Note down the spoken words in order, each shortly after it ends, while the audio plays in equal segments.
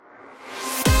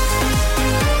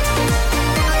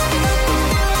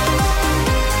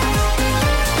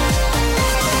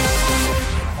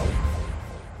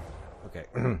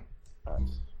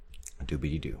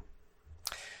do.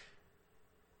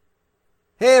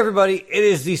 Hey, everybody. It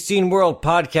is the Scene World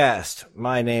Podcast.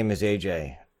 My name is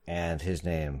AJ, and his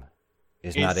name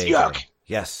is not AJ. Jörg.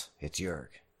 Yes, it's Jörg.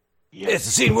 Yes. It's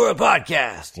the Scene World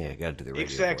Podcast. Yeah, got to do the radio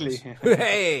Exactly. voice.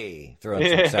 Hey! Throw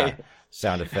in some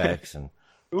sound effects and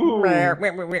Ooh. Yeah.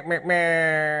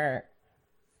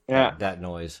 that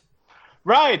noise.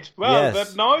 Right. Well, Yes.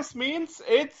 that noise means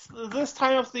it's this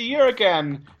time of the year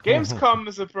again. Gamescom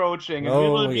is approaching, and we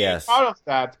Oh, will be yes. part of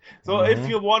that. So if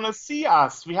you want to see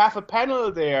us, we have a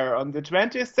panel there on the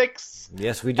 26th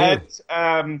Yes, we do. at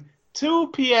 2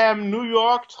 p.m. New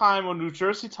York time or New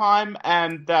Jersey time,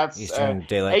 and that's Eastern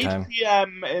Daylight 8 Time.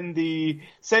 p.m. in the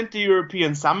Central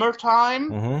European summertime.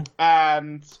 Mhm.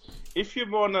 And if you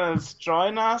want to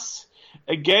join us,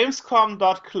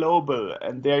 gamescom.global,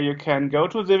 and there you can go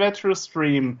to the retro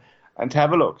stream and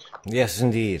have a look. Yes,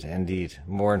 indeed.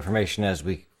 More information as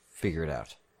we figure it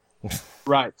out.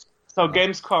 Right. So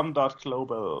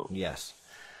gamescom.global. Yes.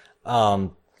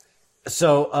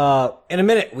 So, in a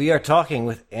minute, we are talking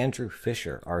with Andrew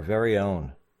Fisher, our very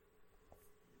own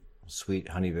sweet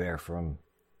honey bear from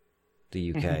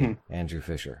the UK, Andrew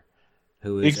Fisher,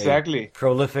 who is Exactly. a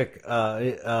prolific,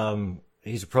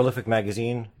 he's a prolific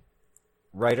magazine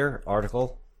writer,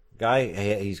 article guy.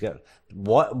 He's got,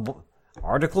 what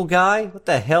article guy? What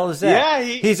the hell is that? Yeah,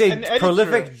 he's an a editor,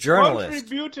 prolific journalist.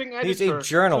 contributing editor. He's a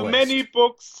journalist. To many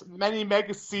books, many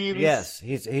magazines. Yes,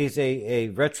 he's a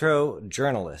retro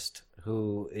journalist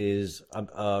who is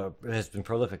has been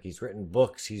prolific. He's written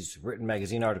books, he's written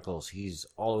magazine articles, he's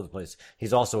all over the place.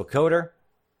 He's also a coder.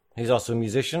 He's also a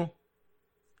musician.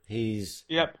 He's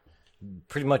Yep.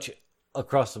 pretty much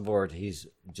across the board. He's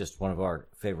just one of our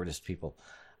favoritist people.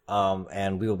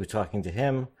 And we will be talking to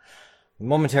him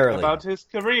momentarily. About his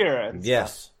career and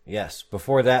stuff. Yes.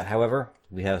 Before that, however,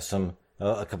 we have some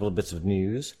a couple of bits of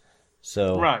news.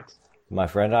 So, Right. my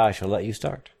friend, I shall let you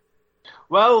start.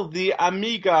 Well, the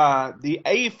Amiga, the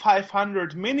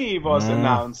A500 Mini was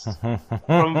announced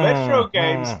from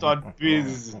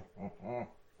RetroGames.biz.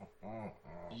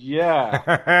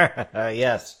 Yeah.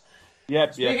 Yes.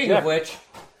 Yep. Speaking of which,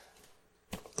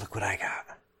 look what I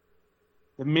got.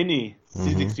 The Mini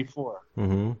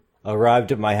C64.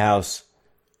 Arrived at my house,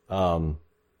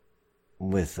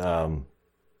 with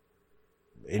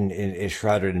in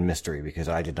shrouded in mystery because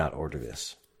I did not order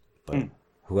this, but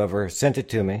whoever sent it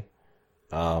to me,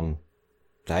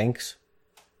 thanks.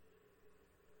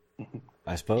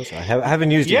 I suppose I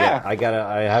haven't used it yet. I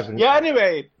haven't. Yeah.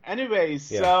 Anyway.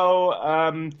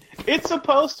 So it's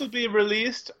supposed to be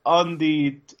released on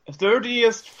the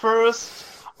 31st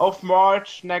of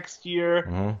March next year,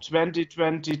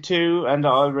 2022, and I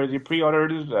already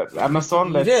pre-ordered it at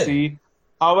Amazon. Let's did. see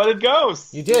how well it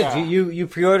goes. You did. Yeah. You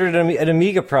pre-ordered an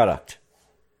Amiga product.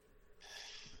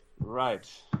 Right.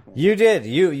 You did.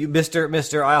 You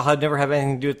Mister. I'll never have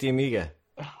anything to do with the Amiga.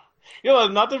 Yeah, well,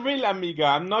 not a real Amiga.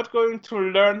 I'm not going to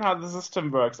learn how the system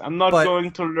works. I'm not But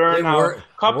going to learn it how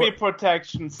copy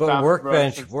protection stuff But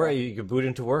Workbench, works. you can boot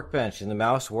into Workbench, and the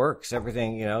mouse works.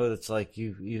 Everything, it's like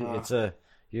it's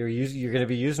you're going to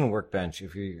be using Workbench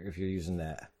if you're using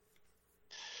that.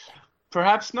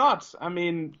 Perhaps not. I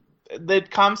mean, it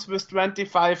comes with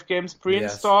 25 games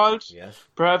pre-installed. Yes.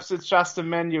 Perhaps it's just a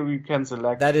menu you can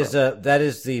select. That is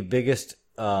the biggest,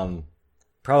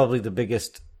 probably the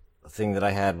biggest thing that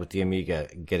I had with the Amiga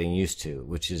getting used to,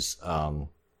 which is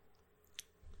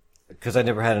because I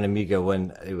never had an Amiga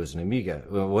when it was an Amiga.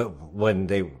 When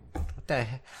they, what the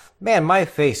heck? Man, my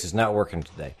face is not working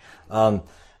today.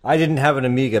 I didn't have an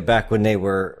Amiga back when they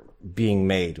were being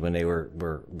made, when they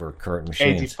were current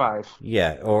machines. 85.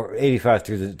 Yeah, or 85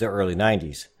 through the early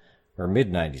 90s, or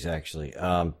mid 90s actually.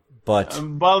 But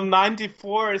Well,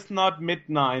 94 is not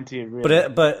mid-90, really.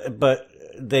 but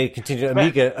they continued.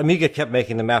 Amiga kept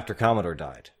making them after Commodore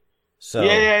died. So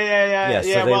Yeah. so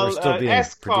they were well, still being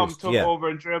ESCOM produced. took Yeah. over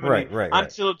in Germany Right.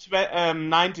 until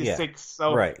 96.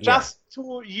 So Right, just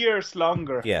 2 years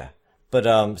longer. Yeah,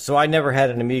 but so I never had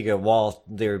an Amiga while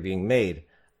they were being made,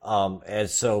 and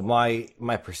so my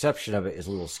perception of it is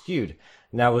a little skewed.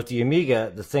 Now with the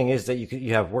Amiga, the thing is that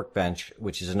you have Workbench,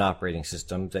 which is an operating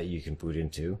system that you can boot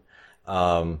into.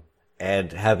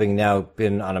 And having now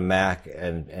been on a Mac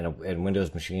and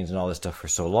Windows machines and all this stuff for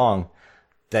so long,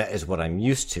 that is what I'm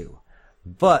used to.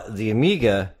 But the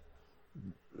Amiga,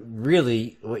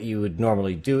 really, what you would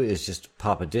normally do is just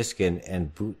pop a disk in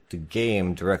and boot the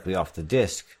game directly off the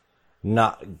disk,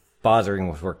 not bothering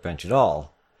with Workbench at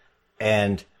all.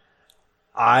 And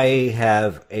I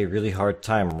have a really hard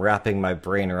time wrapping my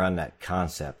brain around that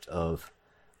concept of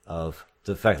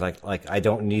the fact like I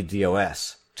don't need the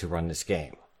OS to run this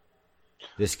game.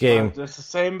 This game. It's the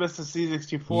same with the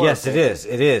C64. Yes, it is.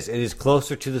 It is. It is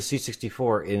closer to the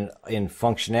C64 in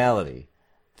functionality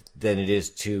than it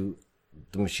is to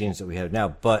the machines that we have now.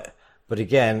 But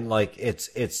again, like it's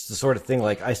the sort of thing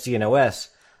like I see an OS,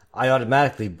 I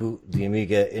automatically boot the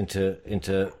Amiga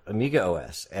into Amiga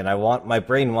OS, and my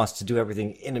brain wants to do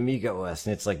everything in Amiga OS,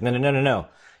 and it's like no.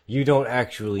 You don't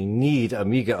actually need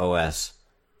Amiga OS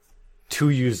to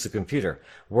use the computer.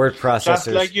 Word processors, just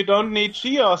like you don't need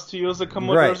GEOS to use a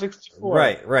Commodore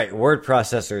 64. Right. Word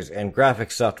processors and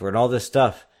graphics software and all this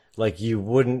stuff, like you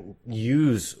wouldn't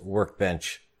use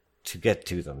Workbench to get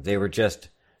to them. They were just,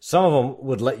 some of them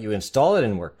would let you install it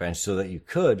in Workbench so that you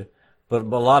could, but a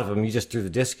lot of them you just threw the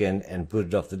disk in and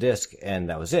booted off the disk, and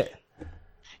that was it.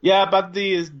 Yeah, but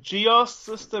the GEOS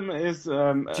system is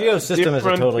GEOS system is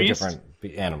a totally different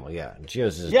animal. Yeah,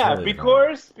 GEOS is totally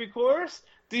because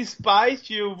despite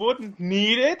you wouldn't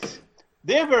need it,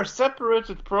 they were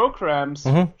separated programs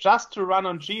just to run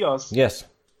on GEOS. Yes.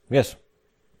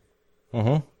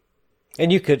 And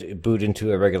you could boot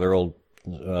into a regular old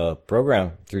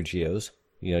program through GEOS.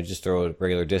 You know, just throw a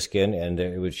regular disk in, and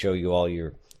it would show you all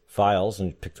your files,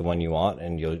 and pick the one you want,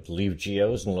 and you'll leave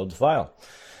GEOS and load the file.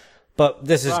 But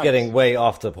this is getting way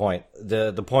off the point.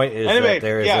 The point is that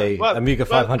there is a Amiga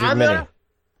 500 Mini.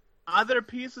 Other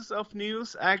pieces of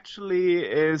news actually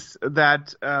is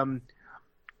that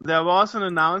there was an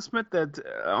announcement that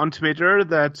on Twitter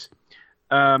that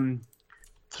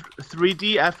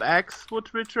 3DFX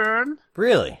would return.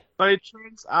 Really? But it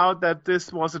turns out that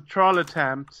this was a troll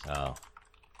attempt. Oh.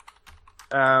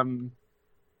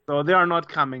 So they are not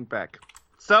coming back.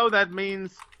 So that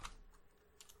means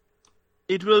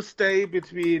it will stay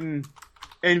between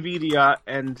NVIDIA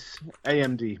and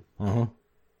AMD.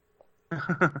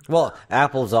 Well,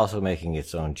 Apple's also making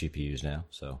its own GPUs now,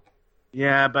 so.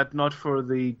 Yeah, but not for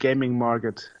the gaming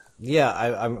market. Yeah,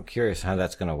 I'm curious how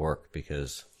that's going to work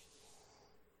because,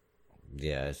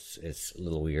 yeah, it's a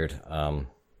little weird.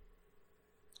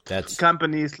 That's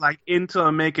companies like Intel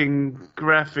are making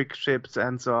graphic chips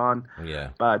and so on. Yeah,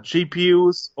 but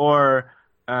GPUs or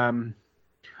Intel's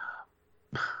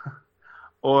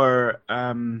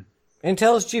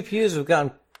GPUs have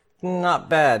gotten not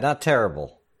bad, not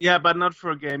terrible. Yeah, but not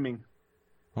for gaming.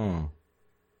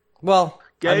 Well,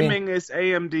 gaming is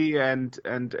AMD and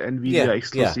NVIDIA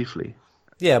exclusively.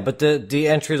 Yeah, but the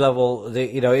entry level,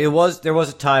 there was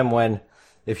a time when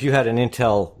if you had an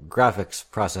Intel graphics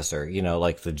processor,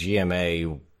 like the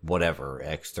GMA whatever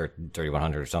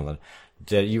X3100 or something,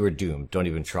 that you were doomed. Don't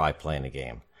even try playing a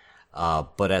game.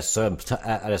 But at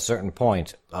a certain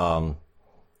point,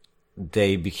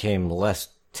 they became less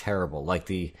terrible.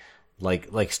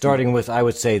 Like starting with, I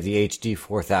would say, the HD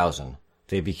 4000,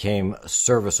 they became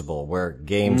serviceable, where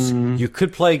games, you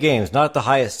could play games, not at the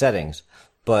highest settings,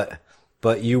 but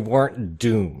you weren't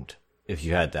doomed if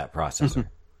you had that processor,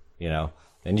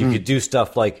 and you could do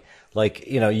stuff like,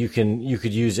 you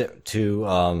could use it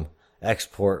to,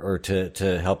 export or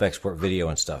to help export video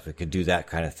and stuff. It could do that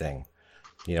kind of thing,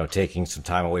 taking some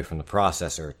time away from the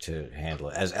processor to handle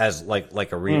it as like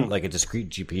a discrete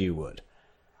GPU would.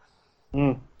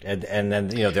 And then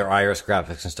their Iris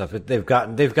graphics and stuff. They've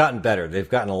gotten better. They've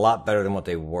gotten a lot better than what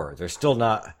they were. They're still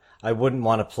not. I wouldn't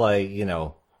want to play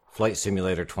Flight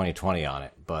Simulator 2020 on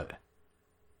it, but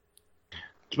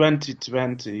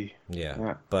 2020.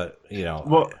 Yeah. But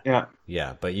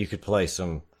yeah. But you could play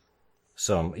some.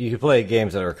 You could play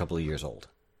games that are a couple of years old.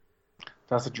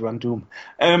 Does it run Doom?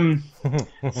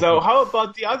 So how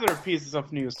about the other pieces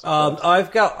of news?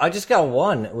 I just got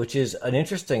one, which is an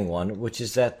interesting one, which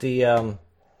is that the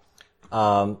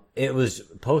it was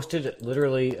posted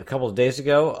literally a couple of days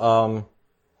ago.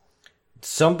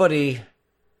 Somebody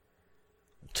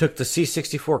took the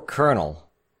C64 kernel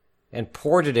and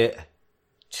ported it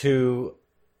to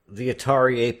the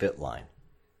Atari 8-bit line.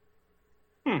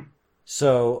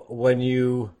 So when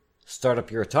you start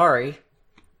up your Atari,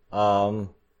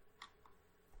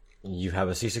 you have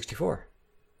a C64.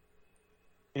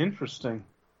 Interesting.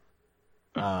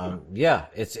 Yeah,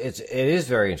 it is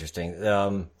very interesting.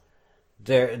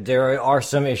 There are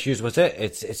some issues with it.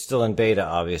 It's still in beta,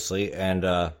 obviously, and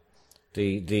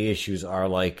the issues are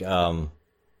like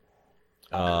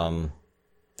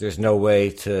there's no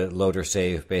way to load or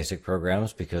save basic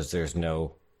programs because there's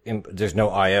no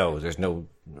I/O, there's no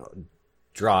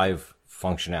drive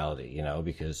functionality,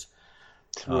 because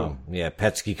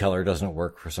Petsky color doesn't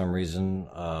work for some reason,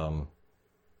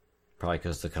 probably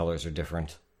because the colors are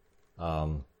different.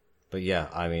 But yeah,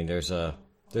 I mean, there's a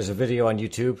video on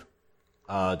YouTube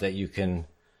that you can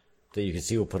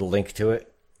see. We'll put a link to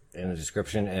it in the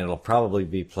description, and it'll probably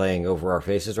be playing over our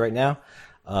faces right now.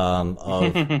 of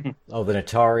of an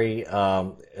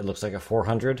Atari. It looks like a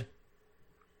 400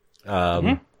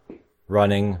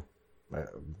 running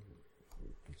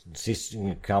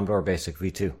Commodore Basic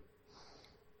V2.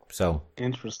 So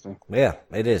interesting. Yeah,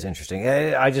 it is interesting.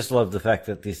 I just love the fact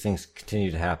that these things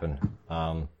continue to happen.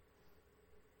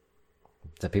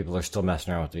 That people are still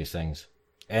messing around with these things,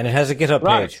 and it has a GitHub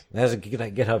page. It has a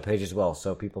GitHub page as well,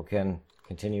 so people can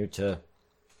continue to,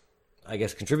 I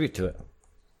guess, contribute to it.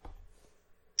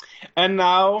 And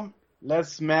now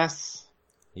let's mess.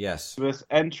 Yes. With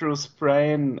Andrew's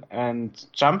brain and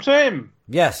jump to him.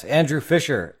 Yes, Andrew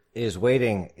Fisher is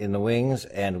waiting in the wings,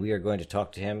 and we are going to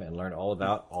talk to him and learn all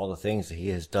about all the things that he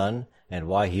has done and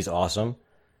why he's awesome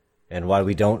and why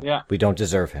we don't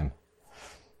deserve him.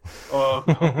 Oh,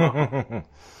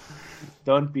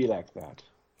 don't be like that.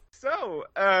 So,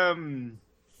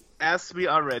 as we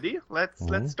are ready, let's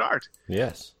start.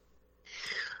 Yes.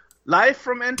 Live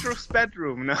from Andrew's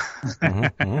bedroom.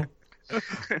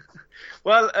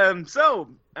 Well,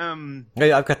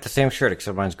 Hey, I've got the same shirt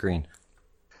except mine's green.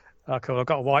 Oh, cool. I've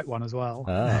got a white one as well.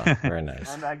 Ah, very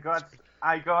nice. And I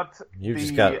got You the,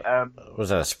 just got, was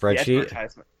that a spreadsheet?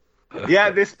 Advertisement.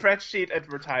 Yeah, this spreadsheet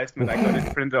advertisement. I got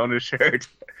it printed on a shirt.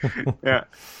 Yeah,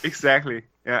 exactly.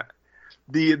 Yeah.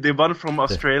 The one from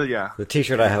Australia. The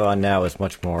t-shirt I have on now is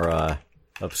much more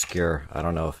obscure. I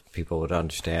don't know if people would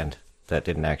understand that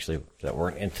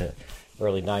weren't into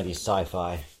early 90s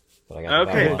sci-fi. But I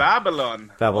got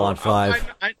Babylon. Babylon 5.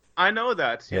 I know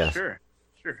that. Yeah, yes. Sure.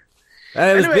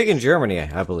 It was big in Germany,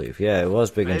 I believe. Yeah, it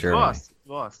was big in Germany. It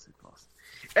was.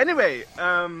 Anyway,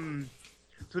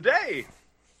 today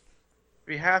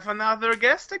we have another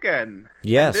guest again.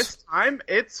 Yes. And this time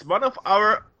it's one of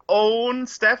our own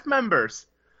staff members.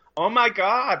 Oh my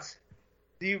God.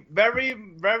 The very,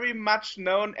 very much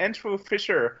known Andrew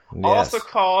Fisher, also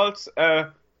called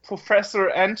Professor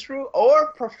Andrew or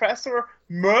Professor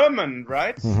Merman,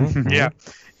 right? Mm-hmm.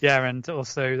 Yeah, and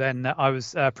also then I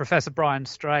was Professor Brian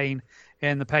Strain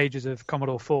in the pages of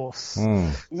Commodore Force.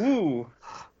 Ooh,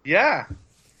 yeah,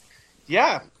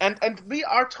 and we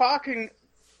are talking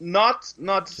not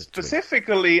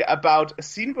specifically about a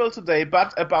scene build today,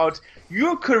 but about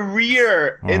your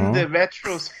career in the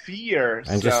retrosphere.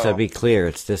 And just to be clear,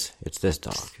 it's this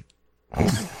dog.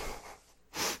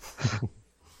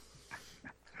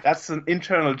 That's an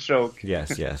internal joke.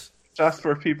 Yes. Just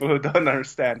for people who don't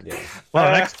understand. Yeah.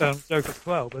 Well, an external joke as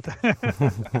well, but.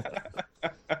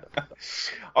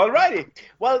 Alrighty.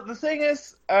 Well, the thing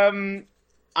is,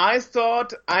 I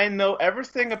thought I know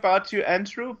everything about you,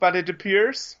 Andrew, but it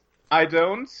appears I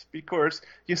don't, because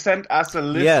you sent us a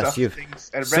list of things.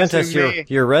 Sent us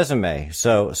your resume.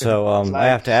 So I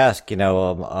have to ask,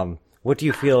 what do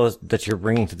you feel that you're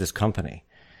bringing to this company?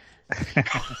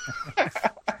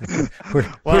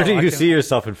 Where do you see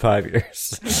yourself in 5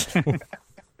 years?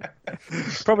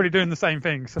 Probably doing the same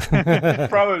things.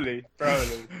 Probably.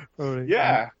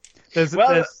 Yeah.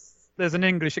 There's an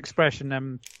English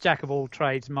expression, jack of all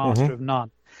trades, master of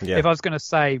none. Yeah. If I was going to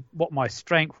say what my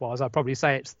strength was, I'd probably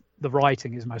say it's the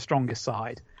writing is my strongest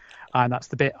side. And that's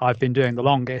the bit I've been doing the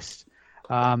longest.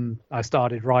 I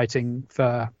started writing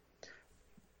for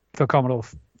Commodore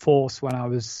Force when I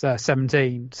was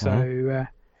 17. So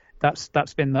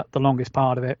that's been the longest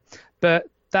part of it. But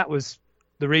that was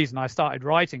the reason I started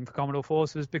writing for Commodore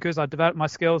Force, was because I developed my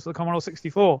skills for the Commodore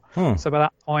 64. So by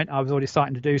that point, I was already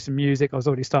starting to do some music. I was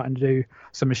already starting to do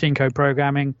some machine code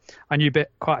programming. I knew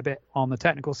quite a bit on the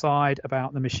technical side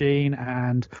about the machine,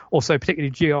 and also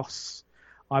particularly GEOS.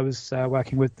 I was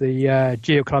working with the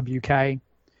Geo Club UK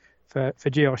for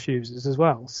GEOS users as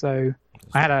well. So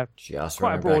I had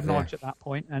quite a broad knowledge at that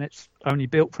point, and it's only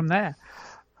built from there.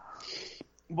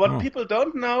 What people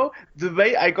don't know, the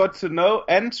way I got to know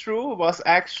Andrew was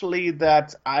actually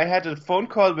that I had a phone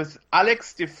call with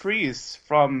Alex de Vries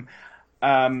from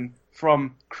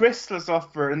Crystal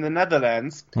Software in the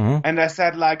Netherlands. And I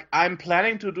said, I'm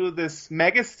planning to do this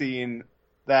magazine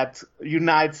that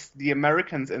unites the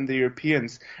Americans and the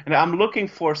Europeans. And I'm looking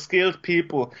for skilled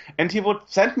people. And he would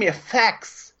send me a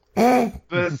fax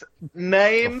with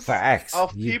names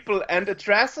of people and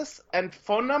addresses and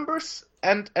phone numbers.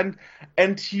 And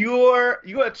your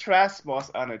address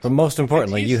was on it. But most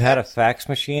importantly, you had a fax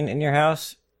machine in your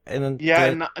house? In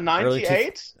 98,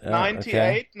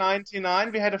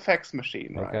 99, we had a fax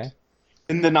machine, right? Okay.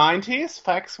 In the 90s,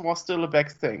 fax was still a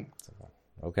big thing.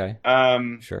 Okay.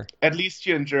 Sure. At least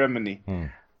here in Germany.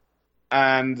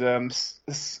 And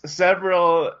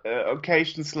several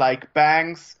occasions like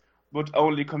banks would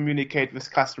only communicate with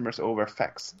customers over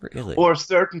fax. Really? Or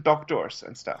certain doctors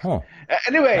and stuff. Huh.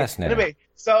 Anyway,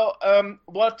 so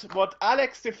what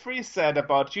Alex de Vries said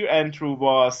about you, Andrew,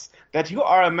 was that you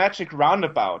are a magic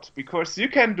roundabout because you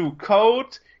can do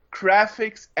code,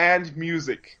 graphics, and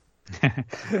music.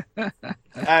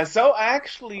 So I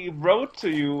actually wrote to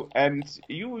you, and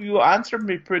you answered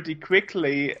me pretty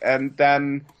quickly, and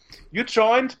then you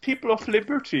joined People of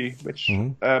Liberty, which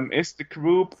is the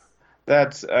group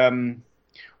that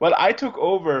I took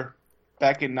over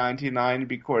back in '99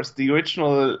 because the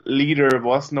original leader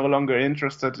was no longer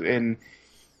interested in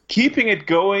keeping it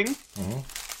going.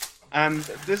 And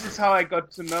this is how I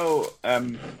got to know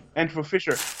Andrew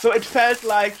Fisher. So it felt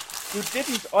like you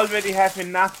didn't already have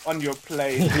enough on your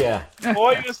plate. Yeah.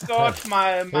 Or you thought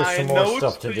my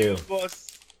note to you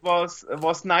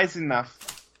was nice enough.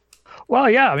 Well,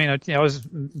 yeah. I mean, I was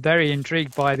very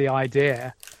intrigued by the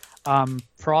idea.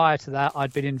 Prior to that,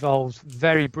 I'd been involved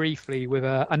very briefly with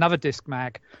another disc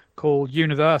mag called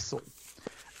Universal.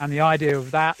 And the idea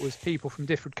of that was people from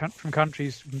different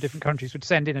countries would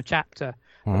send in a chapter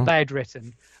that they had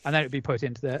written, and then it would be put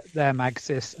into their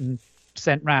magsys and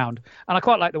sent round. And I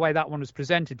quite like the way that one was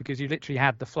presented because you literally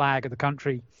had the flag of the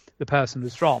country the person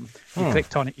was from. You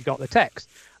clicked on it, you got the text.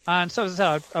 And so, as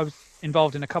I said, I was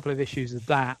involved in a couple of issues of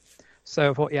that. So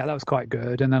I thought, yeah, that was quite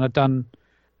good. And then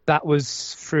that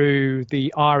was through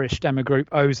the Irish demo group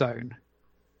Ozone.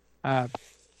 A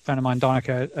friend of mine,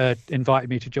 Donica, invited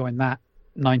me to join that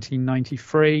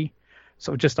 1993,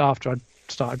 sort of just after I'd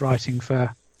started writing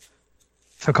for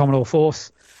Commodore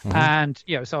Force. And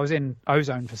so I was in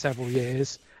Ozone for several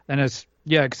years. Then, as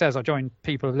Jörg says, I joined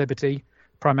People of Liberty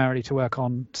primarily to work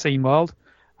on Scene World,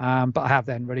 but I have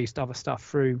then released other stuff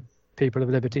through People of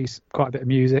Liberty, quite a bit of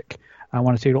music, and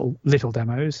one or two little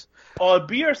demos. All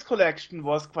Beers collection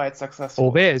was quite successful.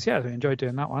 All Beers, yeah, I enjoyed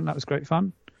doing that one. That was great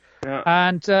fun. Yeah.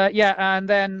 And and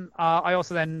then I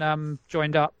also then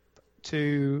joined up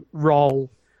to Roll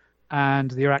and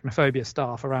the Arachnophobia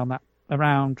staff that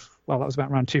was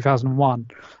about around 2001.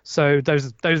 So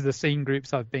those are the scene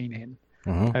groups I've been in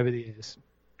over the years.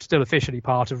 Still officially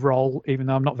part of Roll, even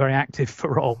though I'm not very active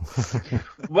for Roll.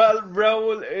 Well,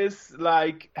 Roll is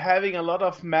like having a lot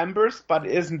of members, but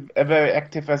isn't very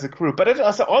active as a group. But it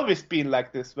has always been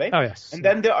like this way. Oh, yes. And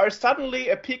then there are suddenly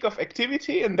a peak of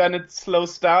activity, and then it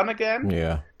slows down again.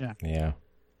 Yeah.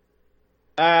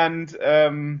 And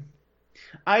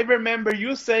I remember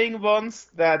you saying once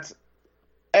that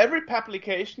every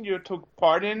publication you took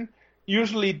part in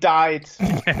usually died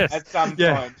at some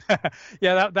point.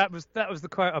 Yeah, that was the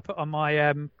quote I put on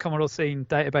my Commodore Scene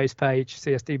database page,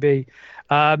 CSDB.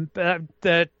 But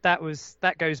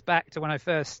that goes back to when I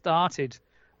first started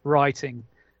writing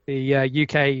the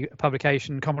UK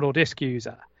publication Commodore Disc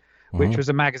User, which was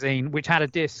a magazine which had a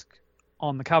disc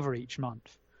on the cover each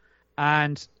month.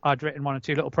 And I'd written one or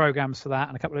two little programs for that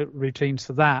and a couple of routines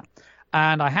for that.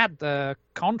 And I had the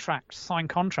signed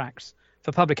contracts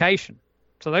for publication.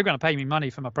 So they were going to pay me money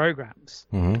for my programs.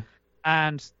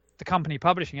 And the company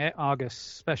publishing it, Argus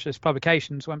Specialist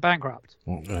Publications, went bankrupt.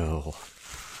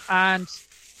 And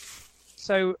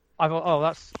so I thought, oh,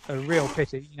 that's a real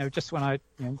pity. Just when I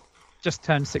just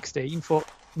turned 16, thought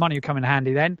money would come in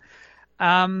handy then.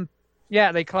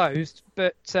 They closed.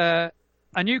 But a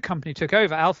new company took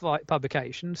over, Alphavite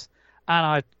Publications, and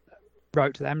I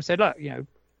wrote to them and said, look,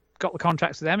 got the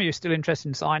contracts with them. Are you still interested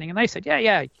in signing? And they said,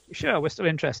 yeah, sure, we're still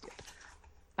interested.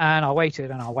 And I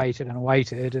waited and I waited and I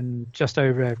waited, and just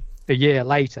over a year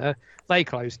later, they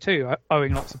closed too,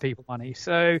 owing lots of people money.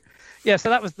 So, so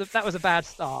that was a bad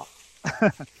start.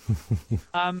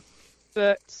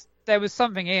 But there was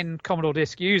something in Commodore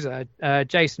Disc User,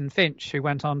 Jason Finch, who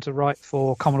went on to write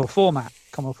for Commodore Format,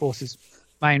 Commodore Force's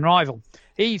main rival.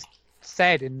 He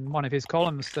said in one of his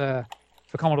columns for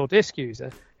Commodore Disc User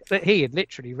that he had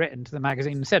literally written to the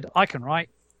magazine and said, I can write,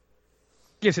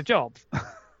 give us a job.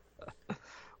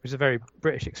 Which is a very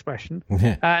British expression.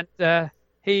 And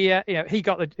he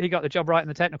got the job writing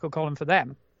the technical column for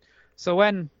them. So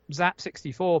when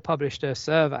Zap64 published a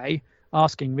survey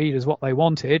asking readers what they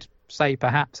wanted, say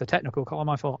perhaps a technical column,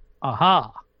 I thought,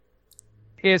 aha,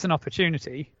 here's an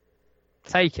opportunity,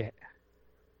 take it.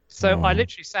 So I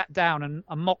literally sat down and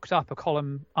mocked up a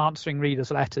column answering readers'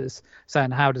 letters,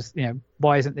 saying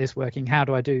why isn't this working? How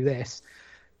do I do this?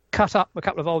 Cut up a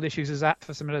couple of old issues of Zap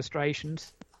for some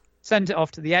illustrations. Sent it off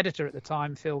to the editor at the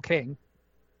time, Phil King.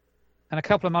 And a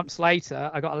couple of months later,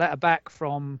 I got a letter back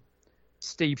from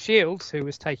Steve Shields, who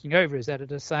was taking over as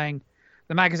editor, saying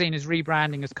the magazine is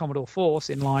rebranding as Commodore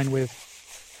Force in line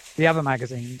with the other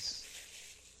magazines.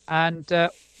 And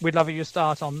we'd love you to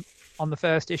start on the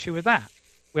first issue with that.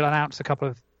 We'll announce a couple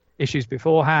of issues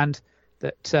beforehand,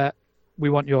 that we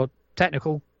want your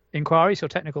technical inquiries, your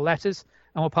technical letters,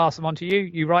 and we'll pass them on to you.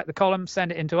 You write the column,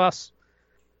 send it in to us.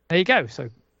 There you go. So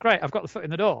great, I've got the foot in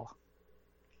the door.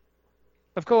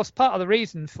 Of course, part of the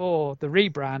reason for the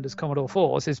rebrand as Commodore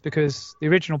Force is because the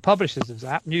original publishers of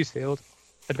Zap, Newsfield,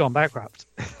 had gone bankrupt.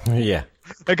 Yeah.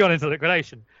 They'd gone into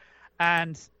liquidation.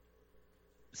 And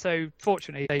so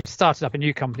fortunately, they started up a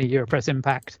new company, Europress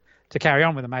Impact, to carry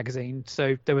on with the magazine.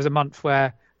 So there was a month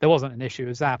where there wasn't an issue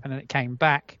of Zap, and then it came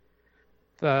back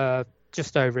for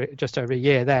just over a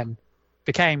year then,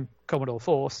 became Commodore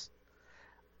Force.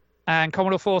 And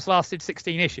Commodore Force lasted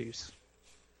 16 issues.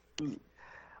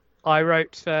 I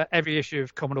wrote for every issue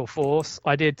of Commodore Force.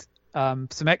 I did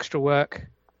some extra work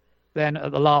then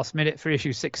at the last minute for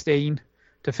issue 16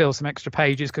 to fill some extra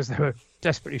pages because they were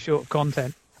desperately short of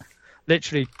content.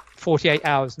 Literally 48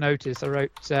 hours notice. I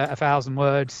wrote 1,000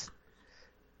 words,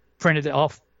 printed it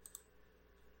off,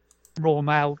 raw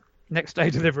mail, next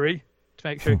day delivery to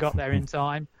make sure it got there in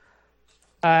time.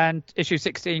 And issue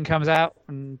 16 comes out,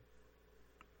 and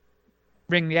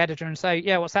ring the editor and say,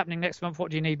 yeah, what's happening next month?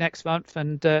 What do you need next month?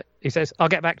 And he says, I'll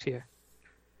get back to you.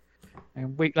 And a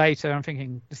week later, I'm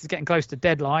thinking, this is getting close to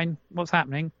deadline. What's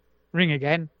happening? Ring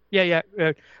again. Yeah,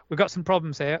 we've got some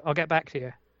problems here. I'll get back to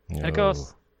you. No. And of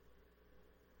course,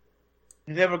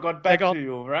 he never got back to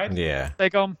you, right? Yeah. They're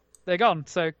gone.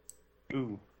 So,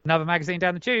 another magazine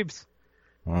down the tubes.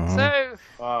 So,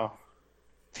 wow.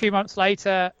 A few months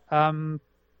later,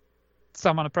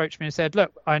 someone approached me and said,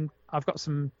 look, I've got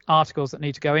some articles that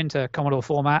need to go into Commodore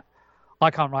format.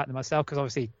 I can't write them myself because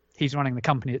obviously he's running the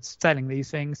company that's selling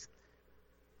these things.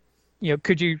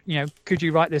 Could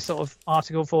you write this sort of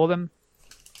article for them?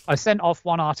 I sent off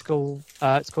one article.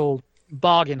 It's called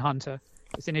Bargain Hunter.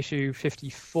 It's in issue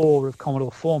 54 of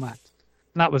Commodore format,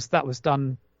 and that was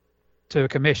done to a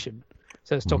commission.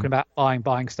 So it's talking about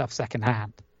buying stuff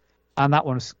secondhand, and that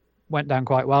one went down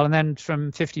quite well. And then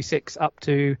from 56 up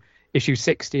to issue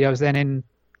 60, I was then in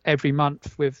every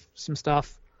month with some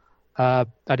stuff. I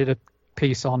did a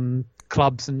piece on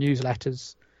clubs and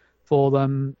newsletters for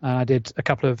them. I did a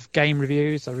couple of game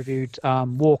reviews. I reviewed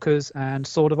Walkers and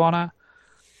Sword of Honor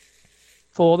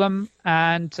for them.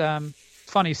 And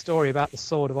funny story about the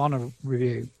Sword of Honor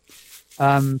review.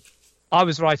 I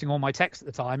was writing all my text at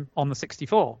the time on the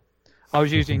 64. I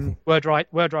was using WordWriter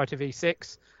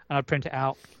V6, and I'd print it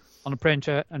out on a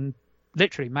printer and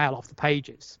literally mail off the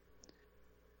pages.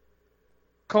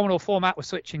 Commodore format was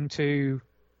switching to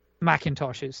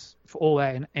Macintoshes for all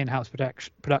their in-house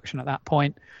production at that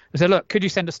point. I said, look, could you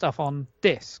send us stuff on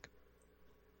disk?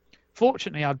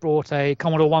 Fortunately, I'd brought a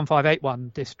Commodore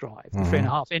 1581 disk drive, a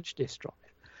 3.5-inch disk drive.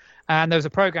 And there was a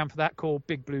program for that called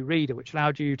Big Blue Reader, which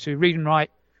allowed you to read and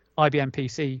write IBM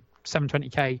PC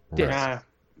 720K disk. Yeah,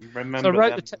 remember so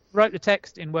I wrote the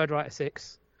text in WordWriter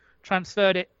 6,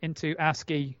 transferred it into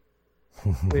ASCII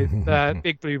with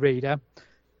Big Blue Reader,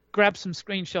 grabbed some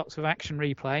screenshots of Action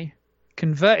Replay,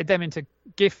 converted them into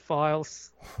GIF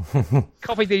files,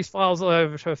 copied these files all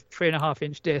over to a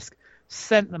 3.5-inch disk,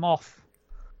 sent them off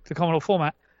to Commodore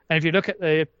format. And if you look at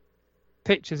the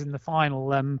pictures in the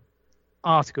final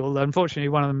article, unfortunately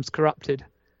one of them's corrupted.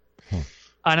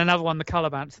 And another one, the color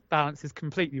balance is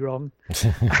completely wrong.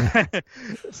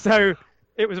 So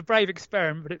it was a brave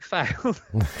experiment, but it failed.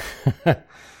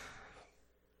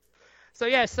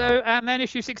 And then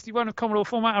issue 61 of Commodore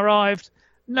format arrived.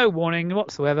 No warning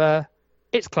whatsoever.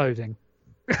 It's closing.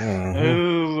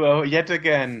 Oh, yet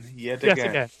again. Yeah,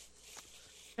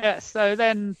 so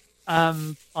then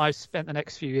I spent the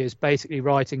next few years basically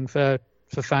writing for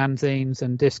fanzines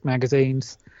and disc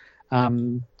magazines.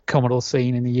 Commodore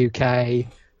Scene in the UK,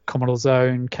 Commodore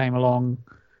Zone came along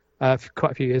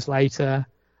quite a few years later.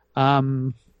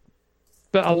 But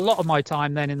a lot of my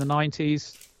time then in the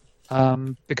 90s,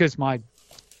 because I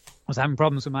was having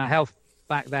problems with my health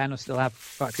back then, I still have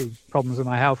quite a few problems with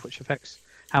my health, which affects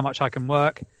how much I can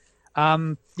work.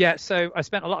 So I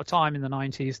spent a lot of time in the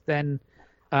 90s then,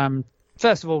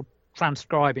 first of all,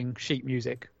 transcribing sheet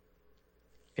music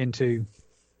into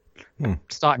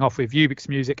starting off with Ubix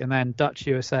Music and then Dutch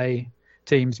USA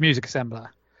Teams Music Assembler.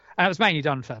 And it was mainly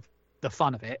done for the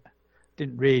fun of it.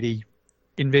 Didn't really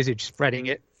envisage spreading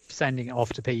it, sending it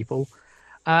off to people.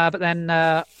 But then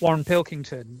Warren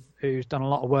Pilkington, who's done a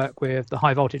lot of work with the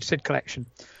High Voltage SID collection,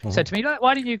 said to me,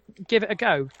 why don't you give it a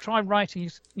go? Try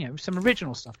writing some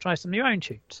original stuff. Try some of your own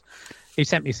tunes. He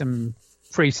sent me some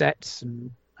presets, and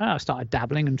I started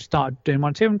dabbling and started doing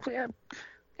one too. And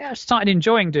I started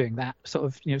enjoying doing that, sort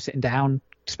of, sitting down,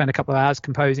 spend a couple of hours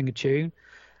composing a tune.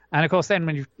 And of course, then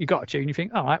when you got a tune, you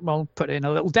think, all right, well, put it in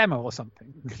a little demo or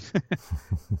something.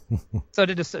 So I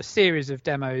did a series of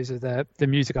demos of the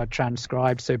music I'd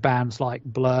transcribed. So bands like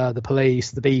Blur, The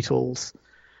Police, The Beatles.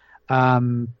 I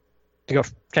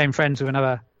became friends with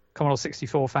another Commodore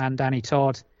 64 fan, Danny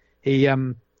Todd.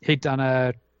 He'd done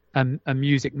a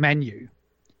music menu,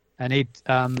 and he'd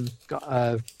got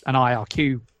an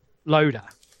IRQ loader,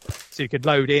 so you could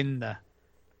load in the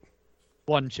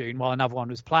one tune while another one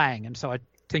was playing. And so I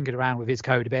tinkered around with his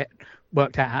code a bit,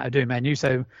 worked out how to do a menu.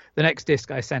 So the next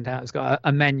disc I sent out has got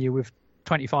a menu with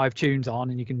 25 tunes on,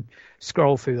 and you can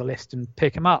scroll through the list and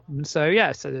pick them up. And so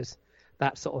so there's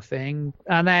that sort of thing.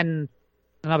 And then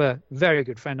another very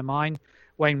good friend of mine,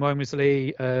 Wayne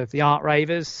Womersley of the Art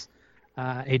Ravers,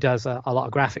 he does a lot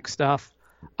of graphic stuff.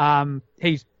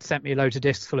 He sent me loads of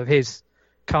discs full of his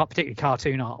particularly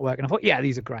cartoon artwork, and I thought, yeah,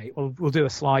 these are great. We'll do a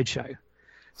slideshow.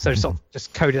 So sort of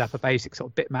just coded up a basic sort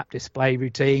of bitmap display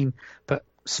routine, put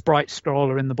sprite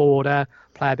scroller in the border,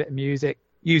 play a bit of music,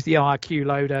 use the IRQ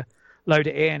loader, load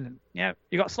it in, and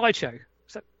you got a slideshow.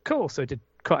 So cool. So I did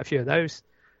quite a few of those.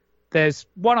 There's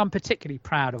one I'm particularly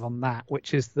proud of on that,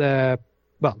 which is there's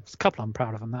a couple I'm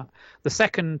proud of on that. The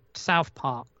second South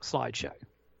Park slideshow.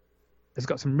 It's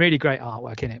got some really great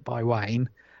artwork in it by Wayne.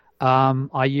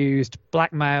 I used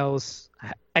Blackmail's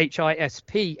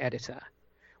HISP editor,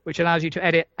 which allows you to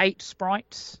edit 8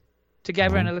 sprites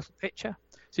together in a little picture.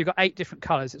 So you've got 8 different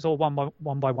colors. It's all 1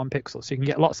 by 1 pixel, so you can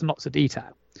get lots and lots of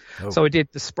detail. Oh. So I did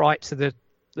the sprites of the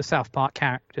South Park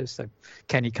characters, so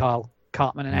Kenny, Kyle,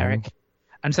 Cartman, and Eric.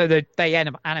 And so they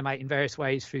animate in various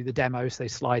ways through the demos. They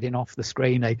slide in off the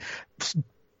screen. They,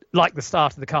 like the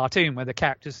start of the cartoon, where the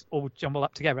characters all jumble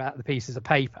up together out of the pieces of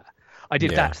paper. I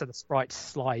did that so the sprites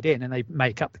slide in and they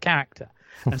make up the character.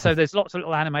 And so there's lots of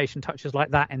little animation touches like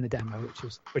that in the demo,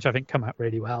 which I think come out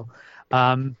really well.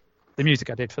 The music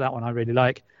I did for that one I really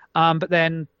like. But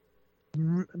then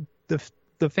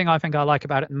the thing I think I like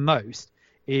about it the most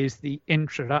is the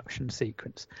introduction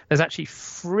sequence. There's actually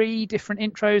 3 different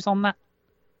intros on that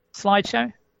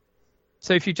slideshow.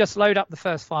 So if you just load up the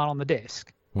first file on the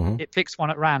disk, it picks one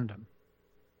at random.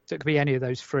 So it could be any of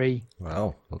those 3.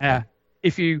 Wow. Okay.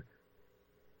 If you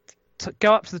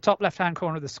go up to the top left-hand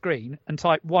corner of the screen and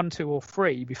type 1, 2, or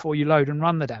 3 before you load and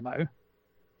run the demo,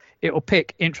 it will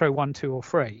pick intro 1, 2, or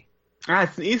 3.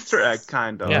 It's an Easter egg,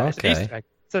 kind of. Yeah, it's an Easter egg.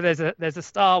 So there's a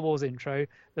Star Wars intro,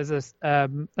 there's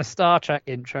a Star Trek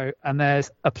intro, and there's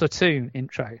a Platoon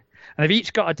intro. And they've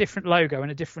each got a different logo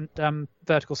and a different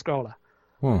vertical scroller.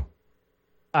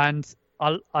 And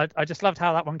I just loved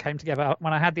how that one came together.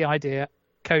 When I had the idea,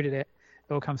 coded it,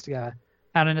 it all comes together.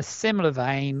 And in a similar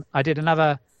vein, I did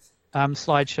another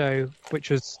slideshow, which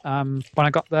was when I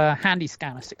got the Handy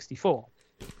Scanner 64,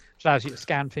 which allows you to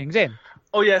scan things in.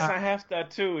 Oh, yes, I have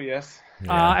that too, yes.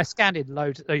 I scanned in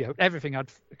loads, everything I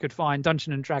could find,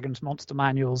 Dungeons and Dragons monster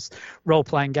manuals,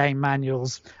 role-playing game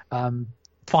manuals,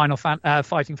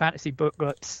 fighting fantasy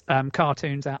booklets,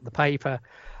 cartoons out of the paper,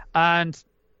 and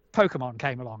Pokemon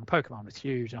came along. Pokemon was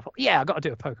huge, and I thought, I've got to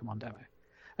do a Pokemon demo.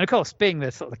 And of course, being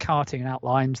the sort of the cartoon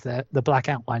outlines, the black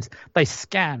outlines, they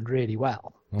scanned really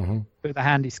well with the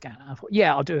Handy Scanner. I thought,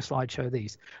 I'll do a slideshow of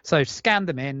these. So scanned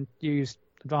them in, used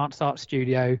Advanced Art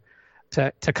Studio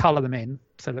to color them in,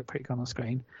 so they look pretty good on the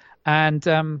screen. And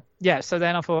so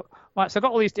then I thought, right, so I've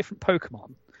got all these different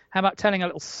Pokemon. How about telling a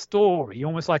little story,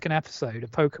 almost like an episode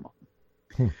of Pokemon?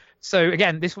 So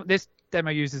again, this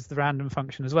demo uses the random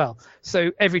function as well.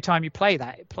 So every time you play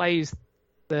that, it plays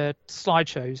the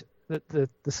slideshows, the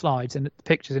slides and the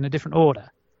pictures in a different order.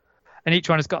 And each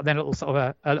one has got then a little sort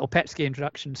of a little Petsky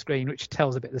introduction screen which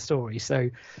tells a bit of the story. So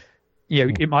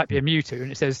it might be a Mewtwo,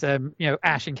 and it says,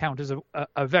 Ash encounters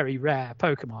a very rare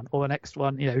Pokemon, or the next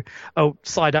one,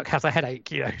 Psyduck has a headache,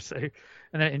 so, and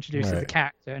then it introduces the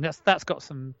character, and that's got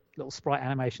some little sprite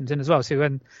animations in as well. So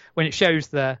when it shows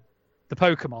the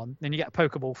Pokemon, then you get a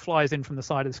Pokeball flies in from the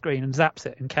side of the screen and zaps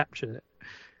it and captures it.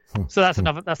 So that's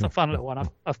a fun little one.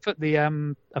 I've put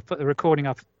the recording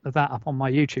of that up on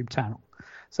my YouTube channel,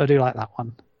 so I do like that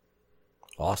one.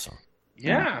 Awesome.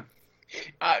 Yeah.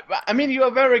 I mean, you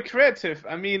are very creative.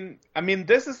 I mean,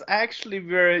 this is actually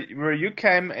where you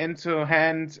came into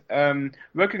hand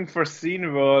working for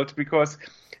Scene World, because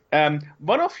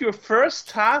one of your first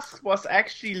tasks was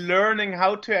actually learning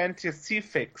how to enter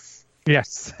CFix.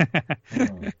 Yes.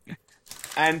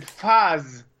 And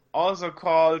Faz, also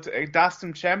called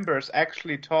Dustin Chambers,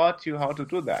 actually taught you how to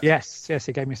do that. Yes,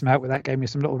 he gave me some help with that, gave me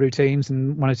some little routines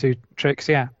and 1 or 2 tricks,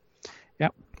 Yep.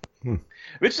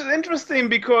 Which is interesting,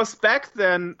 because back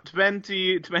then,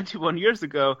 21 years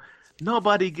ago,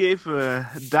 nobody gave a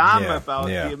damn about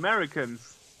the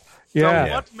Americans. Yeah.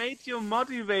 So what made you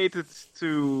motivated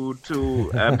to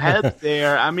help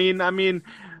there? I mean,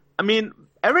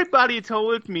 everybody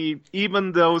told me,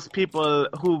 even those people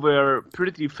who were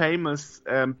pretty famous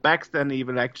back then,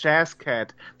 even like Jazz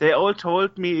Cat, they all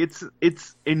told me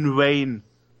it's in vain.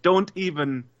 Don't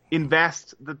even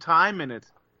invest the time in it.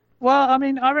 Well, I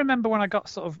mean, I remember when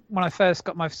I first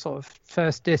got my sort of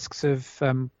first discs of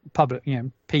public,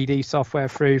 PD software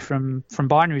through from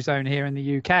Binary Zone here in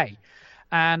the UK,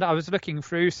 and I was looking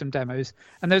through some demos,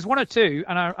 and there's one or two,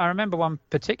 and I remember one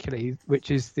particularly, which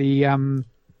is the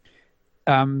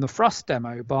Thrust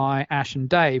demo by Ash and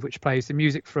Dave, which plays the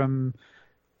music from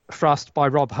Thrust by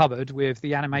Rob Hubbard with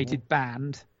the animated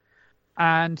band,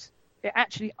 and it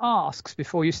actually asks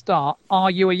before you start,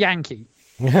 "Are you a Yankee?"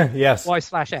 Yes.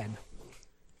 Y/N.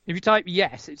 If you type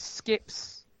yes, it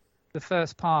skips the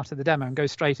first part of the demo and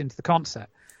goes straight into the concert.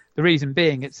 The reason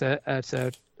being, it's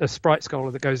a sprite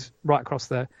scroller that goes right across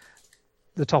the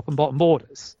top and bottom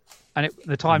borders, and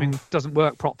the timing doesn't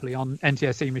work properly on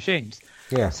NTSC machines.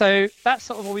 Yeah. So that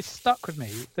sort of always stuck with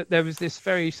me, that there was this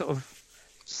very sort of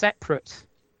separate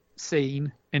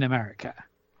scene in America,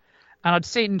 and I'd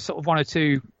seen sort of one or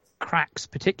two cracks,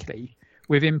 particularly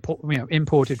with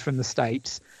imported from the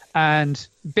States, and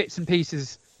bits and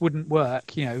pieces wouldn't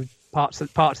work. Parts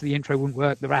of the intro wouldn't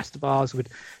work. The raster bars would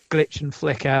glitch and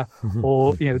flicker,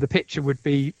 or the picture would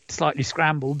be slightly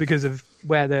scrambled because of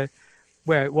where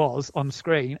it was on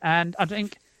screen. And I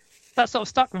think that sort of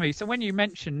stuck with me. So when you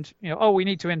mentioned, we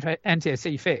need to enter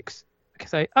NTSC fix, I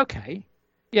say, okay,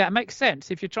 yeah, it makes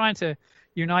sense. If you're trying to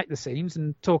unite the scenes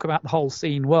and talk about the whole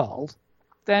scene world,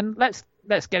 then let's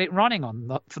get it running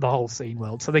for the whole scene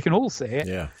world so they can all see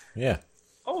it. Yeah.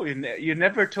 Oh, you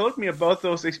never told me about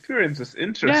those experiences.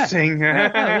 Interesting.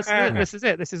 Yeah, this is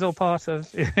it. This is all part of.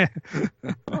 Okay.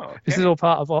 This is all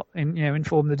part of what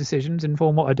inform the decisions,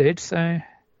 inform what I did. So.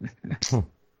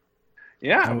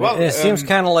 Yeah. Well, it seems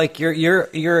kind of like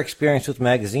your experience with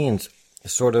magazines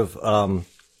sort of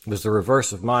was the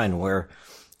reverse of mine,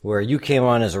 where you came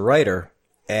on as a writer,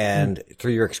 and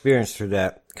through your experience through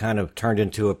that, kind of turned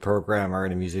into a programmer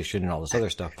and a musician and all this other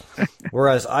stuff.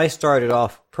 Whereas I started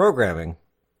off programming,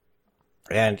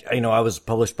 and I was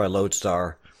published by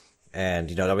Lodestar, and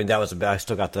that was I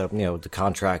still got the the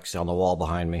contracts on the wall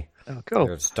behind me. Oh, cool.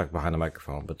 They're stuck behind the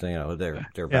microphone, but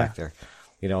they're back there.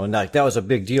 And that was a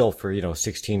big deal for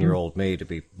 16-year-old me to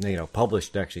be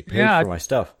published and actually paid for my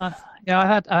stuff. I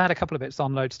had a couple of bits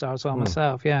on Lodestar as well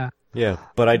myself. Yeah. Yeah,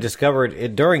 but I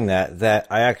discovered during that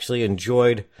I actually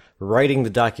enjoyed writing the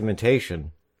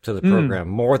documentation to the program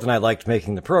more than I liked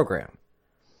making the program.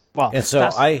 Well, and so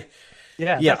that's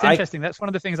interesting. That's one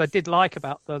of the things I did like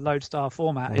about the Lodestar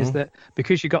format is that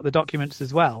because you got the documents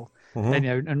as well, then,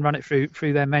 and run it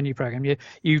through their menu program,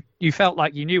 you felt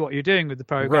like you knew what you're doing with the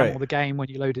program or the game when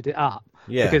you loaded it up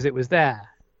because it was there.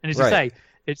 And as you say,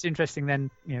 it's interesting.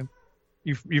 Then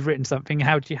you've written something.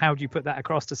 How do you put that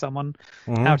across to someone?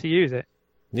 How to use it?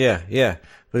 Yeah.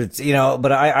 But it's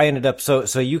but I ended up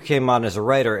so you came on as a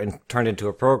writer and turned into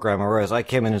a programmer, whereas I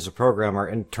came in as a programmer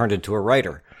and turned into a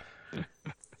writer.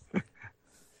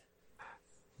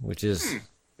 Which is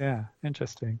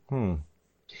interesting.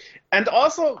 And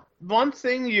also one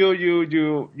thing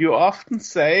you often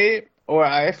say, or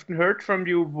I often heard from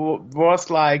you, was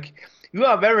like you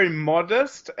are very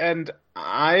modest, and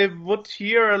I would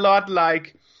hear a lot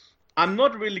like I'm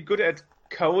not really good at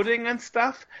coding and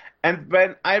stuff. And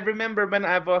when I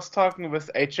was talking with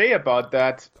AJ about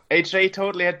that, AJ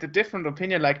totally had the different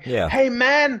opinion. Like, hey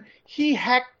man, he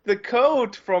hacked the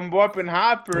code from Warp and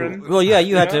Harper. Well, yeah,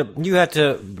 you had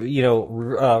to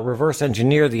reverse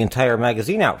engineer the entire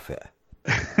magazine outfit.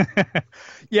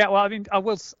 Yeah, well, I mean, I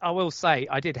will say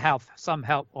I did have some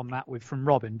help on that from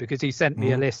Robin, because he sent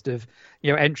me a list of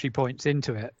entry points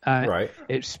into it. Right.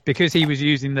 It's because he was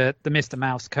using the Mr.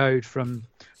 Mouse code from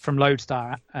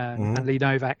Lodestar and Lee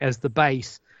Novak as the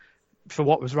base for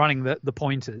what was running the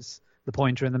pointers, the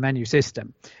pointer and the menu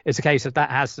system. It's a case of that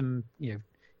has some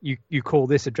you call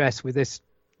this address with this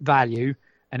value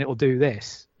and it will do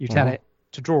this. You tell it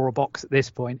to draw a box at this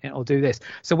point, it will do this.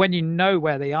 So when you know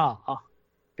where they are,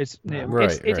 it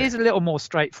is a little more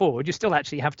straightforward. You still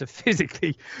actually have to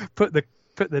physically put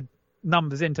the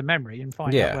numbers into memory and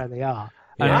find out where they are.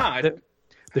 Yeah.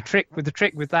 The trick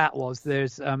with that was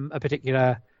there's a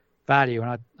particular value,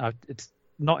 and it's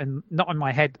not in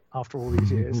my head after all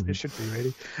these years. It should be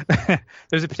really.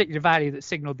 There's a particular value that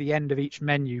signaled the end of each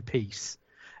menu piece,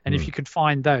 and if you could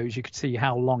find those, you could see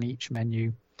how long each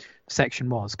menu section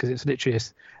was, because it's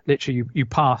literally you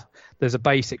pass. There's a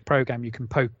basic program you can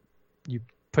poke. You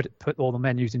put all the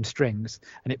menus in strings,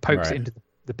 and it pokes it into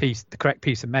the correct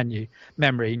piece of memory,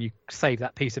 and you save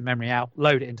that piece of memory out,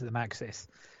 load it into the Maxis,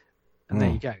 and there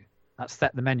you go. That's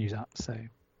set the menus up. So.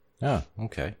 Oh,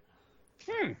 okay.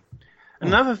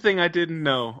 Another thing I didn't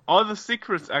know: all the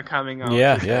secrets are coming out.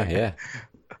 Yeah.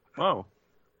 Wow.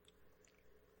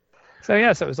 So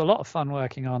it was a lot of fun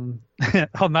working on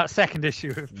that second issue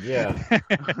of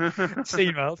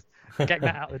SceneWorld, getting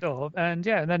that out the door, and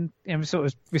then we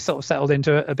sort of settled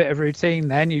into a bit of routine.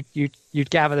 Then you'd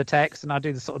gather the text, and I'd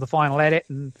do the final edit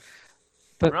and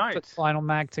put the final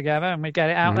mag together, and we'd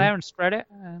get it out there and spread it,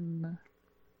 and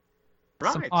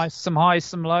some highs,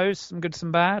 some lows, some good,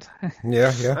 some bad.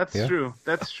 That's true.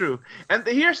 That's true. And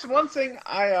here's one thing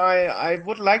I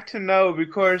would like to know,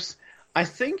 because I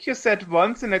think you said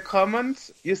once in a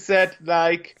comment, you said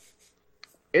like,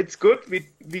 it's good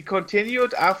we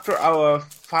continued after our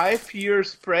 5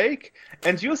 years break,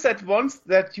 and you said once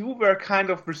that you were kind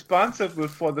of responsible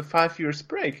for the 5 years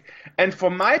break. And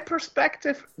from my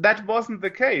perspective, that wasn't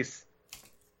the case.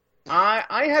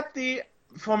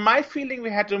 From my feeling, we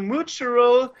had a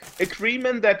mutual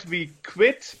agreement that we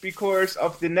quit because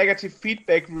of the negative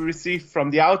feedback we received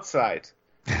from the outside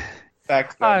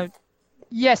back then.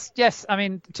 Yes. I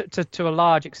mean, to a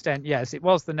large extent, yes. It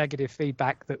was the negative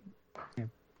feedback that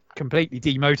completely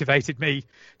demotivated me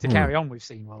to carry on with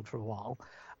SceneWorld for a while.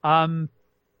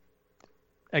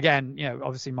 Again,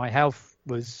 obviously my health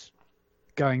was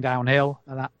going downhill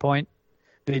at that point,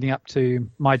 leading up to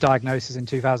my diagnosis in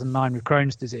 2009 with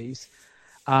Crohn's disease.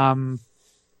 But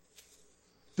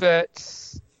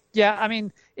yeah, I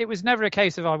mean, it was never a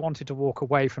case of I wanted to walk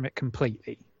away from it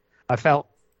completely. I felt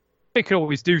we could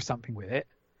always do something with it.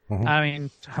 I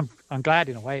mean, I'm glad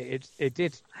in a way it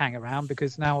did hang around,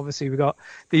 because now obviously we've got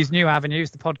these new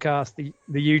avenues, the podcast, the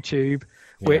YouTube,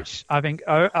 which I think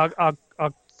are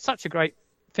such a great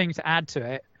thing to add to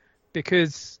it,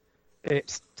 because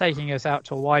it's taking us out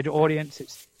to a wider audience.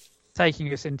 It's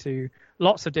taking us into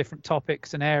lots of different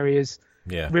topics and areas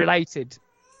related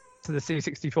to the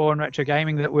C64 and retro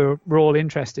gaming that we're all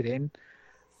interested in.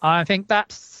 I think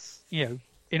that's, in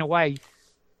a way,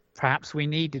 perhaps we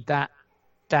needed that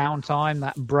downtime,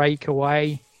 that break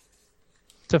away,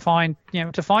 to find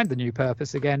the new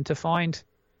purpose again, to find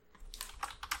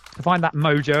that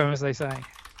mojo, as they say.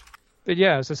 But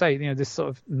yeah, as I say, this sort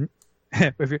of,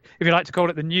 if you like to call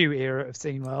it, the new era of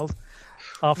SceneWorld.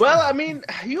 Well, I mean,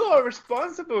 you are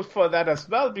responsible for that as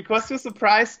well, because you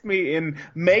surprised me in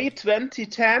May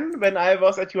 2010 when I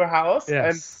was at your house,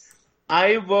 and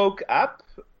I woke up.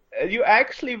 You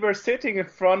actually were sitting in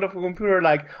front of a computer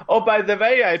like, oh, by the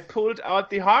way, I pulled out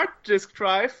the hard disk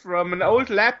drive from an old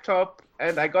laptop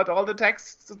and I got all the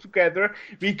texts together.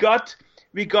 We got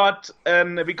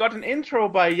an intro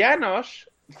by János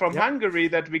from Hungary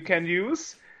that we can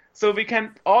use, so we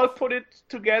can all put it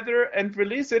together and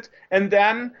release it. And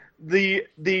then the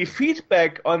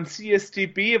feedback on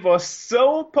CSDB was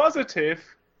so positive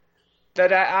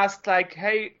that I asked, like,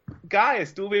 hey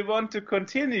guys, do we want to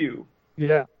continue?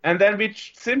 Yeah, and then we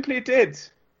simply did.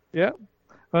 Yeah,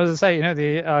 well, as I say,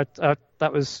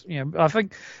 that was, I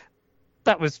think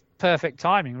that was perfect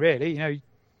timing, really.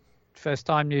 First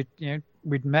time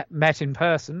we'd met in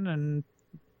person, and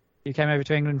you came over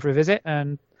to England for a visit,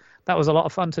 and that was a lot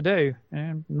of fun to do.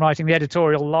 Writing the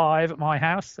editorial live at my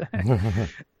house.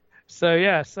 So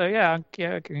I'm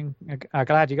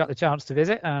glad you got the chance to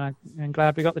visit, and I'm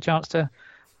glad we got the chance to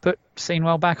put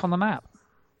SceneWorld back on the map.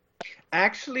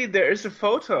 Actually, there is a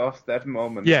photo of that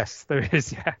moment. Yes, there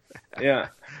is. Yeah.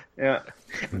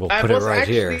 We'll put it right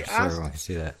here so everyone can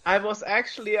see that. I was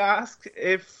actually asked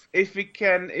if we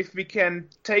can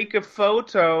take a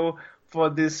photo for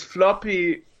this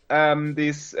floppy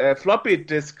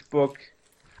disk book.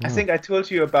 I think I told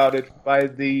you about it, by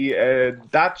the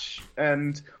Dutch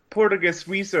and Portuguese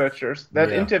researchers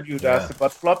that interviewed us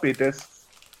about floppy disks.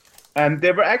 And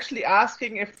they were actually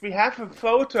asking if we have a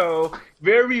photo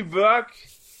where we work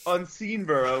on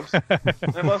SceneWorld.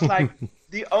 And I was like,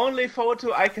 the only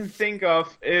photo I can think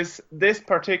of is this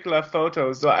particular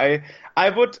photo. So I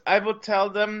would tell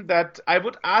them that I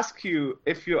would ask you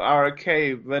if you are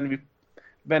okay when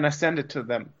I send it to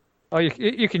them. Oh,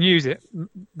 you can use it.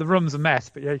 The room's a mess,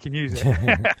 but yeah, you can use it.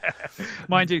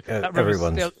 Mind you, that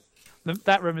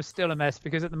room is still a mess,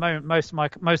 because at the moment most of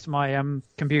my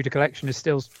computer collection is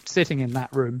still sitting in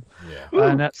that room,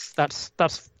 and that's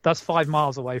 5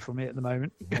 miles away from me at the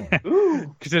moment.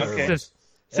 Because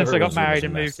since I got married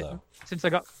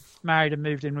and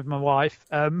moved in with my wife,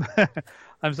 I'm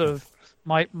sort of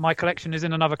my collection is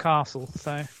in another castle.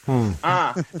 So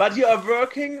but you are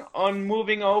working on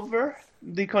moving over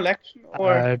the collection,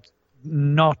 or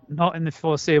not in the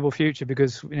foreseeable future,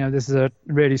 because this is a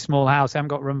really small house. I haven't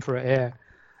got room for it here.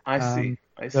 I see.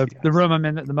 The room I'm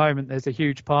in at the moment, there's a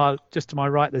huge pile. Just to my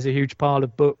right, there's a huge pile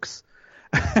of books.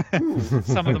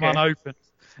 Some of them unopened.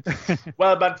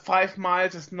 Well, but 5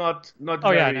 miles is not It's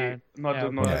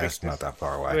not that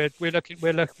far away.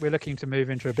 We're looking to move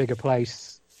into a bigger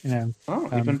place.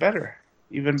 Even better.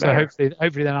 Even so better.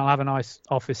 hopefully then I'll have a nice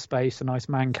office space, a nice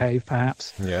man cave,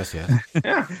 perhaps. Yes.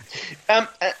 Yeah.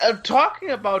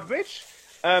 Talking about which,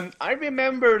 I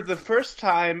remember the first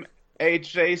time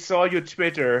AJ saw your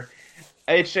Twitter.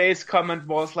 AJ's comment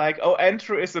was like, "Oh,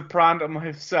 Andrew is a brand of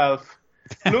himself.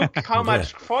 Look how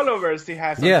much followers he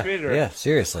has on Twitter." Yeah,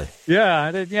 seriously. Yeah,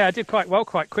 I did quite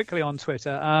quickly on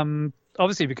Twitter.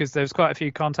 Obviously because there's quite a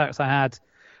few contacts I had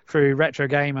through Retro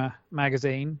Gamer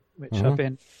magazine, which I've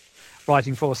been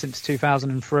writing for since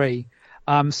 2003.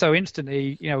 So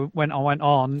instantly, when I went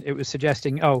on, it was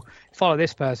suggesting, follow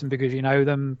this person because you know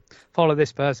them, follow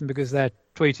this person because they're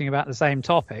tweeting about the same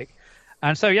topic.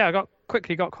 And so, I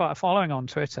quickly got quite a following on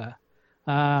Twitter.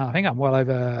 I think I'm well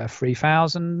over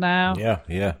 3,000 now.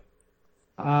 Yeah.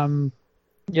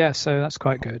 So that's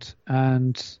quite good.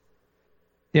 And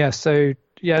it's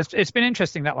been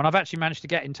interesting, that one. I've actually managed to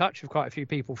get in touch with quite a few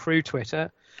people through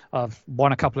Twitter. I've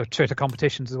won a couple of Twitter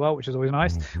competitions as well, which is always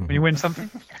nice when you win something.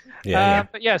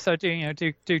 So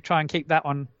do try and keep that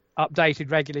one updated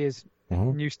regularly as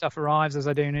new stuff arrives, as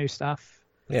I do new stuff.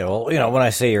 Yeah, well, when I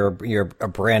say you're a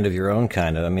brand of your own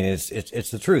kind of, I mean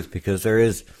it's the truth, because there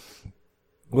is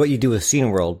what you do with Scene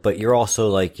World, but you're also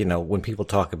like, when people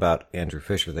talk about Andrew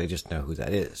Fisher, they just know who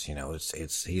that is.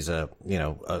 He's a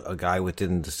guy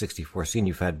within the 64 scene.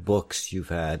 You've had books, you've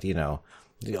had,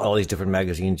 all these different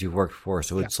magazines you've worked for.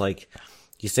 So it's like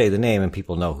you say the name and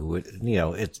people know who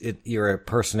you're a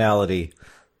personality,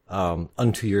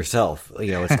 unto yourself.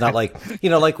 It's not like,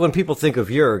 like when people think of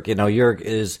Jörg, Jörg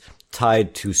is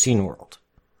tied to Scene World.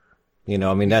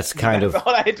 That's kind of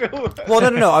all I do.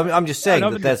 Well, no. I'm just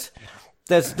saying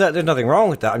there's nothing wrong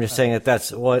with that. I'm just saying that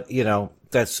that's what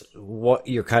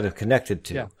you're kind of connected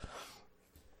to.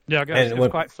 Yeah, it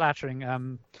was quite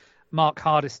flattering. Mark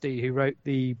Hardesty, who wrote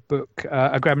the book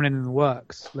A Gremlin in the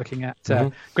Works, looking at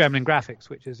Gremlin graphics,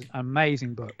 which is an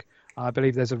amazing book. I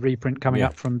believe there's a reprint coming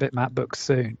up from Bitmap Books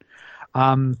soon.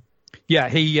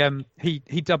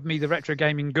 He dubbed me the retro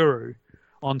gaming guru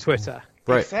on Twitter,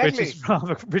 right? Exactly.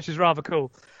 Which is rather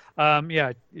cool.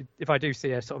 If I do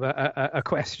see a sort of a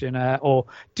question, or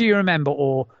do you remember,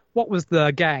 or what was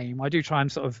the game, I do try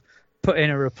and sort of put in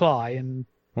a reply, and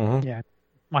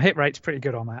my hit rate's pretty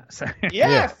good on that. So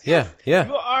yes. You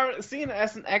are seen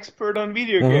as an expert on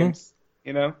video games.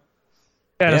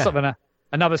 Sort of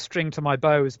another string to my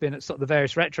bow has been at sort of the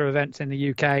various retro events in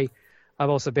the UK. I've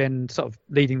also been sort of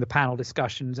leading the panel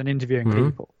discussions and interviewing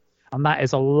people, and that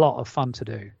is a lot of fun to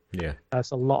do. Yeah,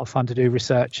 that's a lot of fun to do,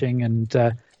 researching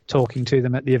and talking to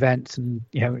them at the events, and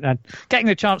and getting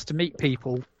the chance to meet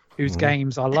people whose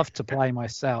games I love to play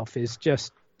myself is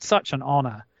just such an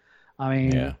honor. I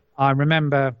mean, I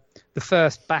remember the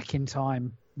first Back in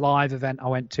Time live event I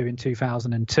went to in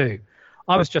 2002.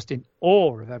 I was just in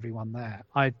awe of everyone there.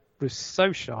 I was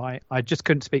so shy, I just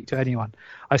couldn't speak to anyone.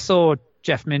 I saw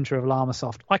Jeff Minter of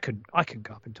Llamasoft. I couldn't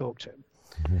go up and talk to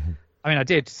him. I mean, I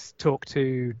did talk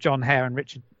to John Hare and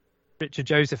Richard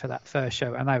Joseph at that first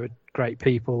show, and they were great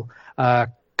people.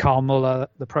 Carl Muller,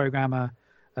 the programmer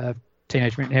of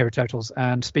Teenage Mutant Hero Turtles,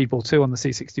 and Speedball 2 on the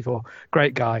C64.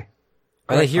 Great guy.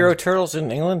 Are they Hero Turtles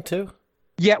in England too?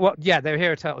 Yeah, they're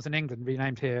Hero Turtles in England,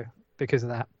 renamed here because of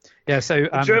that. Yeah, so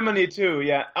Germany too.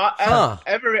 Yeah,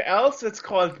 everywhere else it's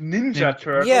called Ninja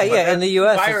Turtles. Yeah. In the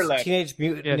US, it's Teenage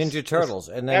Mutant Ninja Turtles,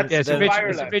 and then it's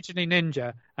originally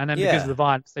Ninja, and then because of the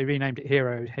violence, they renamed it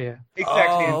Hero here.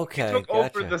 Exactly. Oh, okay. It took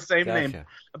over the same name.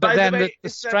 But then the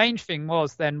strange thing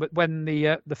was then when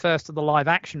the first of the live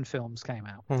action films came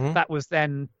out, that was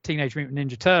then Teenage Mutant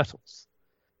Ninja Turtles.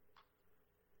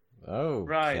 Oh,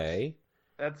 right.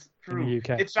 That's true. In the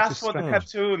UK. It's just for the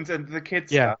cartoons and the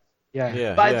kids stuff.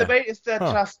 Yeah. By the way, is that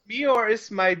just me, or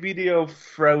is my video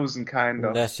frozen, kind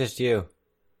of? That's just you.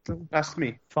 That's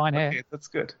me. Fine here. Okay, that's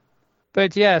good.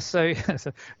 But so it's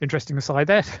an interesting aside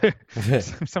there.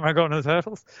 Somehow got on the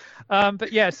Turtles.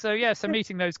 So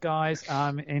meeting those guys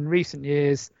in recent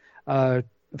years, a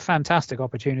fantastic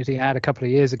opportunity I had a couple of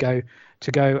years ago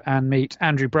to go and meet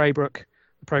Andrew Braybrook,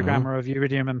 the programmer of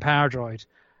Uridium and Paradroid,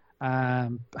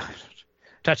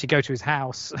 to actually go to his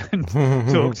house and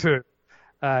talk to him.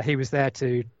 He was there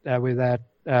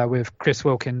with Chris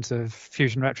Wilkins of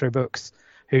Fusion Retro Books,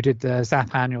 who did the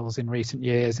Zap annuals in recent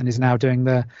years and is now doing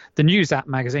the new Zap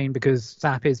magazine because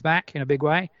Zap is back in a big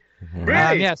way.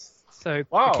 Really? Yes. So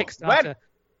wow. Kickstarter.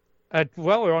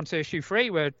 We're on to issue 3.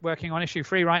 We're working on issue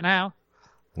 3 right now.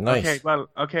 Nice.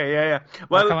 Okay, yeah.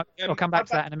 Well, I'll come back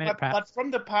to that in a minute, perhaps. But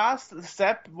from the past,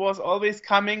 Zap was always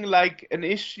coming like an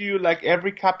issue like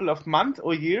every couple of months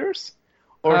or years?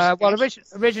 Or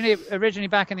originally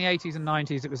back in the 80s and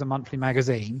 90s, it was a monthly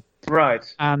magazine. Right.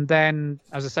 And then,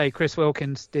 as I say, Chris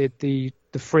Wilkins did the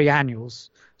free annuals.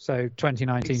 So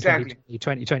 2019, Exactly.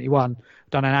 2020, 2021,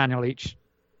 done an annual each.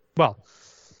 Well,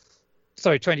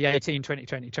 sorry, 2018,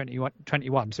 2020,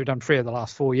 2021. So we've done 3 of the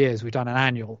last 4 years. We've done an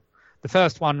annual. The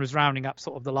first one was rounding up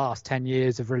sort of the last 10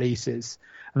 years of releases,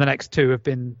 and the next 2 have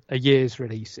been a year's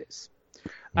releases.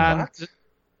 And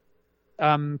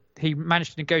he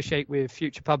managed to negotiate with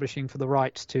Future Publishing for the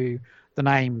rights to the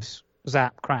names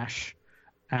Zap, Crash,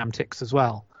 Amtix as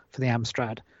well for the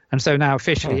Amstrad. And so now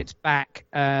officially it's back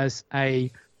as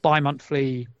a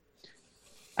bi-monthly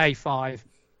A5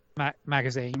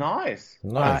 magazine. Nice.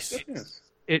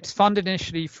 It's funded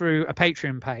initially through a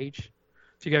Patreon page.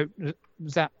 If you go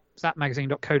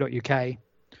zapmagazine.co.uk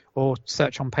or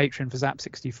search on Patreon for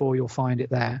Zap64, you'll find it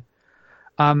there.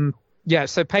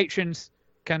 So patrons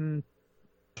can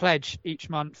pledge each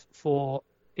month for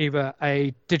either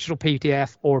a digital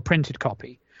PDF or a printed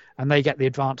copy, and they get the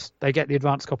advanced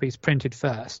copies printed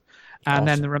first, and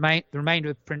then the remainder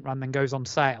of the print run then goes on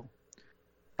sale.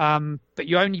 But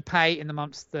you only pay in the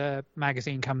months the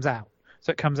magazine comes out.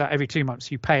 So it comes out every 2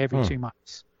 months. You pay every 2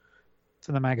 months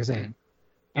for the magazine.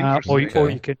 Or you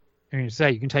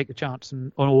can take the chance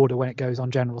and on order when it goes on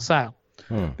general sale.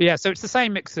 But yeah, so it's the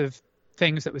same mix of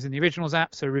things that was in the original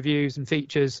Zap, so reviews and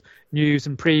features, news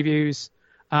and previews.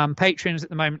 Patrons at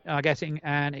the moment are getting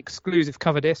an exclusive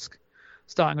cover disc,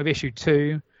 starting with issue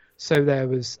 2. So there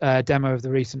was a demo of the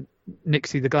recent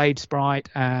Nixie the Glade sprite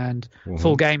and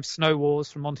full game Snow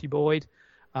Wars from Monty Boyd.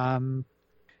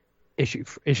 Issue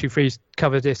 3's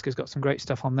cover disc has got some great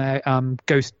stuff on there.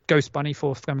 Ghost Bunny,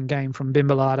 forthcoming game from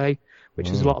Bimbalade, which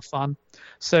is a lot of fun.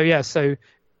 So yeah, so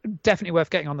definitely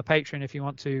worth getting on the Patreon if you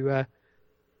want to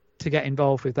get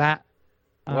involved with that.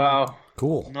 Wow,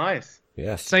 cool, nice.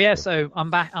 Yes. So yeah, so I'm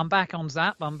back on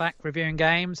Zap. I'm back reviewing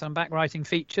games. I'm back writing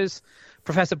features.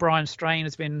 Professor Brian Strain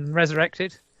has been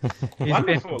resurrected.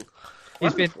 Wonderful.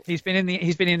 He's been in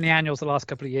the annuals the last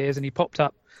couple of years, and he popped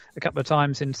up a couple of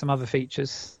times in some other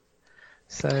features.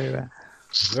 So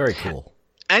very cool.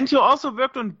 And you also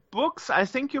worked on books. I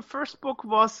think your first book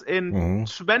was in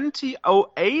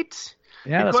 2008.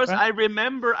 Yeah, because that's I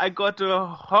remember I got a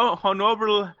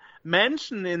honorable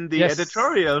mention in the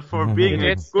editorial for being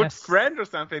a good friend or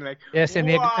something like. Yes, in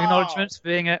the acknowledgements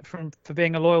for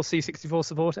being a loyal C64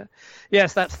 supporter.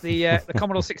 Yes, that's the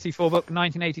Commodore 64 book,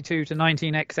 1982 to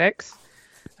 19XX.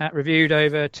 Reviewed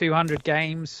over 200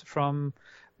 games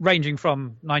ranging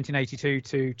from 1982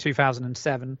 to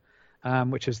 2007,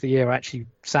 which was the year I actually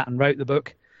sat and wrote the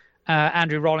book.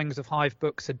 Andrew Rollings of Hive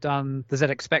Books had done the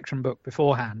ZX Spectrum book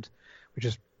beforehand, which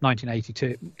is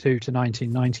 1982 to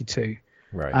 1992.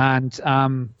 Right.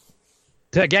 And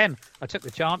again, I took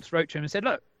the chance, wrote to him and said,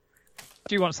 look,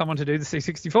 do you want someone to do the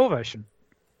C64 version?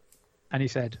 And he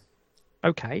said,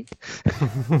 okay.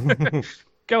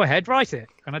 Go ahead, write it.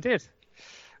 And I did.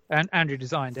 And Andrew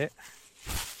designed it.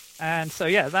 And so,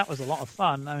 yeah, that was a lot of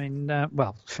fun. I mean, a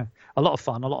lot of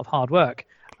fun, a lot of hard work.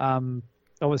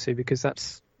 Obviously, because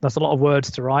that's a lot of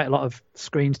words to write, a lot of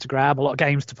screens to grab, a lot of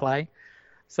games to play.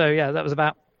 So, yeah, that was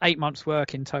about 8 months'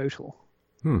 work in total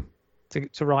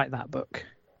to write that book.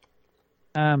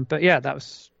 But, yeah, that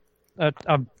was...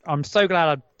 I'm so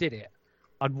glad I did it.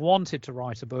 I'd wanted to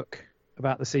write a book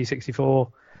about the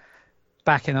C64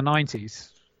 back in the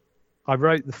 90s. I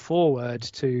wrote the foreword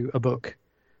to a book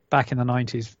back in the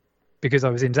 90s because I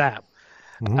was in Zap.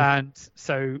 And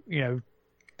so,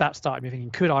 that started me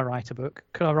thinking, could I write a book?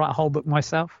 Could I write a whole book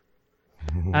myself?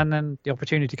 And then the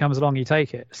opportunity comes along, you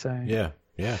take it. So yeah.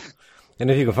 And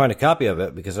if you can find a copy of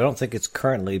it, because I don't think it's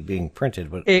currently being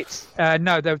printed, but it's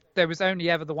no, there was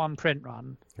only ever the one print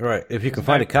run. Right. If you can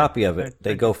find a copy of it,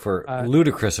 they go for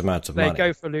ludicrous amounts of money. They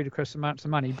go for ludicrous amounts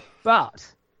of money. But,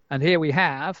 and here we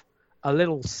have a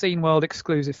little Scene World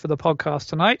exclusive for the podcast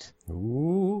tonight.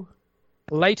 Ooh.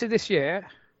 Later this year,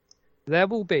 there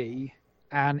will be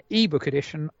an ebook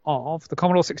edition of the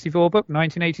Commodore 64 book,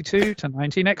 1982 to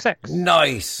 19XX.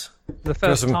 Nice. The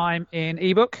first time in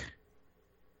ebook.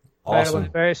 Awesome.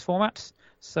 In various formats.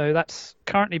 So that's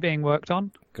currently being worked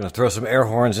on. Gonna throw some air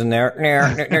horns in there. So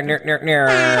that's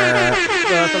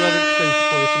a lot of exclusive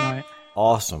for you tonight.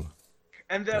 Awesome.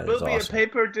 And there will be a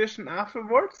paper edition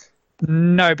afterwards?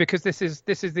 No, because this is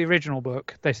the original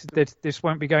book. This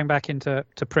won't be going back into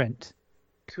print.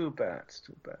 Too bad.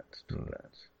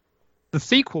 The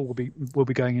sequel will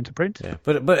be going into print. Yeah,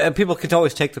 but people can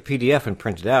always take the PDF and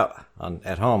print it out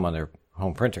at home on their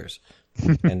home printers.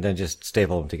 and then just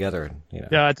staple them together. And, you know.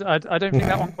 Yeah, I don't think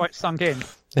that one quite sunk in.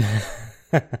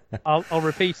 I'll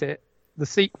repeat it. The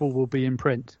sequel will be in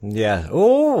print. Yeah.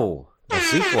 Oh, the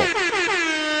sequel.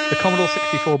 The Commodore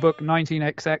 64 book,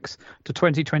 19XX to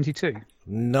 2022.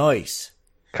 Nice.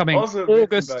 Coming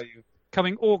August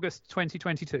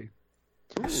 2022.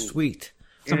 Ooh. Sweet.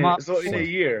 So in a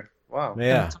year. Wow.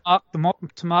 Yeah. To mark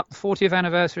the 40th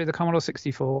anniversary of the Commodore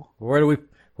 64. Where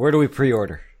do we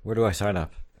pre-order? Where do I sign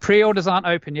up? Pre-orders aren't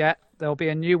open yet. There'll be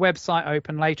a new website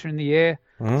open later in the year.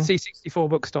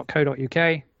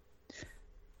 c64books.co.uk.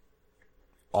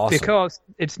 Awesome. Because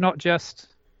it's not just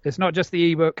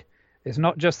the ebook, it's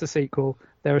not just the sequel.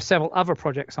 There are several other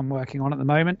projects I'm working on at the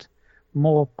moment,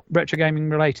 more retro gaming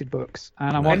related books,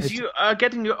 and you are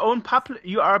getting your own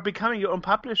you are becoming your own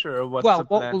publisher, or what's the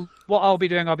plan? What I'll be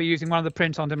doing, I'll be using one of the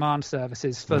print on demand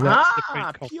services for the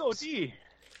print costs. POD.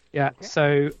 Yeah, okay.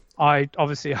 So I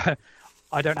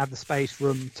don't have the space,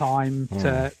 room, time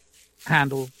to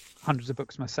handle hundreds of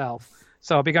books myself.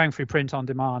 So I'll be going through print on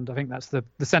demand. I think that's the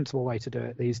sensible way to do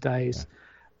it these days,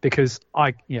 because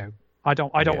I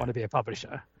don't want to be a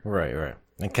publisher. Right.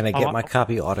 And can I get my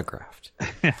copy autographed?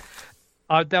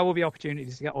 There will be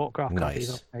opportunities to get autographed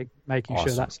copies. Making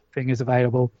sure that thing is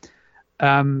available. What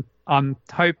I'm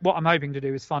hoping to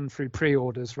do is fund through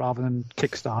pre-orders rather than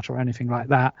Kickstarter or anything like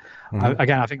that.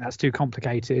 Again, I think that's too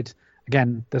complicated.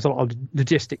 Again, there's a lot of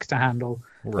logistics to handle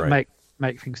that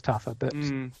make things tougher. But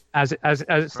as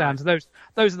it stands, those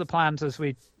are the plans as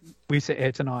we sit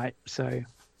here tonight. So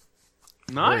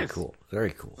nice,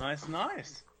 very cool. Nice.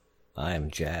 I am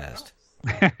jazzed.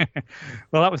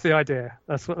 Well, that was the idea.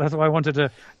 That's why I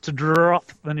wanted to drop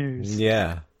the news.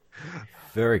 Yeah,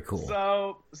 very cool.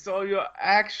 So you're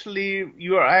actually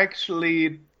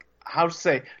how to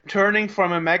say, turning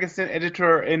from a magazine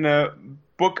editor in a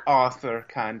book author,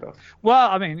 kind of. Well,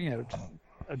 I mean,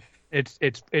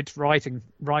 it's writing.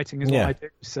 Writing is what I do.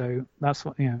 So that's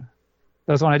what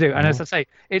that's what I do. And as I say,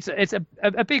 it's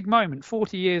a big moment.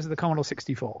 40 years of the Commodore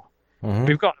 64.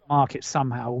 We've got to mark it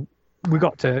somehow. We've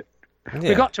got to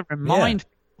remind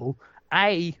people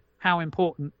how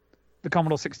important the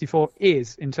Commodore 64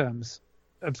 is in terms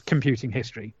of computing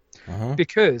history,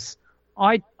 because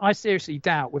I seriously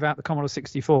doubt without the Commodore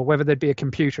 64 whether there'd be a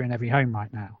computer in every home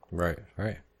right now. Right.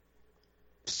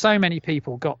 So many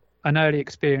people got an early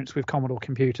experience with Commodore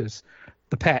computers,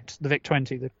 the PET, the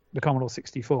VIC-20, the Commodore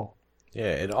 64.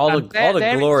 Yeah, and all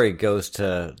the glory goes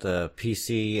to the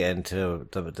PC and to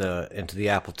the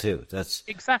Apple II. That's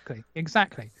exactly.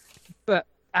 But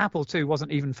Apple II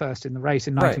wasn't even first in the race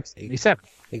in 1977.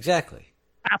 Exactly.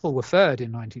 Apple were third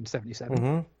in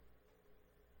 1977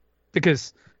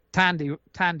 because Tandy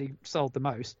sold the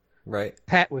most. Right.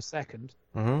 PET was second.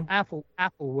 Apple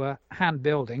were hand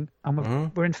building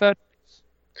and were in third place.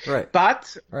 Right.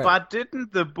 But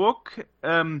didn't the book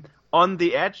On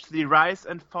the Edge, The Rise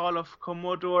and Fall of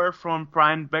Commodore from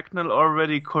Brian Becknell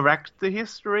already correct the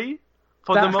history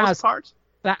for the most part?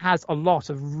 That has a lot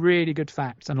of really good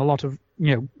facts and a lot of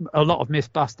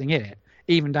myth busting in it,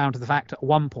 even down to the fact at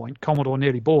one point Commodore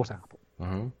nearly bought Apple.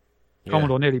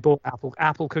 Commodore nearly bought Apple.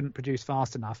 Apple couldn't produce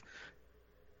fast enough.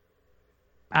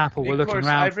 Apple were looking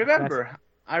around.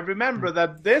 I remember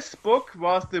that this book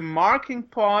was the marking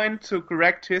point to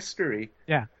correct history.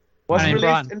 Yeah. Was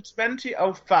released in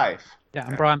 2005. Yeah,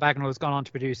 and Brian Bagnall has gone on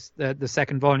to produce the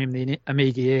second volume, The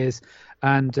Amiga Years,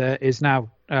 and is now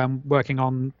working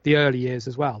on the early years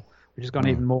as well, which has gone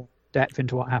even more depth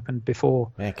into what happened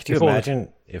before. Man, could you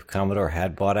imagine if Commodore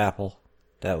had bought Apple?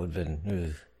 That would have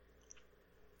been...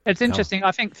 It's interesting.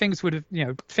 I think things would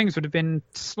have been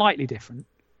slightly different.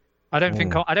 I don't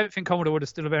think Commodore would have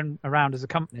still been around as a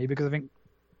company, because I think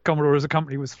Commodore as a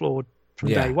company was flawed from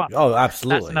day one. Oh,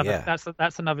 absolutely.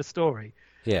 That's another story.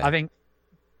 Yeah. I think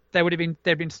there'd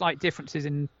been slight differences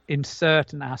in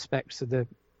certain aspects of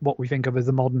what we think of as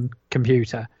the modern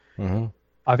computer.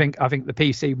 I think the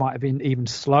PC might have been even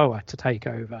slower to take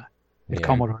over if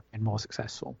Commodore had been more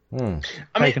successful. I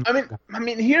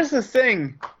mean, here's the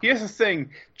thing.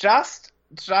 Just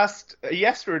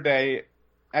yesterday,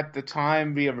 at the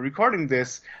time we are recording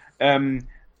this, the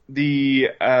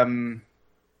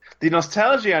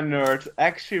Nostalgia Nerd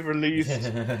actually released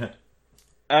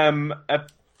a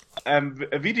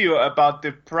video about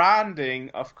the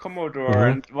branding of Commodore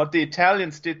and what the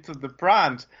Italians did to the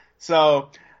brand.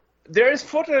 So there is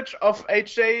footage of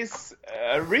AJ's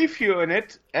review in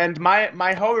it, and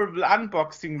my horrible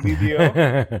unboxing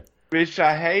video, which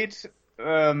I hate.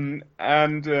 I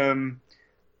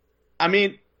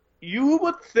mean, you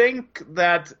would think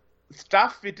that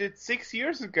stuff we did 6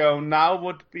 years ago now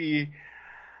would be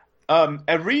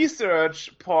a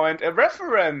research point, a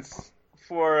reference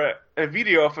for a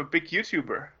video of a big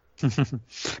YouTuber.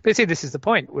 But see, this is the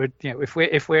point.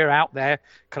 If we're out there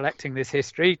collecting this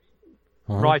history,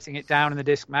 writing it down in the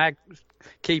disc mag,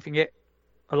 keeping it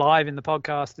alive in the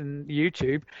podcast and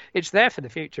YouTube, it's there for the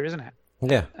future, isn't it?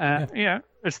 Yeah.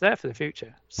 It's there for the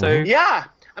future. So yeah,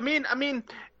 I mean,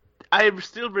 I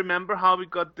still remember how we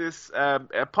got this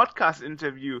podcast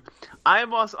interview. I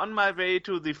was on my way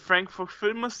to the Frankfurt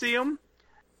Film Museum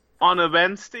on a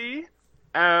Wednesday,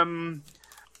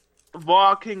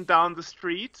 walking down the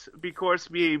street because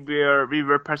we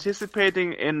were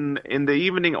participating in the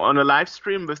evening on a live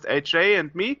stream with AJ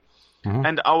and me,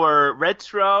 and our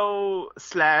retro /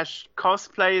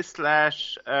 cosplay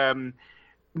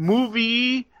 /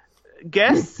 movie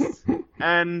guests.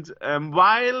 And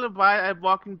while I'm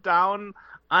walking down,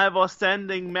 I was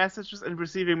sending messages and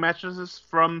receiving messages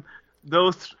from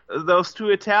those two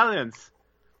Italians,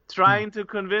 trying to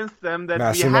convince them that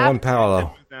Massimo we have and Paolo. to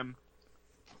interview them.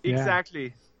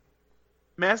 Exactly.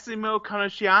 Massimo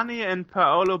Canociani and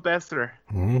Paolo Besser.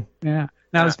 Yeah.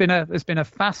 Now there's been a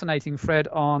fascinating thread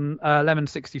on Lemon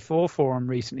 64 forum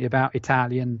recently about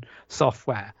Italian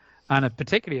software, and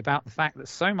particularly about the fact that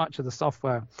so much of the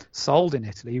software sold in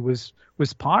Italy was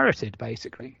pirated,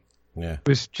 basically. Yeah. It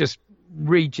was just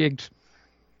rejigged,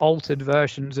 altered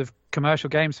versions of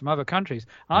commercial games from other countries.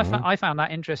 And I found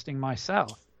that interesting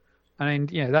myself. I mean,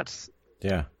 that's...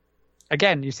 Yeah.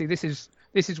 Again, you see, this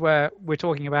is where we're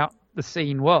talking about the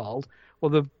scene world.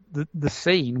 Well, the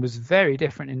scene was very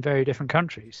different in very different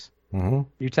countries.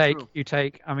 You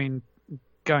take, I mean,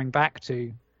 going back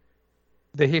to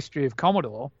the history of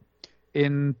Commodore,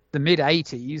 in the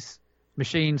mid-'80s,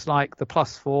 machines like the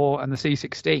Plus4 and the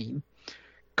C16,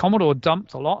 Commodore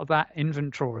dumped a lot of that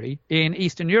inventory in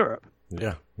Eastern Europe.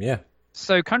 Yeah, yeah.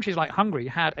 So countries like Hungary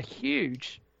had a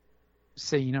huge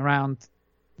scene around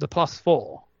the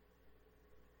Plus4.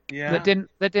 Yeah. That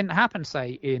didn't happen,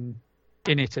 say, in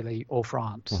Italy or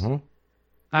France.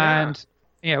 And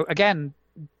again,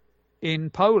 in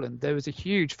Poland there was a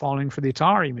huge following for the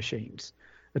Atari machines.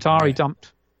 Atari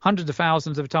dumped hundreds of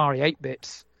thousands of Atari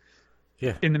 8-bits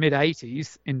in the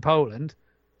mid-'80s in Poland.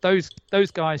 Those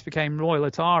guys became loyal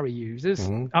Atari users,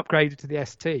 upgraded to the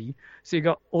ST. So you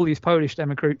got all these Polish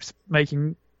demo groups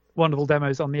making wonderful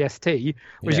demos on the ST,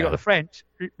 whereas you got the French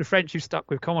who stuck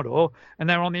with Commodore, and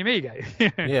they're on the Amiga.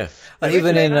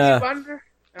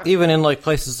 Even in like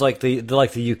places like the UK,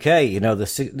 the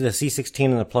C16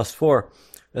 and the Plus4,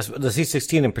 the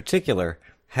C16 in particular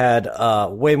had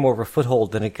way more of a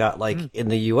foothold than it got in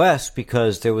the US,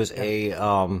 because there was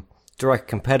a direct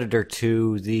competitor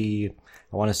to the,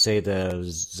 I want to say the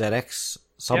ZX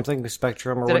something, the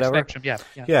Spectrum or ZX whatever. Spectrum,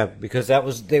 yeah, because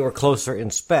they were closer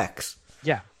in specs.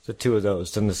 Yeah. The two of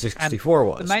those than the 64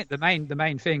 was. The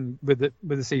main thing with the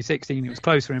C16, it was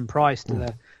closer in price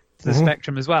to the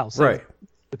Spectrum as well. So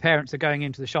the parents are going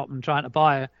into the shop and trying to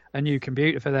buy a new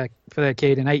computer for their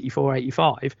kid in 84,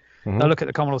 85. They'll look at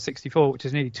the Commodore 64, which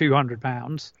is nearly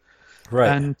 £200,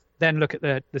 and then look at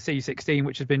the C16,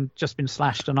 which has just been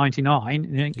slashed to 99.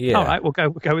 And you think, all right, we'll go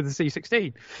with the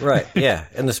C16. Right, yeah.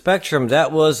 And the Spectrum,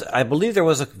 I believe there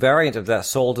was a variant of that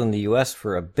sold in the US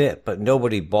for a bit, but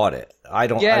nobody bought it. I've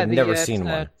never seen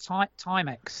one.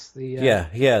 Timex, the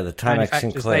Timex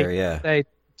Sinclair,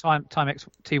 Timex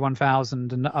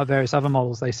T1000 and various other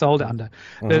models they sold it under.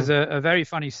 There's a very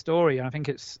funny story, and I think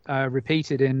it's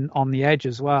repeated in On the Edge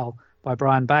as well by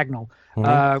Brian Bagnall,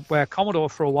 where Commodore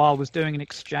for a while was doing an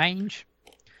exchange,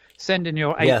 sending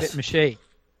your 8-bit machine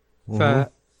for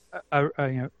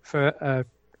a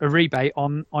rebate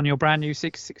on your brand new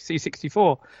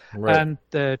C64. And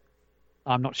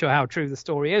I'm not sure how true the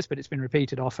story is, but it's been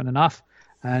repeated often enough.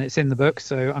 And it's in the book,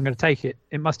 so I'm going to take it.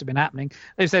 It must have been happening.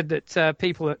 They said that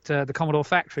people at the Commodore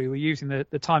factory were using the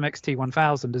Timex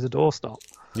T1000 as a doorstop.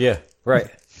 Yeah, right.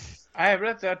 I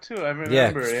read that too. I remember.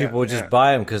 Yeah, people would just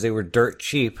buy them because they were dirt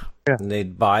cheap. Yeah. And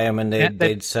they'd buy them and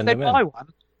they'd send them in. They'd buy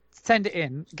one, send it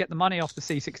in, get the money off the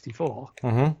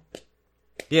C64.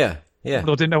 Yeah, yeah.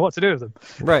 Commodore didn't know what to do with them.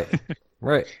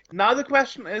 Right. Now the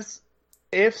question is,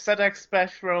 if ZX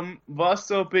Spectrum was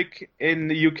so big in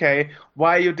the UK,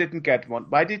 why you didn't get one?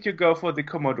 Why did you go for the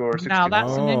Commodore 64? Now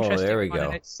that's an interesting one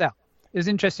in itself. It was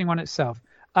an interesting one itself.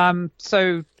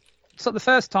 So the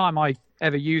first time I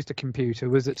ever used a computer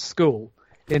was at school.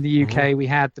 In the UK, we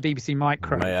had the BBC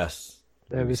Micro. Yes.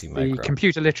 There was the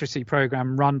computer literacy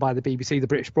program run by the BBC, the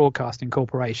British Broadcasting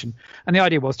Corporation. And the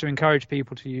idea was to encourage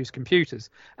people to use computers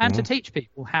and to teach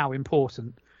people how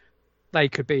important they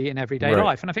could be in everyday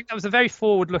life. And I think that was a very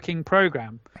forward-looking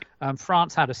program.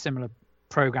 France had a similar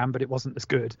program, but it wasn't as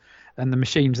good. And the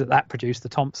machines that produced, the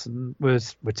Thomson, were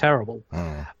terrible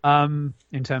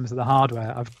in terms of the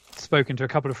hardware. I've spoken to a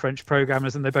couple of French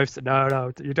programmers, and they both said,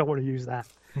 no, you don't want to use that.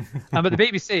 But the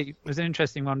BBC was an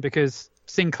interesting one because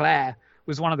Sinclair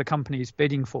was one of the companies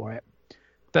bidding for it,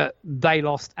 but they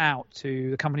lost out to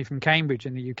the company from Cambridge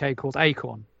in the UK called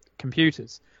Acorn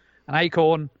Computers. And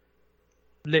Acorn,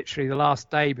 literally the last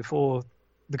day before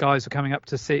the guys were coming up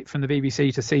to see from the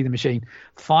BBC to see the machine,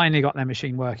 finally got their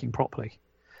machine working properly.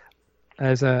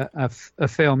 There's a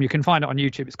film, you can find it on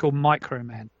YouTube, it's called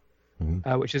Micromen,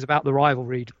 which is about the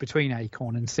rivalry between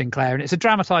Acorn and Sinclair, and it's a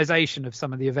dramatization of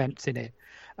some of the events in it,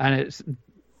 and it's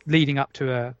leading up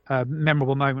to a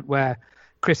memorable moment where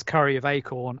Chris Curry of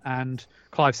Acorn and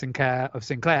Clive Sinclair of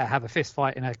Sinclair have a fist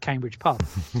fight in a Cambridge pub.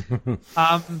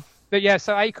 But yeah,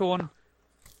 so Acorn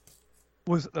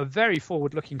was a very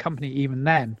forward-looking company even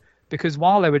then, because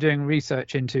while they were doing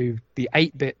research into the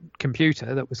 8-bit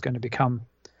computer that was going to become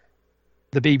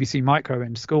the BBC Micro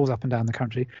in schools up and down the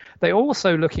country, they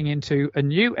also looking into a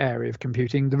new area of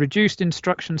computing, the reduced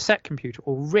instruction set computer,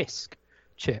 or RISC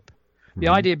chip. The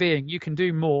idea being you can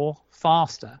do more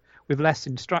faster with less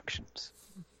instructions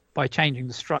by changing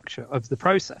the structure of the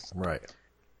processor. Right.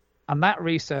 And that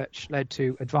research led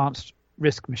to advanced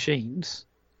RISC machines,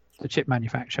 the chip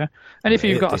manufacturer. And if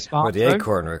you've got a smartphone... Or the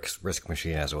Acorn RISC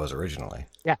machine as it was originally.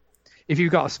 Yeah. If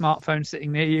you've got a smartphone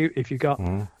sitting near you, if you've got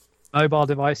mobile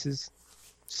devices,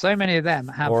 so many of them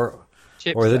have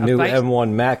chips. Or the new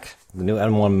M1 Mac, the new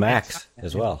M1 Max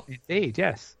as well. Indeed,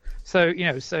 yes. So,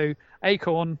 so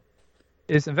Acorn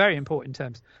is very important in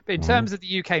terms. But in terms of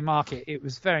the UK market, it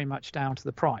was very much down to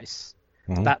the price.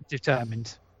 That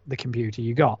determined the computer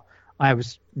you got. I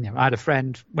had a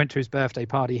friend, went to his birthday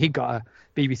party. He got a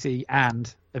BBC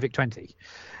and a VIC-20.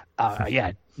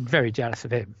 Very jealous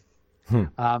of him.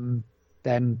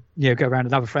 Then, go around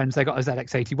with other friends. They got a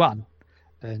ZX81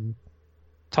 and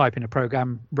type in a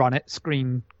program, run it,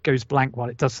 screen goes blank while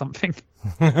it does something.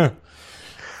 So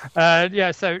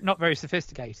not very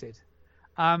sophisticated.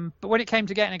 But when it came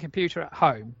to getting a computer at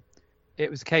home,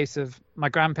 it was a case of my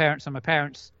grandparents and my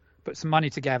parents put some money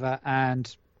together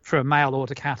and through a mail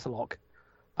order catalogue,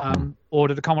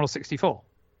 ordered a Commodore 64.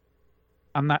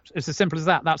 And it's as simple as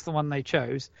that. That's the one they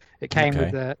chose. It came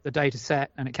with the data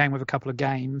set, and it came with a couple of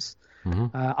games.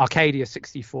 Arcadia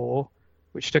 64,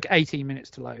 which took 18 minutes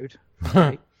to load.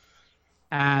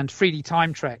 And 3D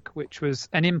Time Trek, which was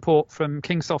an import from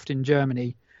Kingsoft in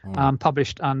Germany,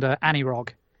 published under Anirog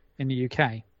in the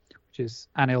UK, which is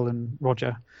Anil and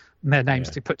Roger, and their names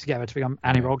to put together to become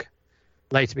Anirog.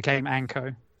 Later became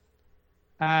Anco.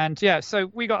 And so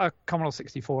we got a Commodore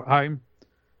 64 at home,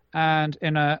 and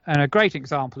in a great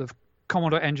example of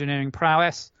Commodore engineering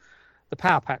prowess, the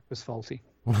power pack was faulty.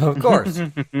 Of course.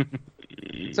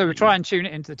 So we try and tune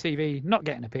it into the TV, not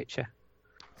getting a picture.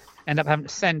 End up having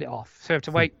to send it off. So we have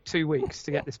to wait 2 weeks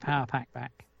to get this power pack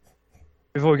back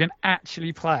before we can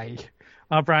actually play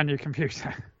our brand new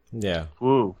computer. Yeah.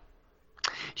 Woo.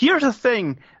 Here's the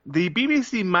thing. The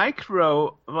BBC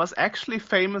Micro was actually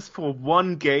famous for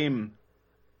one game.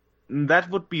 And that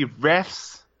would be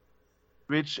Revs,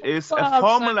 which is a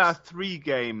Formula 3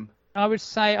 game. I would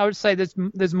say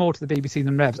there's more to the BBC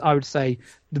than Revs. I would say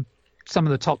some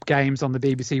of the top games on the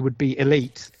BBC would be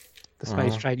Elite, the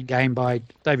space trading game by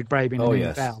David Braben and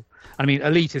Ian Bell. I mean,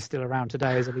 Elite is still around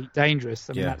today as Elite Dangerous.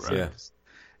 I mean,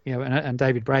 and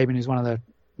David Braben is one of the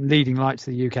leading lights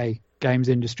of the UK games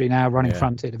industry now, running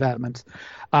Frontier Development.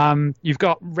 You've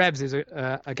got Revs is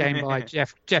a game by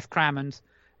Jeff Crammond.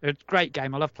 A great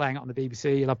game. I love playing it on the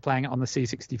BBC. I love playing it on the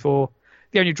C64.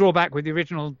 The only drawback with the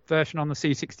original version on the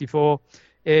C64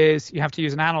 is you have to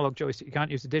use an analog joystick. You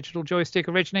can't use a digital joystick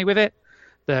originally with it.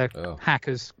 The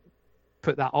hackers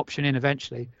put that option in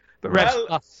eventually. But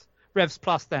Revs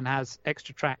Plus then has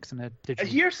extra tracks and a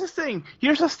digital. Here's the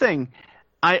thing.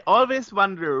 I always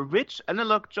wonder which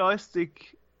analog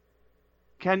joystick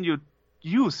can you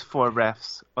use for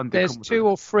Revs on the There's Commodore? 2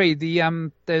 or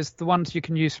 3. There's the ones you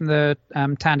can use from the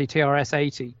Tandy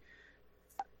TRS-80.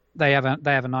 They have a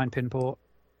 9-pin port.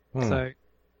 So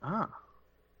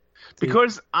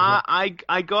because I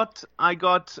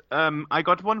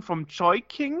got one from Joy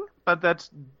King, but that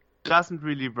doesn't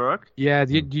really work. Yeah,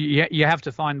 you have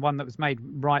to find one that was made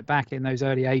right back in those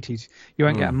early 80s. You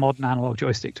won't get a modern analog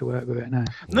joystick to work with it now.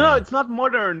 No, it's not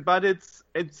modern, but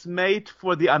it's made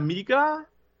for the Amiga.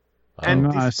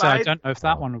 And so I don't know if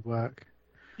that one would work.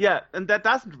 Yeah, and that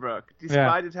doesn't work.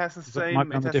 Despite it has the same. It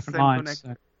might be different lines.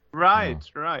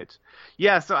 Right.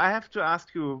 Yeah, so I have to ask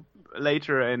you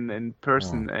later in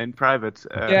person, in private. So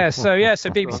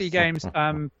BBC games.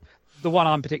 the one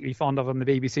I'm particularly fond of on the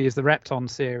BBC is the Repton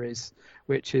series,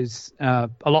 which is a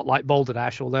lot like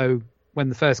Balderdash, although when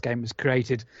the first game was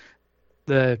created,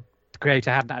 the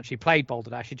creator hadn't actually played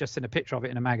Balderdash. He'd just seen a picture of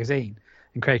it in a magazine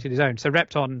and created his own. So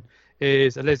Repton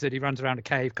is a lizard. He runs around a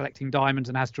cave collecting diamonds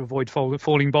and has to avoid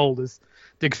falling boulders,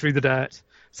 digs through the dirt.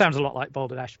 Sounds a lot like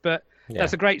Balderdash, but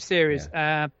that's a great series.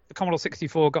 The Commodore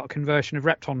 64 got a conversion of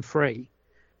Repton free,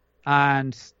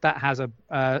 and that has a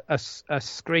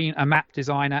screen, a map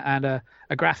designer, and a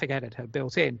graphic editor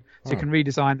built in, so you can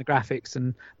redesign the graphics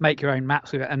and make your own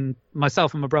maps with it. And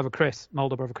myself and my brother Chris, my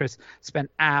older brother Chris, spent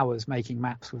hours making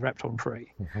maps with Repton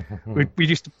free. we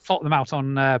used to plot them out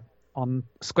on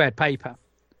squared paper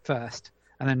first,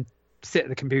 and then sit at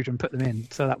the computer and put them in.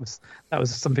 So that was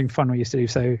something fun we used to do.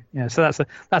 So so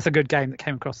that's a good game that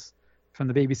came across from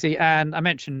the BBC. And I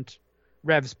mentioned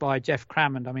Revs by Jeff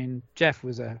Crammond. I mean, Jeff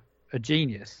was a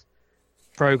genius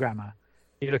programmer.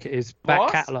 You look at his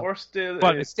back catalogue. Or still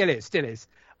well, is? It still is.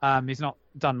 He's not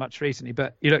done much recently,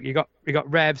 but you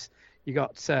got Revs, you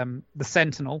got the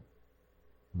Sentinel,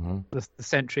 the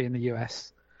Sentry in the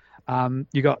US.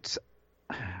 You got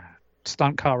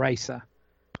Stunt Car Racer.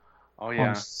 Oh yeah.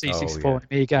 On C64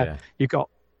 Amiga. Yeah.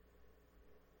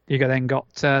 You then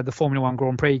got the Formula One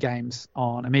Grand Prix games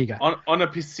on Amiga. On a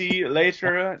PC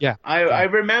later. Yeah. I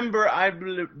remember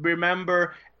F1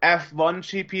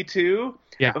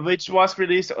 GP2, which was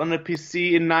released on a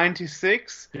PC in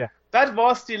 '96. Yeah. That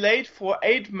was delayed for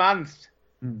 8 months.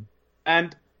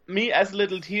 And me as a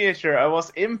little teenager, I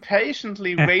was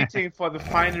impatiently waiting for the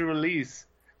final release.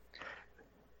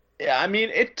 Yeah, I mean,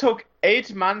 it took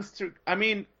 8 months to... I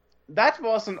mean, that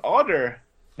was an order.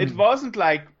 It wasn't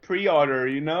like pre-order,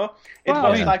 you know? It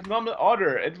was like normal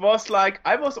order. It was like,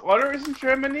 I was orders in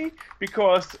Germany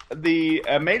because the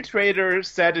mail trader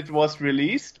said it was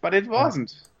released, but it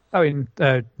wasn't. Oh, in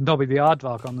Nobby the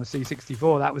Aardvark on the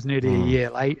C64, that was nearly a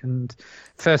year late, and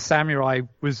First Samurai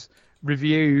was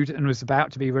reviewed and was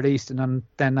about to be released, and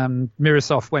then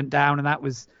Microsoft went down, and that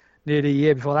was nearly a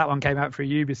year before that one came out for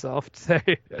Ubisoft. So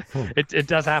it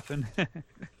does happen.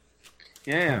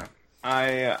 Yeah.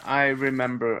 I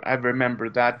remember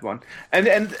that one, and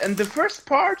the first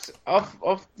part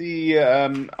of the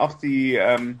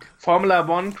Formula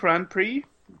One Grand Prix,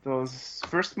 those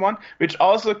first one, which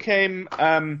also came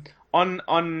on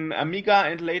Amiga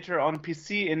and later on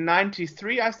PC in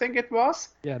 '93, I think it was.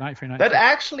 Yeah, '93. That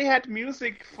actually had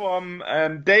music from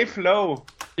Dave Lowe.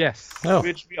 Yes.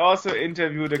 Which we also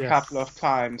interviewed a couple of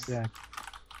times. Yeah.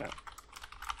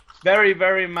 Very,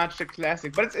 very much a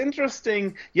classic. But it's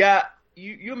interesting. Yeah,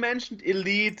 you mentioned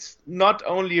Elite, not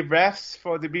only refs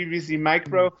for the BBC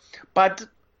Micro, but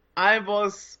I'm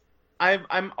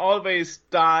always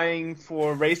dying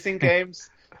for racing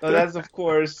games. So that's, of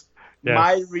course,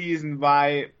 my reason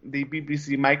why the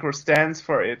BBC Micro stands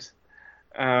for it.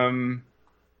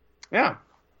 Yeah.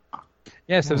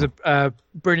 Yes, there was a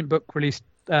brilliant book released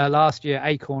last year,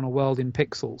 Acorn: A World in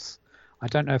Pixels. I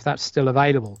don't know if that's still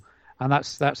available. And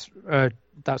that's a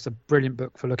brilliant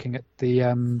book for looking at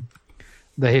the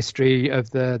history of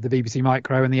the BBC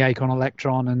Micro and the Acorn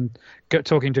Electron, and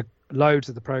talking to loads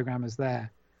of the programmers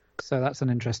there. So that's an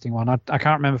interesting one. I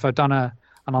can't remember if I've done an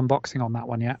unboxing on that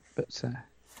one yet, but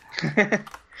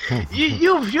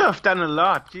you have done a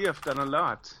lot. You have done a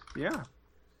lot. Yeah.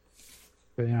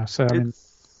 But yeah, so I mean,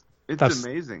 it's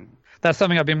amazing. That's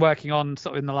something I've been working on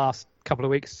sort of in the last couple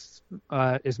of weeks.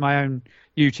 Is my own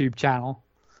YouTube channel.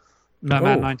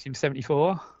 Merman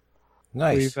 1974.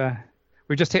 Nice.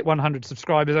 We've just hit 100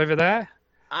 subscribers over there.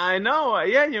 I know.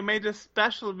 Yeah, you made a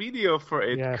special video for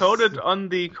it, yes. Coded on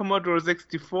the Commodore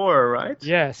 64, right?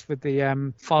 Yes, with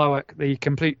the firework, the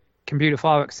complete computer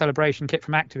fireworks celebration kit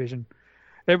from Activision.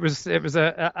 It was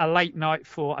a late night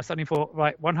thought. I suddenly thought,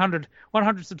 right, 100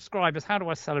 subscribers. How do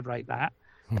I celebrate that?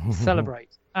 Celebrate.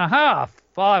 Aha,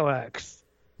 fireworks.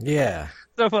 Yeah.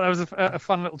 So I thought that was a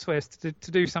fun little twist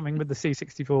to do something with the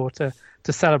C64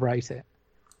 to celebrate it.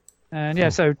 And yeah,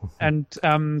 so I've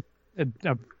done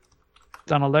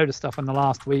a load of stuff in the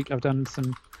last week. I've done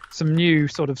some new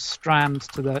sort of strands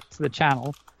to the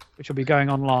channel, which will be going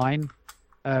online.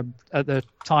 At the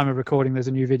time of recording, there's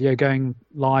a new video going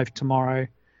live tomorrow.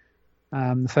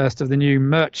 The first of the new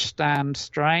merch stand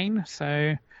strain.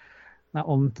 So that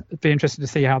will be interesting to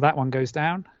see how that one goes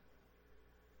down.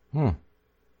 And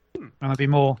there'll be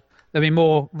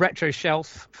more retro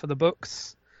shelf for the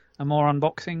books and more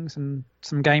unboxings and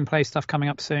some gameplay stuff coming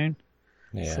up soon.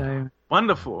 Yeah. So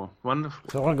wonderful. So I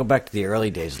want to go back to the early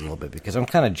days a little bit because I'm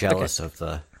kind of jealous of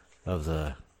the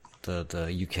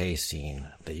UK scene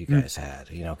that you guys had.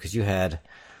 You know, because you had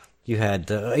the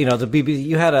BBC.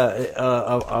 You had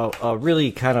a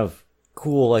really kind of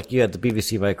cool, like you had the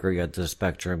BBC Micro, you had the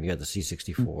Spectrum, you had the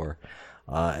C64,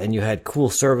 and you had cool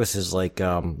services like,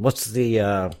 what's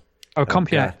the,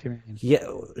 CompuNet, you mean? Yeah,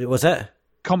 was that?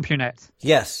 CompuNet.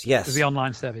 Yes. Was the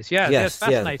online service. Yeah, yes,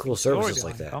 fascinating cool services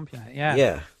like that.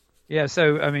 CompuNet, Yeah.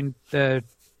 So, I mean,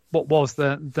 what was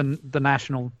the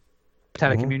national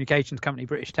telecommunications company,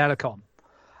 British Telecom,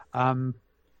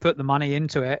 put the money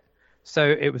into it. So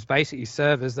it was basically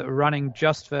servers that were running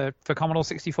just for Commodore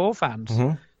 64 fans,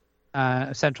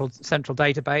 central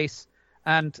database,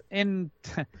 and in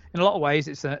a lot of ways,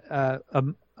 it's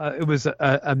it was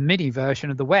a mini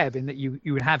version of the web in that you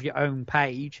would have your own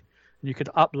page and you could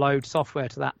upload software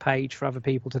to that page for other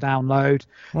people to download.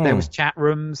 There was chat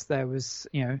rooms. There was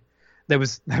there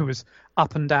was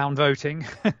up and down voting.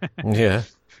 Yeah.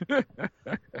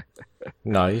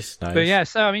 Nice. But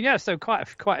so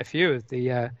quite a few of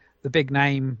the big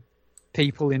name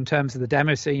people in terms of the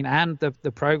demo scene and the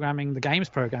games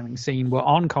programming scene were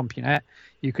on CompuNet.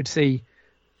 You could see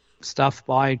stuff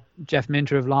by Jeff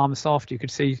Minter of Llamasoft. You could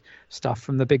see stuff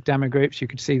from the big demo groups. You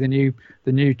could see the new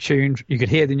tune. You could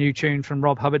hear the new tune from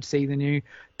Rob Hubbard. See the new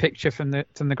picture from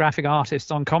the graphic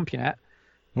artist on CompuNet.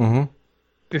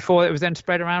 Before it was then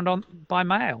spread around by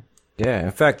mail. Yeah,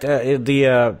 in fact,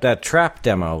 that trap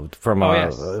demo from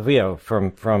Ash,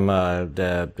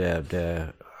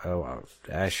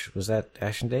 was that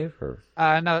Ash and Dave or?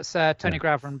 No, it's Tony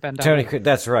Graver and Ben Daniel. Tony,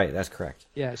 that's right. That's correct.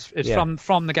 Yes, it's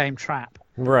from the game Trap.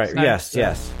 Right.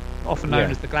 Yes. Often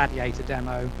known as the Gladiator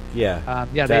demo. Yeah.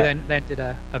 They then did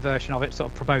a version of it,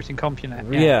 sort of promoting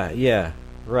CompuNet. Yeah.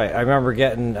 Right. I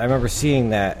remember seeing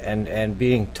that and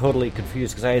being totally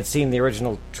confused because I had seen the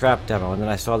original Trap demo and then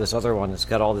I saw this other one that's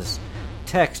got all this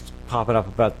text popping up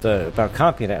about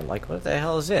CompuNet. I'm like, what the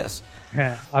hell is this?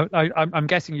 Yeah, I'm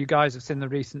guessing you guys have seen the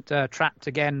recent Trapped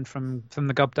Again from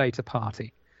the GovData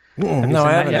party. No,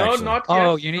 I haven't. No, not yet.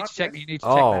 Oh, you need to check. You need to check.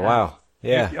 Oh, that wow. Out.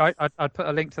 Yeah. I'd put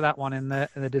a link to that one in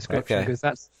the description because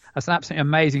that's an absolutely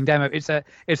amazing demo.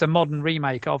 It's a modern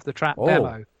remake of the Trap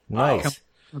demo. Nice.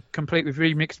 Complete with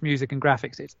remixed music and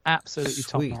graphics. It's absolutely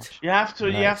top notch. You have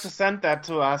to send that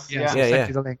to us. Yeah, I'll send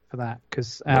you the link for that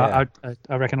because I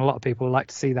reckon a lot of people would like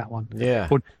to see that one. Yeah.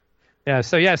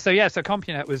 So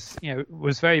CompuNet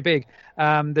was very big.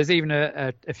 There's even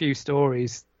a few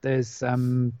stories. There's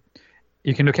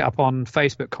you can look it up on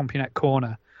Facebook, CompuNet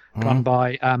Corner, run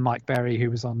by Mike Berry, who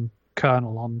was on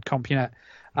Kernel on CompuNet.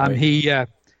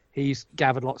 He's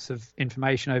gathered lots of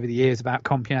information over the years about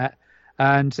CompuNet,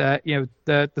 and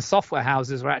the software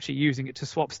houses were actually using it to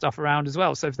swap stuff around as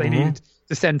well. So if they needed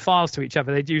to send files to each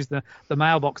other, they'd use the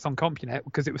mailbox on CompuNet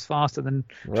because it was faster than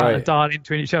trying to dial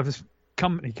into each other's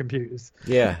company computers.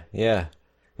 Yeah.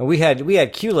 And we had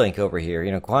QLink over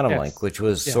here, Quantum Link, which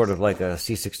was sort of like a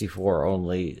C64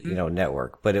 only,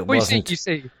 network, but it wasn't. You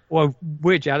see,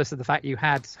 we're jealous of the fact you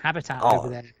had Habitat over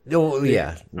there. Oh,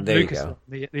 yeah. There Lucas,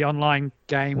 you go. The online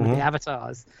game with the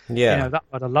avatars. Yeah.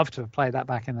 I'd have loved to have played that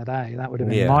back in the day. That would have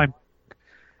been mine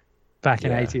back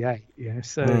in '88.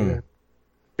 So.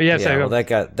 Well, that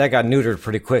got neutered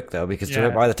pretty quick though, because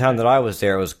by the time that I was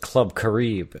there, it was Club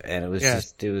Carib, and it was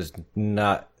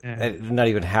not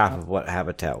even half of what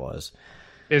Habitat was.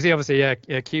 It was obviously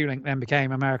QLink then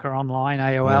became America Online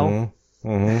AOL.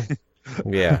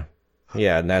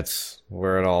 Yeah, and that's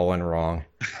where it all went wrong.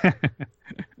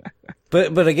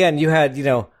 But again, you had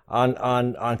on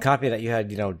CompuNet you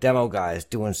had demo guys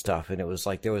doing stuff, and it was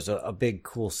like there was a big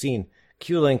cool scene.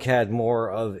 QLink had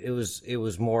more of it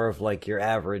was more of like your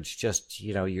average, just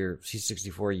your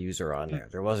C64 user on there.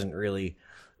 There wasn't really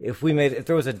if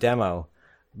there was a demo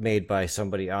made by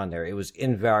somebody on there, it was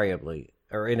inevitably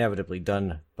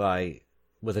done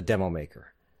with a demo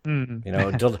maker.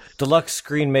 Deluxe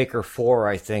Screen Maker 4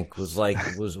 I think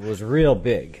was real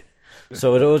big.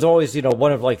 So it was always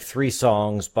one of like 3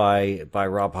 songs by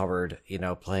Rob Hubbard,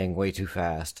 playing way too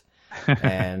fast.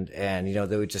 and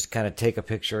they would just kind of take a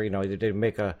picture, they'd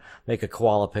make a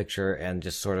koala picture and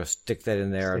just sort of stick that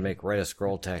in there and write a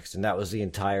scroll text, and that was the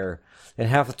entire. And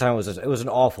half the time it was an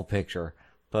awful picture,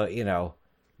 but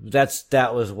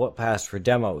that was what passed for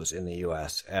demos in the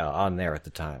U.S. On there at the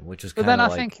time, which was. But then I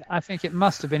think it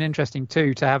must have been interesting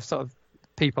too to have sort of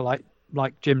people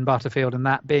like Jim Butterfield and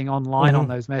that being online on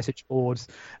those message boards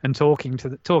and talking to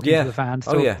the fans,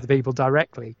 to the people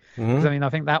directly. Because I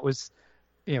think that was,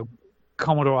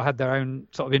 Commodore had their own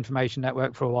sort of information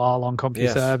network for a while on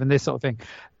CompuServe and this sort of thing.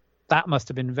 That must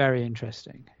have been very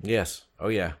interesting. Yes. Oh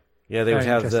yeah. Yeah, they would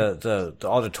have the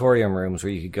auditorium rooms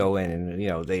where you could go in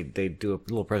and they do a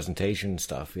little presentation and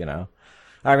stuff.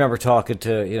 I remember talking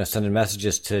to, sending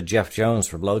messages to Jeff Jones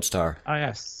from Lodestar. Oh,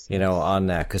 yes. On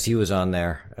that, because he was on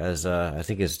there as, I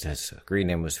think his green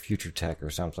name was Future Tech or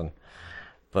something.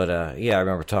 But, I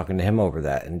remember talking to him over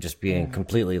that and just being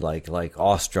completely, like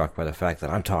awestruck by the fact that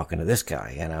I'm talking to this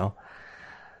guy,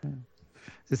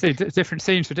 Different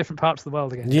scenes for different parts of the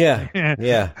world again. Yeah,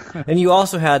 yeah. And you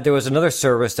also there was another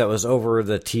service that was over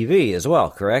the TV as well,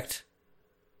 correct?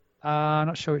 I'm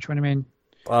not sure which one you mean.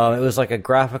 It was like a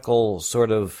graphical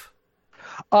sort of...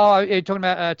 Oh, you're talking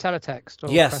about teletext?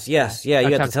 Yes. You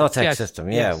had the teletext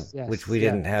system, yes, which we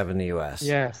didn't have in the US.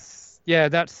 Yes. Yeah,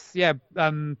 that's... Yeah,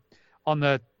 on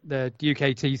the UK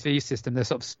TV system, there's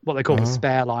sort of what they call the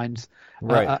spare lines,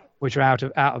 right? Which are out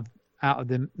of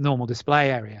the normal display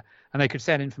area, and they could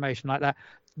send information like that.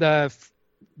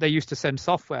 They used to send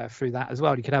software through that as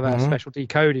well. You could have a special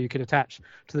decoder you could attach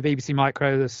to the BBC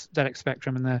Micro, the ZX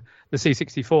Spectrum, and the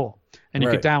C64, and you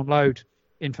could download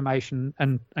information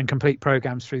and complete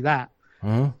programs through that.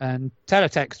 And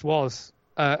teletext was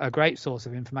a great source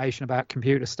of information about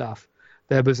computer stuff.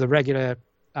 There was a regular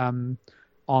on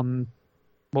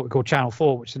what we call Channel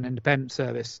 4, which is an independent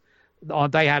service.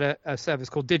 They had a service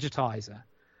called Digitizer,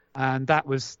 and that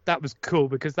was cool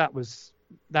because that was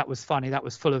funny. That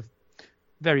was full of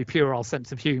very puerile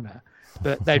sense of humour.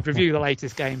 But they'd review the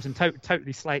latest games and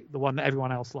totally slate the one that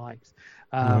everyone else likes.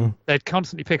 They'd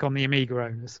constantly pick on the Amiga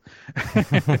owners.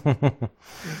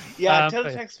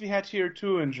 Teletext we had here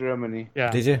too in Germany. Yeah.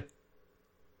 Did you?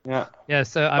 Yeah. Yeah.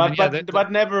 So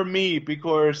but never me,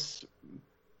 because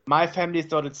my family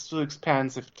thought it's too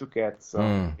expensive to get,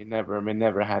 so we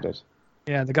never had it.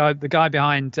 Yeah, the guy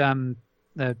behind one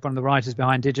of the writers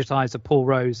behind Digitizer, Paul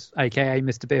Rose, aka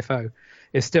Mr. Biffo,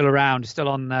 is still around. Still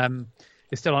runs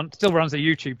a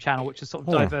YouTube channel which is sort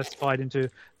of diversified into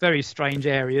very strange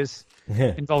areas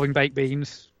involving baked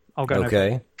beans. I'll go.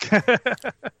 Okay.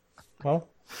 Well,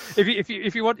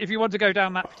 if you want to go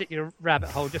down that particular rabbit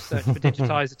hole, just search for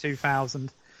Digitizer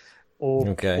 2000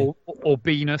 or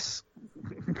Venus.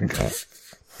 Okay.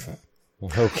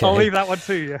 I'll leave that one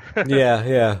to you.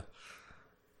 Yeah.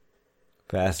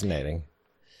 Fascinating.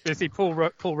 You see, Paul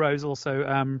Rose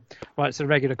also writes a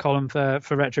regular column for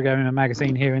Retro Gamer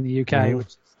magazine here in the UK, which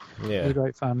is really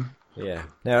great fun. Yeah.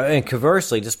 Now, and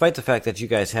conversely, despite the fact that you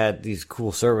guys had these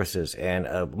cool services and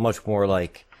a much more a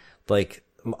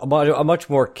much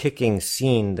more kicking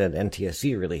scene than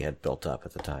NTSC really had built up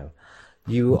at the time,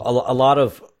 a lot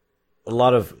of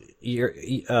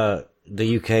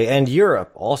the UK and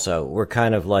Europe also were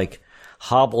kind of like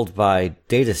hobbled by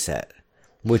dataset,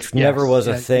 which never was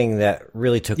a thing that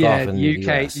really took off in the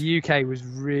US. The UK was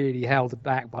really held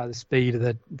back by the speed of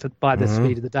the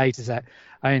dataset.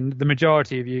 I mean, the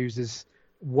majority of users,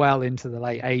 well into the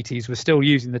late 80s, were still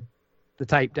using the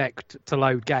tape deck to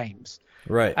load games.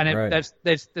 Right. And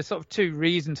there's sort of two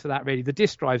reasons for that, really. The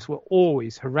disk drives were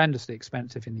always horrendously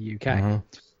expensive in the UK.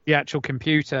 The actual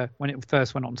computer, when it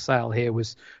first went on sale here,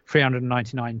 was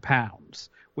 £399,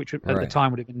 which at the time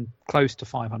would have been close to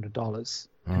 $500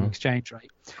 in exchange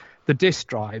rate. The disk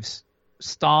drives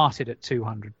started at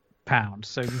 £200,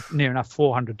 so near enough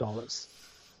 $400.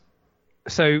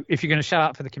 So if you're going to shell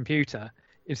out for the computer,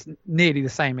 it's nearly the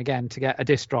same again to get a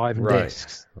disk drive and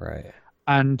disks. Right.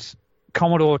 And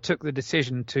Commodore took the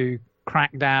decision to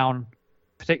crack down,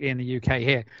 particularly in the UK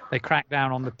here, they cracked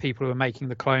down on the people who were making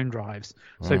the clone drives.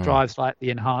 So drives like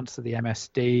the Enhancer, the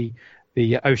MSD,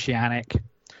 the Oceanic,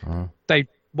 they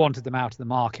wanted them out of the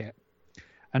market.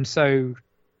 And so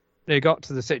they got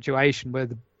to the situation where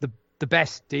the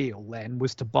best deal then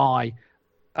was to buy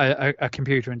a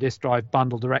computer and disk drive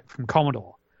bundle direct from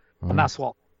Commodore. And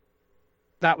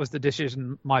that was the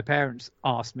decision my parents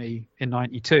asked me in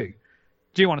 92.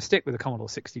 Do you want to stick with the Commodore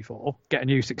 64, get a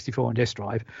new 64 and disk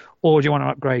drive, or do you want to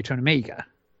upgrade to an Amiga?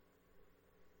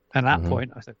 And at that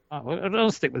point, I said,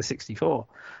 I'll stick with the 64.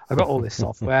 I've got all this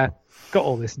software, got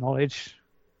all this knowledge.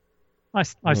 I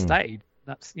stayed.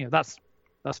 That's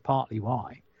partly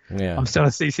why. Yeah. I'm still a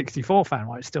C64 fan,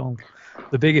 right? It's still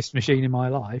the biggest machine in my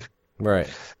life. Right.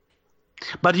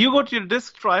 But you got your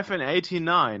disk drive in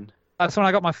 89. That's when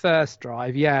I got my first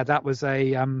drive. Yeah, that was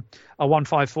a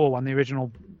 154 one, the original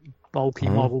bulky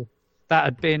model that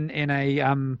had been in a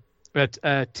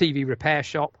TV repair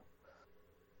shop,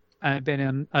 and had been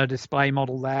in a display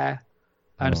model there,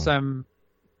 and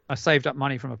I saved up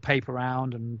money from a paper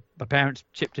round, and my parents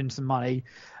chipped in some money,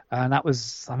 and I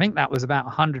think that was about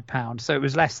 £100, so it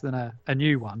was less than a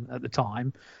new one at the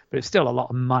time, but it's still a lot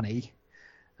of money.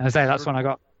 And I say that's when I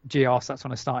got GEOS. That's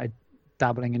when I started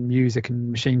dabbling in music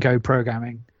and machine code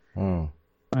programming around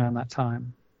that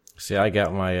time. See, I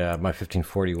got my my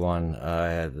 1541.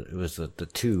 It was the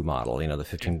 2 model, the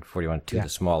 1541 2, the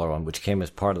smaller one, which came as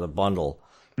part of the bundle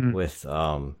with.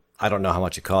 I don't know how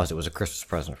much it cost. It was a Christmas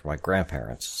present for my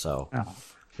grandparents, so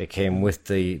it came with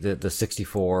the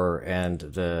 64 and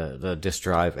the disk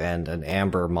drive and an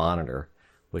amber monitor,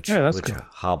 which cool.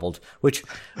 Hobbled, which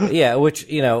didn't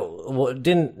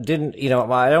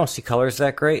I don't see colors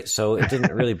that great, so it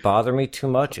didn't really bother me too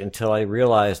much until I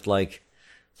realized like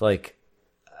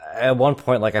at one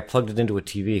point, like I plugged it into a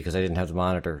TV because I didn't have the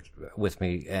monitor with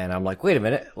me, and I'm like, wait a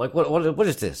minute, like what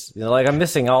is this? Like I'm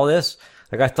missing all this.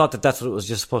 Like I thought that's what it was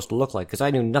just supposed to look like because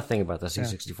I knew nothing about the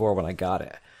C64 when I got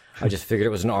it. I just figured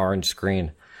it was an orange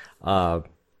screen, and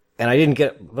I didn't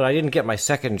get my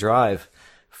second drive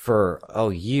for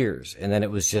years, and then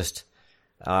it was just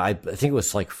I think it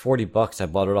was like $40. I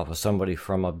bought it off of somebody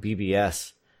from a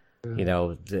BBS.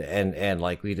 And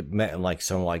like we met in like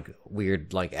some like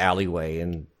weird like alleyway,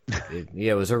 and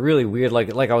it was a really weird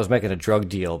like I was making a drug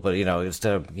deal, but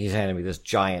instead of he's handing me this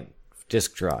giant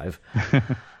disk drive.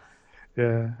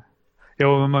 Yeah.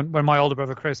 When my older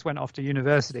brother Chris went off to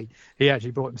university, he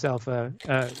actually bought himself a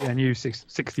new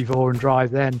 64 and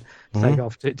drive then to take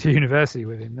off to university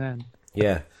with him then.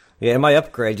 Yeah. Yeah, and my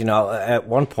upgrade, at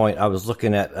one point I was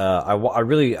looking at I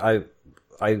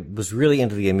was really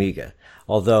into the Amiga.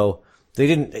 Although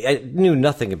I knew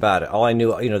nothing about it. All I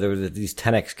knew, there were these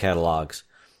 10X catalogs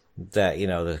that,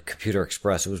 the Computer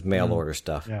Express, it was mail order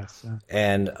stuff. Yes.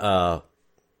 And,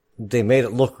 they made it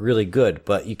look really good,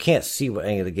 but you can't see what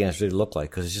any of the games really look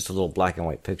like because it's just a little black and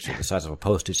white picture the size of a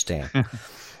postage stamp.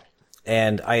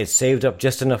 And I had saved up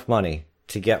just enough money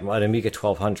to get an Amiga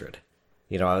 1200.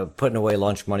 I was putting away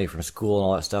lunch money from school and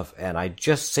all that stuff, and I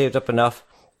just saved up enough,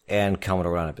 and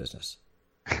Commodore went out of business.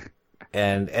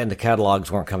 And the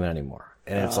catalogs weren't coming anymore.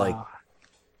 And it's like,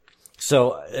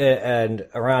 so, and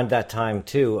around that time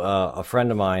too, a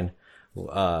friend of mine,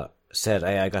 said,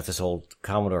 hey, I got this old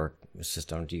Commodore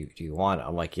system. Do you want it?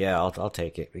 I'm like, yeah, I'll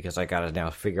take it because I got to now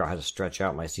figure out how to stretch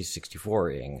out my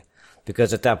C64-ing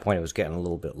because at that point it was getting a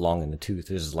little bit long in the tooth.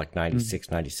 This is like 96,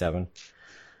 97.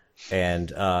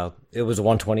 And, it was a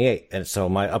 128. And so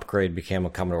my upgrade became a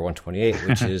Commodore 128,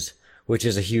 which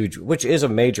is a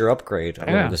major upgrade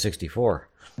over the 64,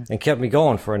 and kept me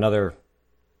going for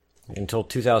until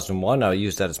 2001. I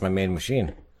used that as my main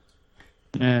machine.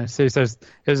 Yeah, so as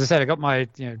I said, I got I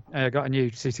got a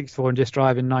new C64 and disk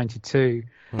drive in '92.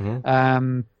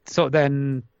 Sort of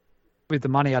then, with the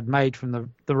money I'd made from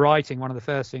the writing, one of the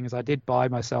first things I did buy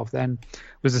myself then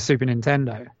was a Super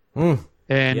Nintendo in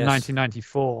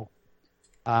 1994.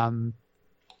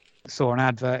 Saw an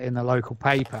advert in the local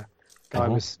paper. Guy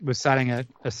was selling a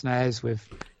SNES with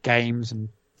games and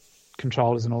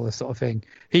controllers and all this sort of thing.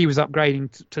 He was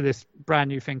upgrading to this brand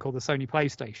new thing called the Sony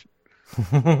PlayStation.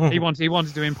 He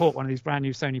wanted to import one of these brand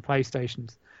new Sony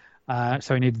PlayStations,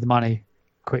 so he needed the money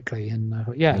quickly. And I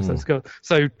thought, so let's go.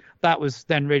 So that was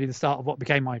then really the start of what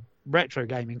became my retro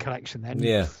gaming collection. Then,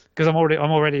 because I'm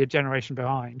already a generation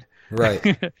behind. Right.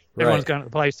 Everyone's going to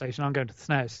the PlayStation. I'm going to the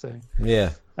SNES. So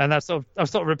and that's I've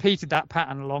sort of repeated that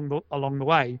pattern along the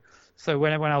way. So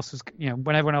when everyone else was,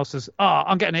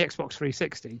 I'm getting the Xbox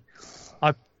 360,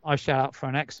 I shout out for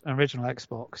an original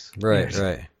Xbox.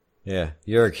 Right. Yeah,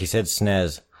 Jörg, he said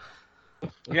SNES.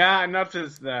 Yeah, I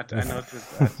noticed that.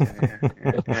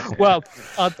 Yeah. Well,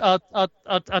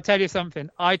 I'll tell you something.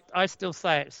 I still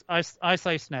say it. I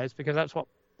say SNES because that's what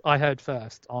I heard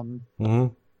first on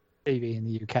TV in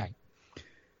the UK.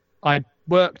 I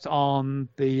worked on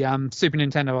the Super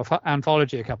Nintendo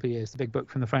Anthology a couple of years, the big book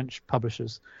from the French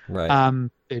publishers. Right.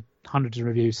 Did hundreds of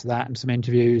reviews for that and some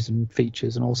interviews and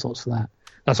features and all sorts of that.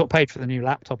 That's what paid for the new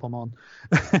laptop I'm on.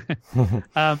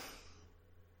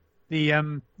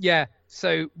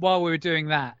 So while we were doing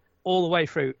that, all the way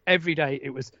through, every day it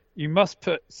was, you must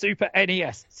put Super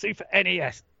NES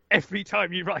every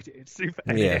time you write it. It's Super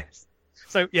NES.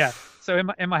 So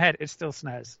in my head it's still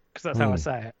SNES because that's how I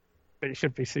say it, but it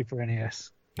should be Super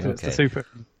NES because it's the Super.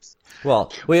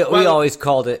 Well, we always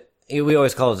called it. We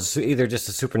always called it either just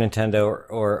a Super Nintendo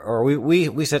or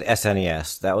we said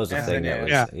SNES. That was the thing.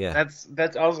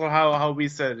 That's also how we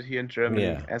said it here in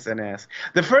Germany. SNES.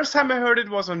 The first time I heard it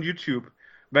was on YouTube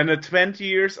when a 20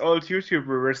 years old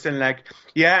YouTuber was saying like,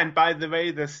 and by the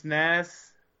way, the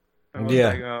SNES. I was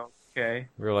like, oh, okay.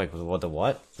 We were like, what?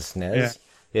 The SNES?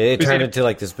 Yeah, it turned into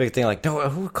like this big thing. Like, no,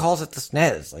 who calls it the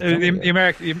SNES? Like,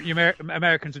 the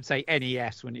Americans would say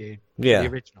NES, wouldn't you? Yeah. The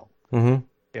original. Mm-hmm.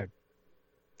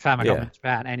 Famicom in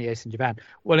Japan, NES in Japan.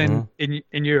 Well, in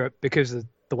Europe, because of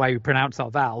the way we pronounce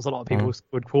our vowels, a lot of people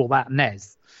would call that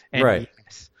NES. Right.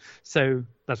 So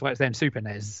that's why it's then Super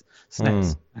NES.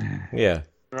 SNES. Yeah.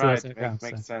 Right, So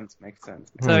makes sense. Makes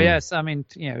sense. So yes, I mean,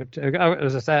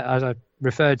 as I said, as I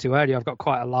referred to earlier, I've got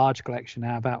quite a large collection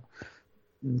now, about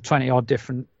 20 odd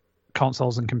different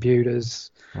consoles and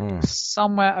computers.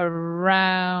 Somewhere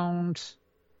around,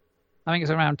 I think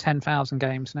it's around 10,000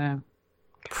 games now.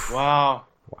 Wow.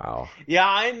 Yeah,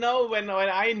 I know. When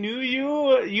I knew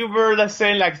you, you were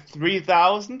saying like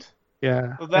 3,000.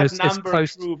 Yeah, so that number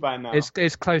grew by now.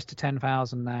 It's close to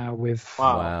 10,000 now with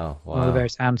wow. all the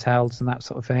various handhelds and that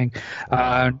sort of thing.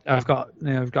 I've got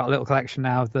a little collection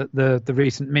now of the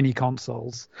recent mini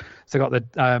consoles. So I got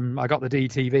the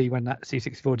DTV when that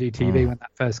C64 DTV when that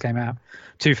first came out,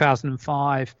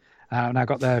 2005. And I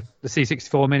got the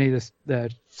C64 mini,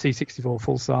 the C64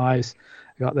 full size.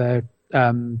 I got the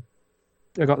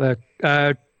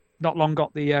not long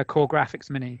got the Core Graphics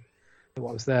mini.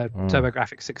 What was the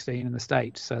TurboGrafx 16 in the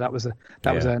States? So that was a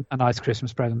nice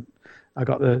Christmas present. I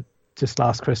got just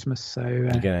last Christmas. So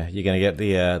you're gonna get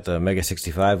the Mega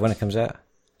 65 when it comes out?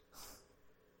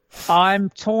 I'm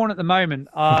torn at the moment.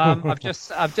 I've just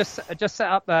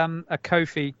set up a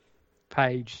Ko-fi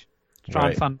page to try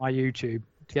and fund my YouTube,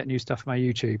 to get new stuff for my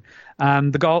YouTube.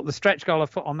 The stretch goal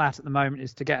I've put on that at the moment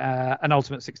is to get an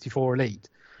Ultimate 64 Elite.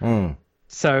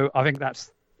 So I think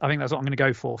that's what I'm going to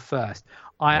go for first.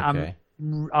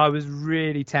 I was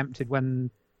really tempted when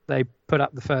they put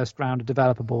up the first round of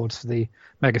developer boards for the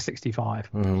Mega 65.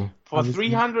 For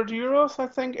 300 euros, I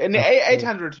think, and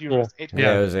 800 euros.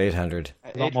 Yeah, it was 800.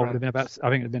 A lot more would have been I think it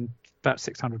would have been about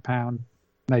 £600,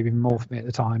 maybe more for me at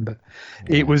the time. But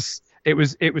it was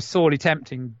sorely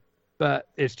tempting. But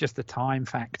it's just the time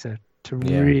factor to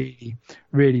really,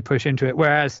 really push into it.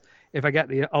 Whereas if I get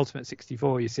the Ultimate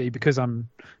 64, you see, because I'm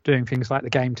doing things like the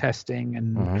game testing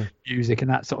and music and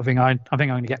that sort of thing, I think I'm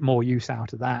going to get more use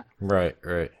out of that. Right.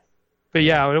 But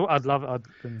yeah, I'd love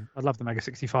the Mega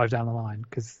 65 down the line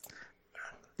because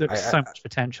there's so much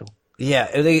potential. Yeah,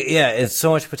 it's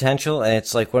so much potential, and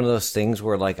it's like one of those things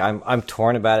where like I'm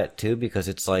torn about it too, because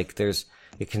it's like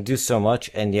it can do so much,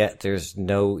 and yet there's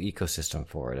no ecosystem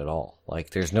for it at all.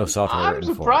 Like, there's no software I'm written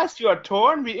for it. surprised you are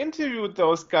torn. We interviewed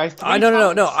those guys.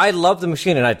 No. I love the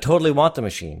machine, and I totally want the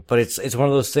machine. But it's one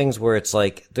of those things where it's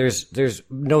like there's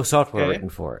no software written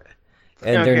for it,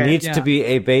 and there needs to be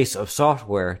a base of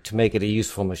software to make it a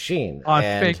useful machine.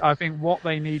 I think what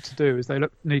they need to do is they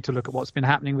need to look at what's been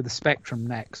happening with the Spectrum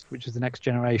Next, which is the next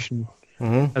generation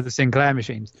of the Sinclair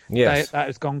machines. Yes, that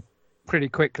has gone pretty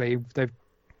quickly. They've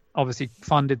obviously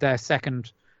funded their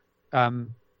second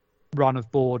run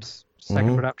of boards,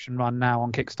 second production run now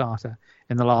on Kickstarter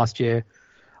in the last year.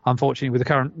 Unfortunately, with the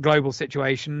current global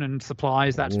situation and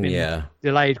supplies, that's been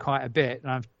delayed quite a bit.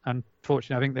 And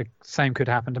unfortunately, I think the same could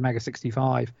happen to Mega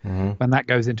 65 when that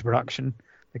goes into production.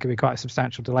 There could be quite a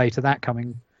substantial delay to that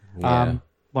coming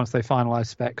once they finalise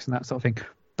specs and that sort of thing.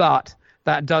 But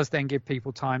that does then give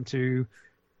people time to,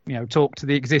 talk to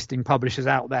the existing publishers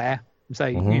out there and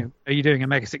say, are you doing a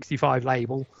Mega 65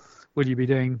 label? Will you be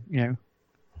doing,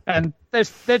 And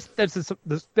there's going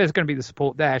to be the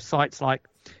support there. Sites like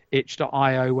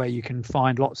itch.io where you can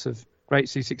find lots of great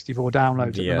C64 downloads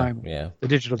at the moment. Yeah. The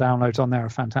digital downloads on there are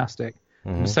fantastic.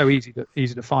 It's so easy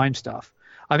to find stuff.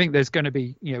 I think there's going to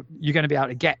be, you're going to be able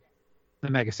to get the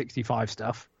Mega 65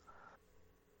 stuff.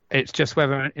 It's just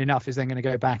whether enough is then going to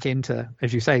go back into,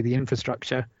 as you say, the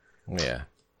infrastructure. Yeah.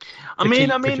 I mean,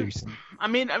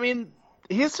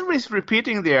 history is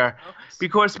repeating there,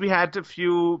 because we had a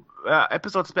few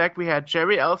episodes back. We had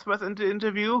Jerry Ellsworth in the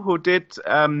interview who did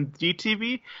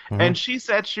DTV, and she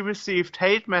said she received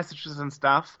hate messages and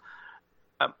stuff.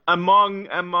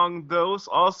 Among those,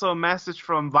 also a message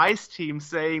from Vice Team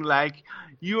saying like,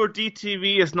 your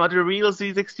DTV is not a real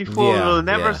C64, we'll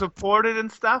never support it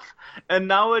and stuff. And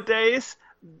nowadays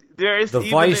there is the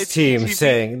Vice team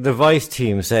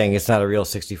saying it's not a real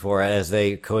 64 as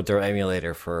they code their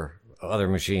emulator for other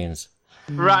machines.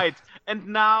 Right. And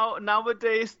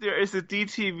nowadays there is a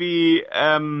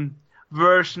DTV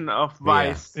version of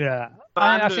Vice. Yeah.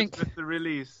 I think with the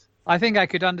release. I think I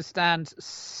could understand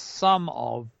some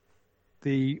of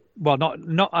the I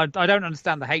don't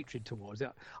understand the hatred towards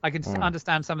it. I can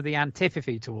understand some of the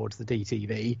antipathy towards the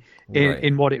DTV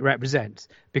in what it represents,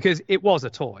 because it was a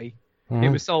toy. It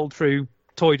was sold through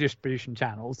toy distribution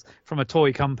channels from a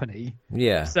toy company.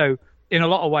 Yeah. So in a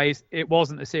lot of ways, it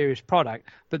wasn't a serious product.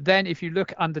 But then if you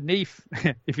look underneath,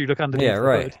 the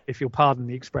hood, if you'll pardon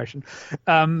the expression,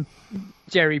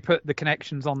 Jerry put the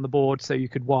connections on the board so you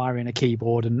could wire in a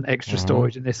keyboard and extra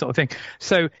storage and this sort of thing.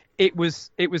 So it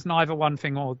was neither one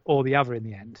thing or the other in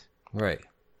the end. Right.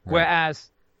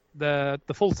 Whereas the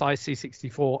full-size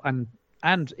C64 and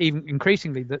and even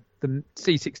increasingly the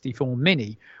C64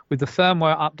 Mini, with the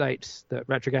firmware updates that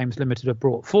Retro Games Limited have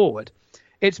brought forward,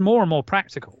 it's more and more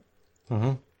practical.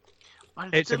 Mm-hmm.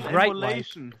 It's a great way.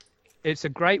 It's a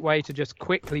great way to just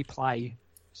quickly play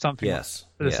something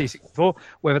for the C64,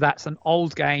 whether that's an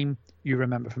old game you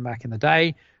remember from back in the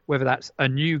day, whether that's a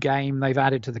new game they've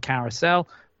added to the carousel,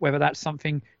 whether that's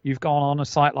something you've gone on a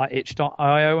site like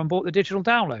itch.io and bought the digital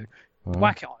download.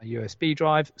 Whack it on a USB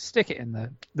drive, stick it in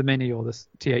the Mini or the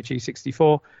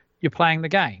THE64, you're playing the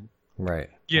game. Right.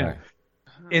 Know,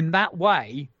 in that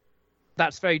way,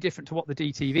 that's very different to what the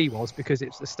DTV was, because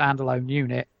it's a standalone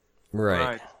unit,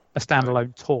 right? A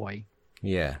standalone toy.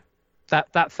 Yeah.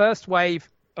 That first wave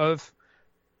of,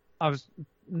 I was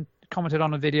commented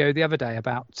on a video the other day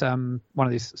about some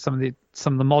of the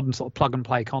modern sort of plug and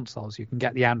play consoles. You can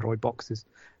get the Android boxes,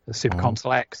 the Super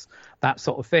Console X, that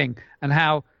sort of thing, and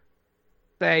how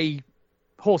they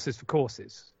horses for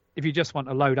courses. If you just want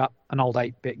to load up an old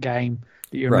 8-bit game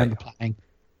that you remember playing,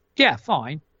 yeah,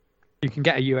 fine. You can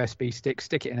get a USB stick,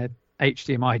 stick it in an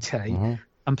HDMI telly,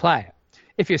 and play it.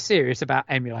 If you're serious about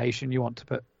emulation, you want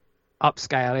to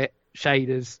upscale it,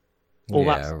 shaders, all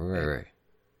that sort of thing.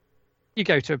 You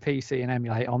go to a PC and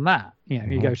emulate on that.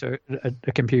 You go to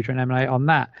a computer and emulate on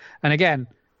that. And again,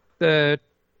 that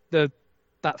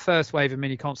first wave of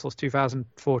mini consoles,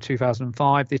 2004,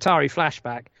 2005, the Atari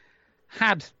Flashback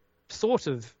had sort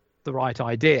of the right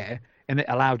idea, and it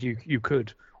allowed you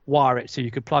could wire it so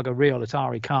you could plug a real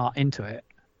Atari cart into it.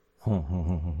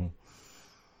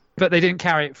 But they didn't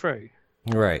carry it through.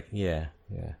 Right, yeah.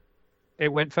 It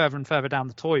went further and further down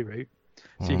the toy route.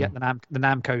 So you get the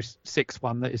Namco 6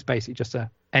 one that is basically just a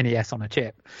NES on a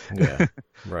chip. Yeah,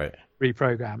 right.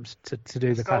 Reprogrammed to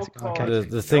do the classic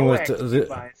arcade. The thing with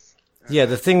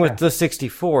the thing with the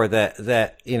 64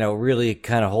 that really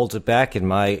kind of holds it back in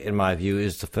my view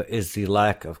is the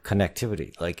lack of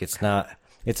connectivity. Like it's a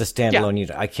standalone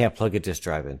unit. I can't plug a disk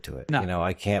drive into it. No.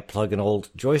 I can't plug an old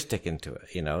joystick into it.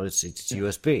 It's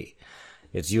USB.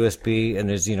 It's USB, and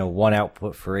there's one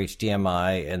output for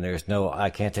HDMI, and I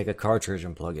can't take a cartridge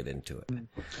and plug it into it.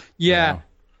 Yeah,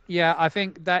 I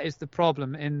think that is the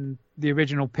problem in the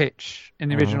original pitch, in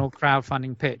the original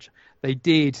crowdfunding pitch. They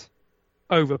did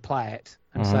overplay it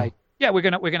and say, "Yeah, we're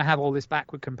gonna have all this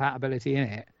backward compatibility in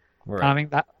it." Right. And I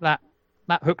think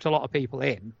that hooked a lot of people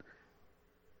in.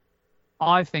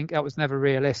 I think that was never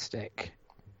realistic.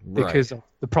 Because of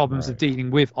the problems of dealing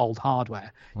with old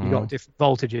hardware. You've got different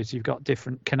voltages, you've got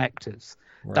different connectors.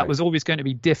 Right. That was always going to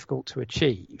be difficult to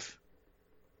achieve.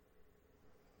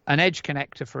 An edge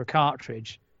connector for a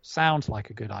cartridge sounds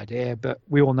like a good idea, but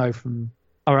we all know from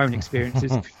our own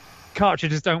experiences,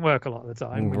 cartridges don't work a lot of the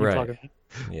time when you plug them in.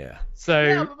 Yeah.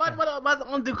 So, but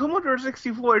on the Commodore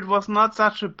 64, it was not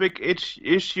such a big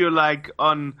issue like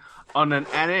on an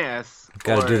NES.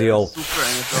 Got to do the old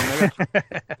Super NES.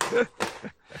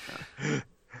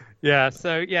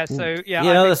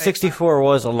 The 64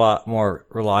 was a lot more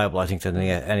reliable, I think, than the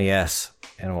NES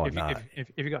and whatnot. If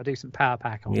you got a decent power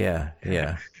pack on. Yeah.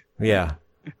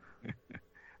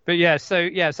 But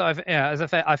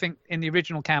I think in the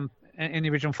original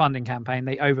funding campaign,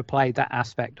 they overplayed that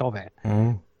aspect of it,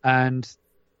 and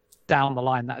down the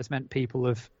line, that has meant people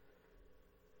have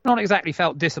not exactly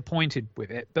felt disappointed with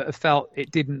it, but have felt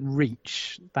it didn't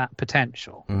reach that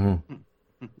potential.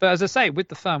 But as I say, with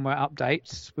the firmware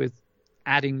updates, with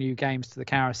adding new games to the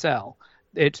carousel,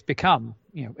 it's become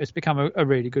a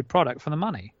really good product for the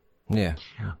money. Yeah.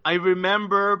 I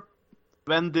remember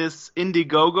when this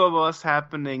Indiegogo was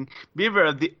happening, we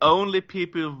were the only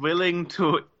people willing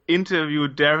to interview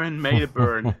Darren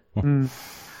Mayburn.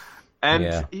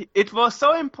 And it was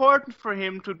so important for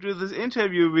him to do this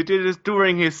interview. We did it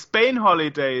during his Spain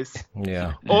holidays.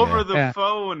 Yeah. Over the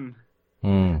phone.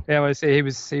 Yeah, well, see, he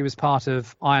was part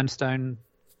of Ironstone,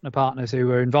 the partners who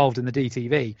were involved in the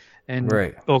DTV and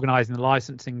organising the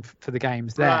licensing for the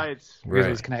games there with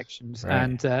his connections.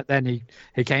 And then he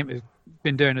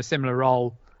been doing a similar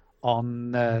role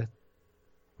on the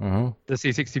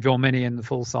C64 Mini in the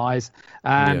full size,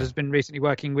 and has been recently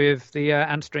working with the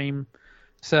Antstream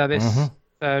service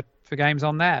for games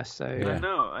on there. So I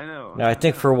know. Now, I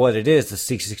think for what it is, the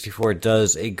C64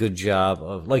 does a good job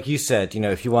of, like you said,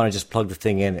 if you want to just plug the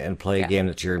thing in and play a game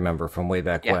that you remember from way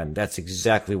back when, that's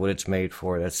exactly what it's made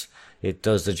for. It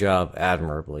does the job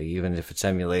admirably, even if it's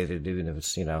emulated, even if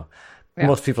it's,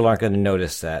 most people aren't going to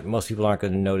notice that. Most people aren't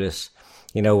going to notice,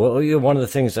 one of the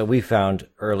things that we found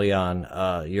early on,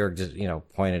 Jörg,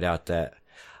 pointed out that,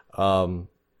 the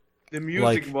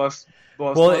music was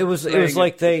it was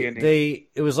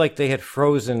like they had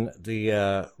frozen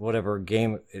the whatever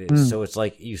game it is. So it's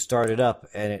like you start it up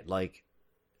and it like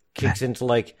kicks into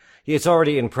like it's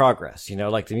already in progress.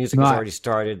 Like the music has already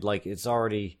started. Like it's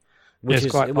already, it's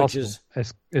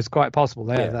quite possible.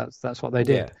 There, that's what they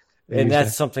did. Yeah. And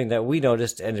that's something that we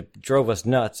noticed, and it drove us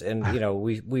nuts. And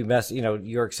we mess.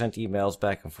 York sent emails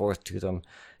back and forth to them,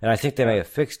 and I think they may have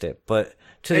fixed it. But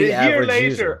to the average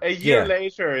user, a year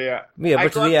later, yeah.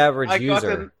 But to the average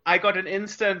user, I got an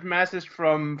instant message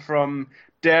from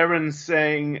Darren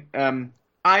saying,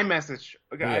 iMessage.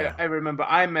 Okay, I remember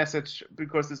iMessage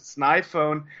because it's an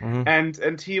iPhone,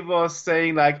 and he was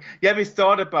saying like, yeah, we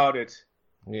thought about it.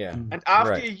 Yeah. And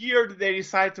after a year, they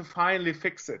decide to finally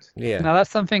fix it. Yeah. Now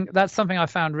that's something I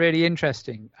found really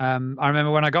interesting. I remember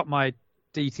when I got my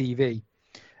DTV,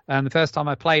 and the first time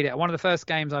I played it, one of the first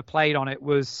games I played on it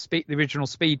was the original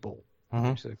Speedball,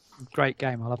 which is a great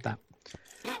game. I love that.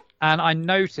 And I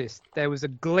noticed there was a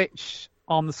glitch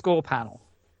on the score panel,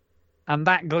 and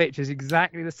that glitch is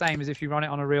exactly the same as if you run it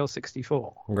on a real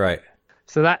 64. Right.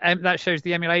 So that shows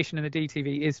the emulation in the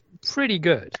DTV is pretty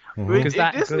good. Because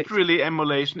it isn't really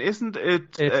emulation, isn't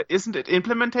it? Isn't it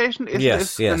implementation?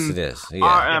 Yes, it is.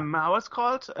 Yeah. How it's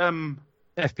called? FPGA.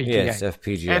 Yes,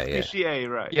 FPGA. FPGA,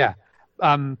 right?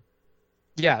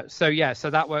 Yeah. So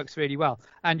that works really well,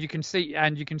 and you can see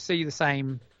the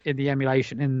same in the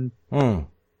emulation in the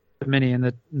Mini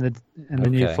and the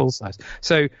new full size.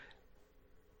 So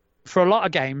for a lot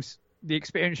of games, the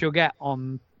experience you'll get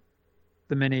on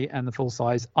the Mini and the full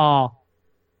size are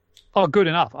good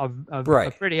enough,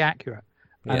 are pretty accurate.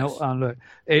 Yes. And look,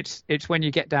 it's when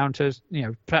you get down to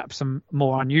perhaps some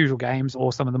more unusual games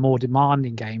or some of the more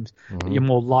demanding games that you're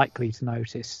more likely to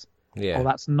notice. Yeah. Well,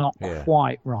 that's not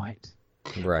quite right.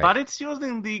 Right. But it's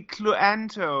using the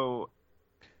Cluanto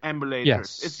emulators.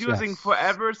 Yes, it's using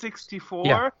Forever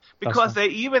 64 because they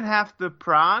even have the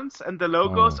brands and the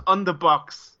logos on the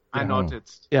box. I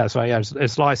noticed. Yeah, so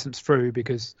it's licensed through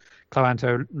because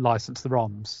Cluanto licensed the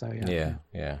ROMs. So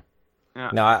yeah.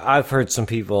 Now I've heard some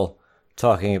people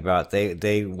talking about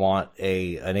they want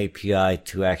an API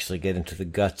to actually get into the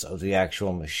guts of the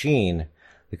actual machine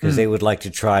because they would like to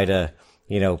try to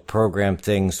program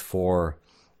things for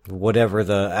whatever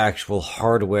the actual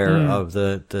hardware of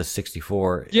the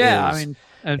 64 is. I mean,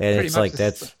 and it's like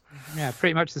that's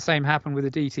pretty much the same happened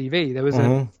with the DTV. There was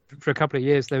for a couple of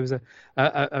years there was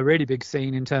a really big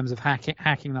scene in terms of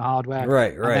hacking the hardware,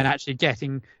 right, and then actually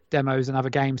getting demos and other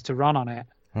games to run on it.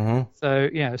 So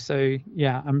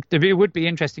it would be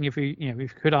interesting if we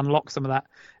could unlock some of that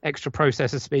extra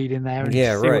processor speed in there and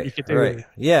see what you could do.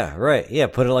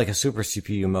 Put it like a super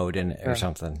CPU mode in it or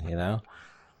something.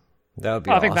 That would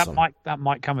be awesome. I think that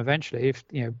might come eventually if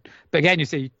but again you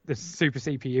see the super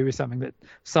CPU is something that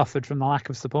suffered from the lack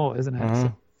of support, isn't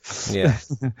it?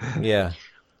 Yeah.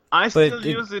 I still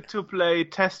use it to play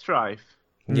Test Drive.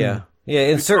 Yeah. Yeah,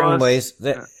 in certain ways,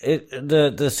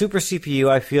 the super CPU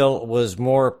I feel was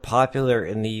more popular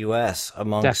in the U.S.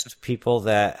 amongst people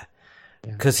that,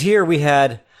 because here we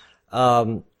had,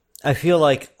 I feel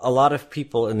like a lot of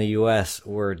people in the U.S.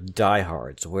 were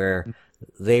diehards, where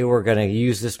they were going to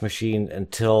use this machine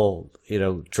until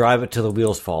drive it till the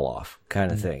wheels fall off,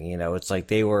 kind of thing. It's like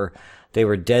they were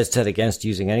dead set against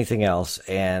using anything else,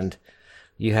 and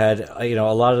you had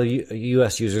a lot of the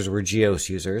U.S. users were GEOS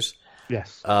users.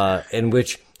 Yes. In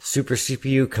which super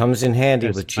CPU comes in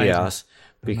handy with GEOS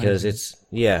because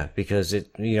because it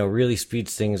really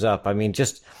speeds things up. I mean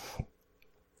just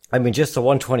the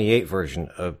 128 version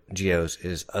of GEOS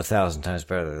is 1,000 times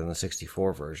better than the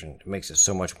 64 version. It makes it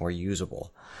so much more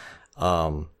usable.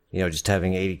 Just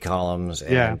having 80 columns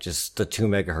and just the 2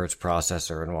 megahertz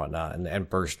processor and whatnot, and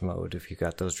burst mode if you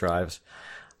got those drives.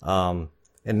 And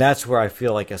that's where I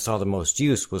feel like I saw the most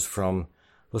use was from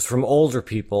older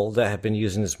people that have been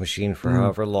using this machine for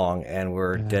however long and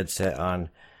were dead set on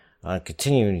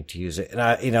continuing to use it. And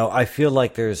I feel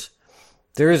like there is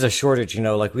a shortage,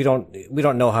 like we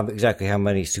don't know exactly how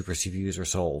many super CPUs are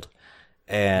sold.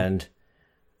 And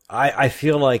I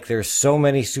feel like there's so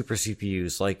many super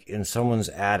CPUs like in someone's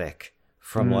attic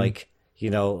from like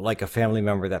a family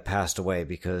member that passed away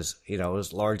because, it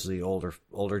was largely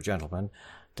older gentlemen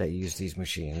that used these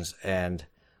machines. And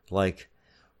like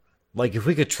if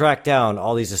we could track down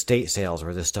all these estate sales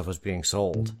where this stuff was being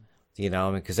sold,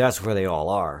 because that's where they all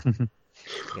are.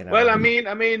 Well, I mean,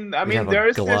 there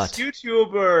is this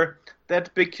YouTuber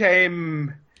that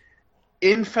became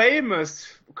infamous,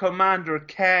 Commander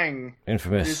Kang,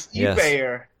 infamous, this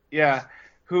eBayer,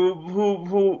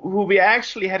 who we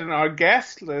actually had on our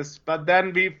guest list, but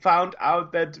then we found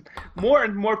out that more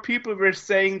and more people were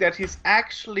saying that he's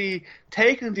actually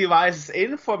taking devices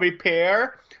in for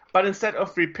repair, but instead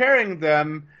of repairing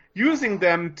them, using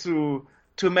them to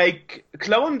to make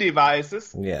clone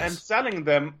devices and selling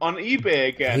them on eBay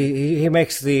again. He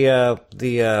makes it's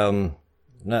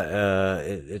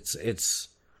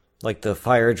like the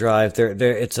Fire Drive.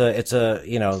 It's a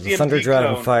the Thunder Drive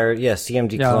clone. And Fire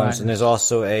CMD clones, and there's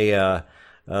also an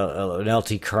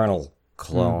LT kernel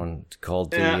clone called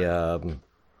the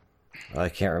I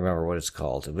can't remember what it's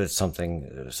called, but it's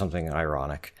something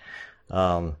ironic.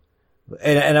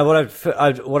 And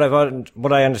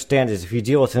what I understand is if you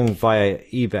deal with him via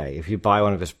eBay, if you buy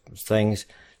one of his things,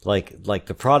 like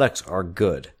the products are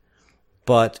good,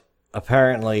 but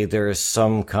apparently there is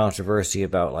some controversy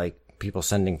about like people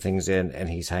sending things in and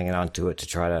he's hanging on to it to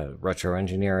try to retro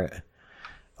engineer it,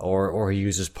 or he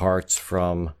uses parts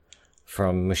from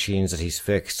machines that he's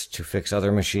fixed to fix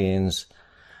other machines.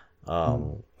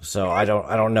 So I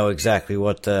don't know exactly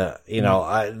what if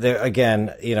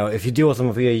you deal with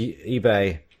them via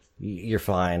eBay, you're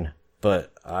fine.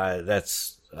 But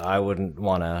I wouldn't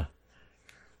want to.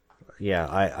 Yeah,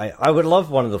 I would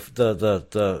love one of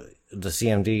the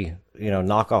CMD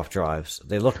knockoff drives.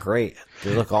 They look great.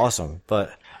 They look awesome.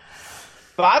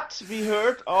 But we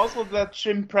heard also that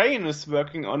Jim Brain is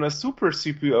working on a super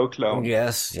CPO clone.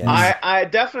 Yes. I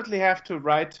definitely have to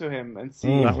write to him and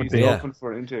see if he's open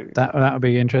for an interview. That would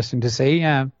be interesting to see.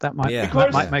 Yeah, that might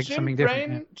make something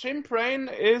different. Yeah. Jim Brain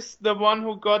is the one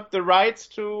who got the rights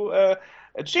to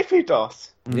Jiffy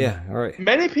DOS. Yeah, right.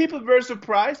 Many people were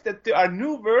surprised that there are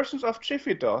new versions of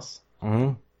Jiffy DOS.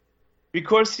 Mm-hmm.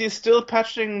 Because he's still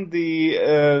patching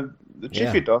the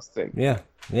Jiffy DOS thing. Yeah.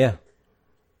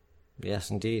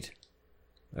 Yes, indeed.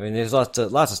 I mean, there's lots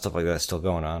of stuff like that still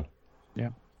going on. Yeah.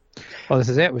 Well, this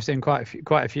is it. We've seen quite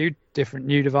a few different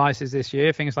new devices this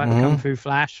year. Things like the Kung Fu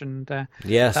Flash and that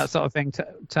sort of thing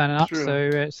turning up. True.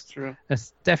 So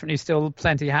it's definitely still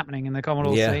plenty happening in the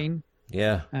Commodore scene.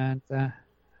 Yeah. And I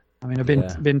mean,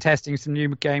 I've been testing some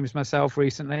new games myself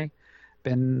recently.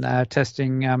 Been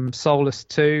testing Solus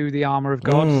 2, The Armor of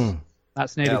Gods.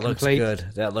 That's nearly complete.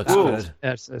 That looks good.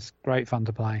 It's great fun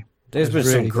to play. There's been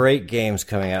some great games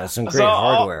coming out. Some great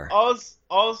hardware.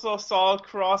 Also saw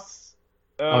Cross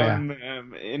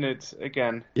in it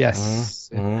again. Yes.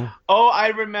 Mm-hmm. Oh, I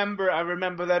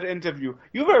remember that interview.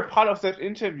 You were part of that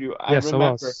interview, I remember.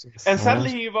 I was. And suddenly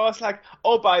he was like,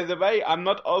 oh, by the way, I'm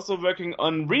not also working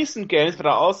on recent games, but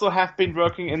I also have been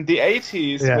working in the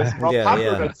 80s with Rob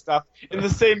Hubbard and stuff in the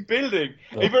same building.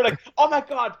 And you were like, oh my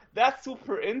god, that's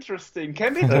super interesting.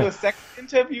 Can we do a second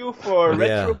interview for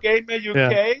Retro Gamer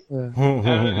UK?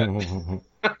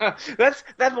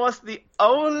 That was the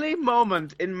only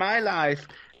moment in my life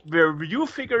where you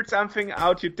figured something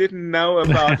out you didn't know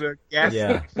about a guest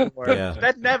before. Yeah.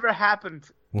 That never happened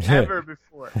ever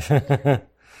before.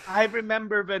 I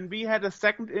remember when we had a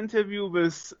second interview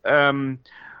with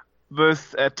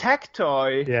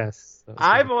Tectoy. Yes.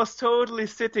 I was totally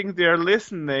sitting there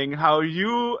listening how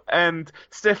you and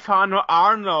Stefano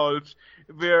Arnold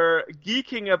were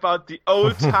geeking about the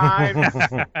old times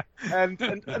and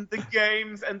the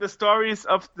games and the stories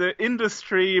of the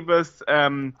industry with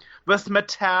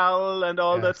Mattel and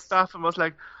all that stuff, and was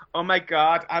like, oh my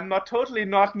god, I'm totally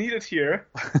not needed here.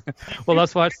 Well,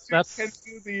 that's why you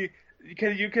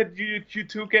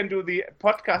two can do the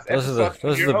podcast. Those are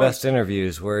the best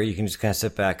interviews where you can just kind of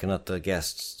sit back and let the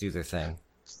guests do their thing.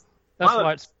 That's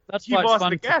why it's fun.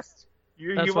 The guest.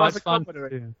 He was a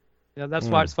fun. Yeah, that's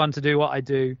why it's fun to do what I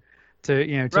do,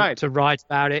 to write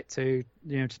about it, to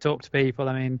talk to people.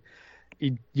 I mean,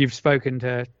 you've spoken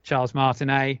to Charles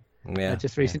Martinet.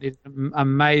 Just recently, an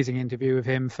amazing interview with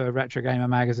him for Retro Gamer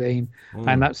magazine,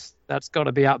 and that's got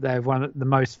to be up there, one of the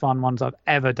most fun ones I've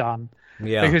ever done.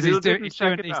 Yeah, because he's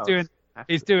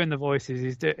doing the voices,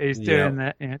 he's doing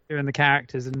the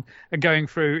characters and going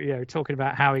through, talking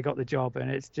about how he got the job, and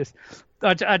it's just,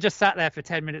 I just sat there for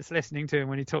 10 minutes listening to him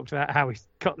when he talked about how he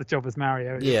got the job as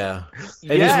Mario. Yeah,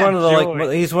 and he's one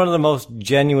of he's one of the most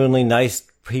genuinely nice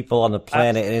people on the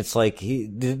planet, and it's like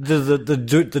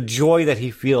the joy that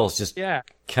he feels just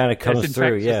kind of comes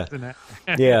through. Yeah.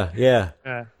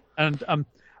 And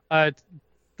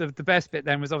the best bit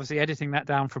then was obviously editing that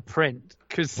down for print,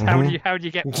 because how do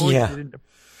you get voices into?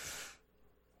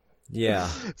 Yeah.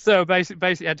 So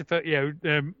basically had to put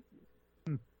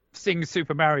sing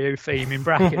Super Mario theme in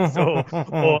brackets or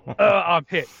I'm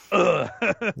hit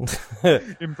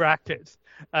in brackets.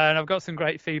 And I've got some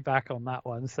great feedback on that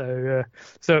one, so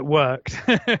it worked.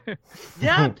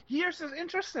 Yeah, here's an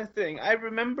interesting thing. I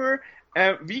remember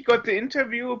we got the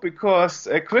interview because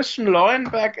Christian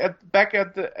Loen back at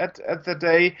the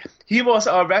day, he was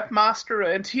our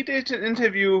webmaster, and he did an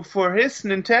interview for his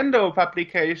Nintendo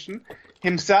publication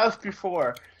himself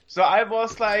before. So I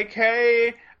was like,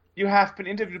 hey, you have been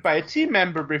interviewed by a team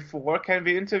member before. Can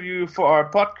we interview you for our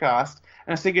podcast?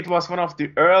 And I think it was one of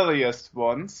the earliest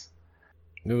ones.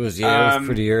 It was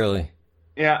pretty early.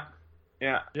 Yeah.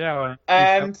 Well,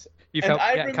 and you've helped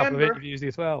me get a couple of interviews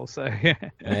as well. So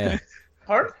yeah.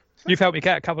 Pardon? You've helped me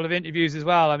get a couple of interviews as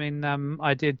well. I mean,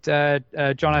 I did John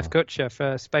F. Kutcher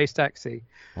for Space Taxi.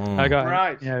 I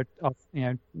got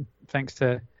thanks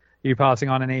to you passing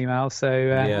on an email. So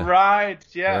Right.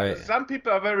 Some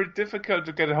people are very difficult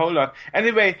to get a hold of.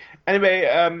 Anyway,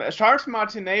 Charles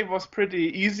Martinet was pretty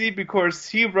easy because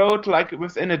he wrote like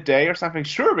within a day or something.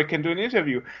 Sure, we can do an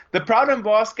interview. The problem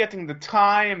was getting the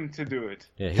time to do it.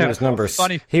 Yeah, he was number 6,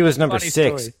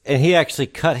 story. And he actually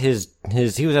cut his.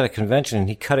 He was at a convention and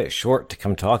he cut it short to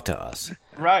come talk to us.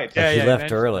 Right. Like he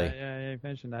left early. Yeah, you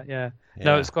mentioned that. Yeah.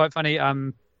 No, it's quite funny.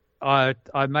 I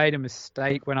made a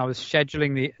mistake when I was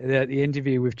scheduling the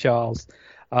interview with Charles.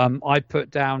 I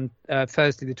put down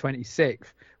Thursday the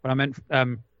 26th when I meant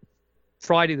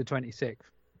Friday the 26th.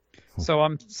 So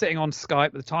I'm sitting on Skype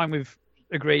at the time we've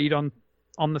agreed on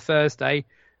the Thursday,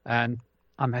 and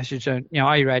I messaged him,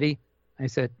 are you ready? And he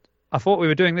said, I thought we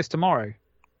were doing this tomorrow.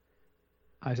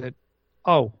 I said,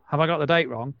 oh, have I got the date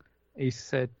wrong? He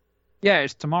said, yeah,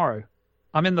 it's tomorrow.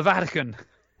 I'm in the Vatican.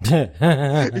 He's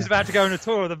about to go on a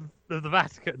tour of the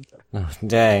Vatican. Oh,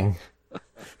 dang.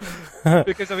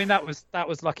 Because I mean that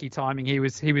was lucky timing. He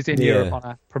was in Europe on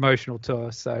a promotional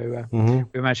tour, so we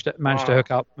managed to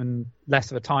hook up, and less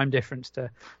of a time difference to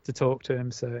talk to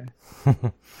him. So,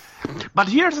 but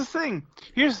here's the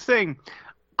thing.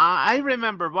 I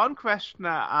remember one question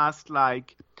I asked,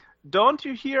 like, don't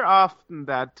you hear often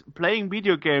that playing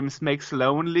video games makes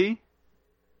lonely?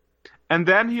 And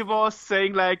then he was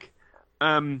saying like,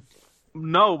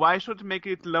 no, why should it make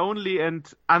it lonely and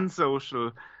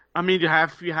unsocial? I mean, you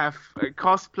have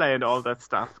cosplay and all that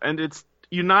stuff, and it's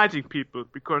uniting people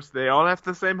because they all have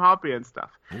the same hobby and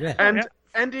stuff. Yeah. And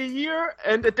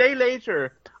a day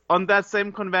later on that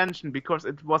same convention, because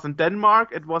it was in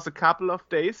Denmark, it was a couple of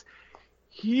days,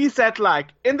 he said like,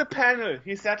 in the panel,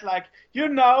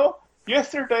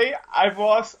 yesterday I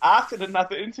was asked in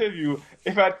another interview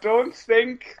if I don't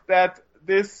think that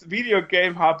this video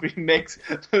game hobby makes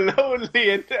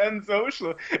lonely and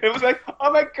unsocial. It was like,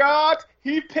 oh my god,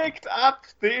 he picked up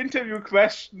the interview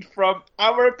question from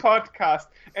our podcast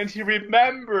and he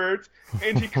remembered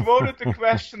and he quoted the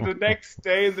question the next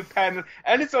day in the panel,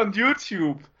 and it's on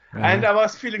YouTube. And I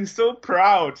was feeling so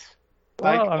proud.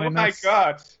 My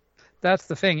god. That's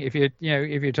the thing. If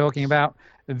you're talking about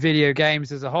video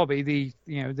games as a hobby,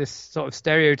 this sort of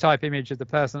stereotype image of the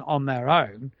person on their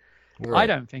own, right, I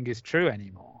don't think is true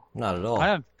anymore. Not at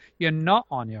all. You're not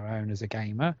on your own as a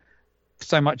gamer.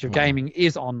 So much of gaming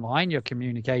is online. You're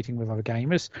communicating with other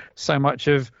gamers. So much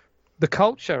of the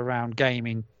culture around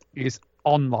gaming is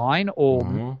online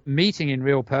or meeting in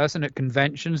real person at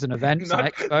conventions and events and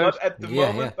expos. Not at the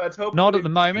moment, but hopefully. Not at the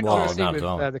moment, obviously,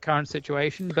 with the current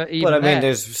situation. But even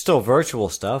there's still virtual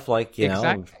stuff, like,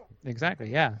 Exactly,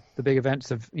 yeah. The big events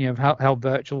have held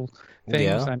virtual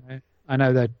things. Yeah. I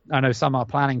know some are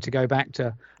planning to go back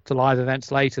to live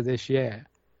events later this year.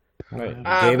 Right.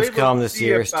 Gamescom this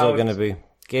year is still going to be.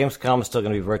 Gamescom is still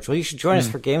going to be virtual. You should join us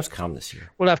for Gamescom this year.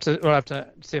 We'll have to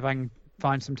see if I can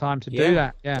find some time to do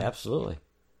that. Yeah, absolutely.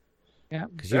 Yeah,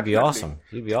 because you'd be awesome.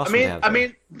 You'd be awesome. I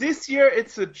mean, this year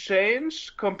it's a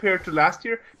change compared to last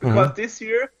year because this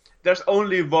year there's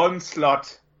only one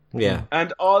slot. Yeah.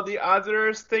 And all the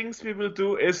other things we will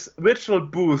do is virtual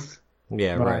booth.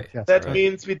 Yeah, right. That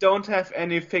means we don't have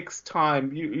any fixed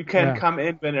time. You can come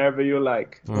in whenever you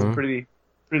like. It's pretty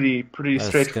straightforward.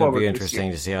 It's going to be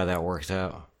interesting to see how that works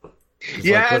out.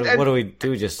 Yeah. What do we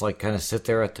do? Just like kind of sit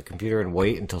there at the computer and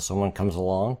wait until someone comes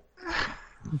along?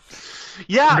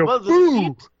 Yeah. Well,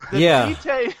 the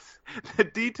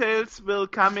details will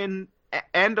come in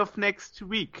end of next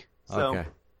week. So.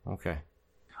 Okay.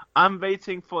 I'm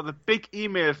waiting for the big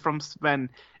email from Sven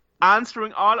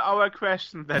answering all our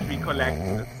questions that we collected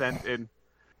and sent in.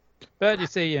 But you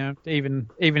see, even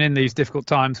in these difficult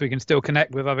times, we can still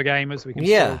connect with other gamers. We can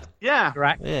still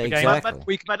interact with exactly. Gamers.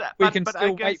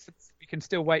 We can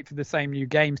still wait for the same new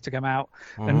games to come out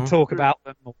and talk about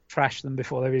them or trash them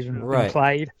before they've even been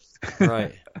played.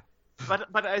 Right. But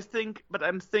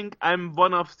I'm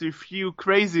one of the few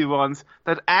crazy ones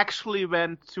that actually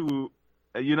went to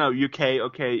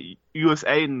UK,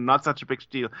 USA, not such a big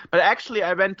deal. But actually,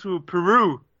 I went to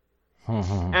Peru,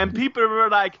 and people were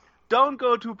like, "Don't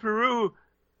go to Peru,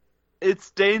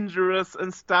 it's dangerous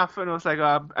and stuff." And I was like,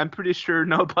 "I'm pretty sure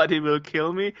nobody will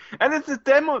kill me." And it's a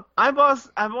demo. I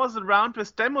was around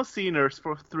with demo sceners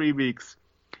for 3 weeks.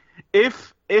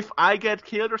 If I get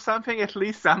killed or something, at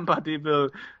least somebody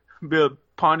will will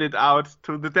point it out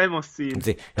to the demo scene.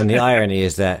 And the irony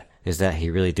is that he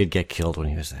really did get killed when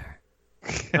he was there.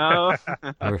 No,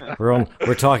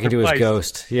 we're talking to his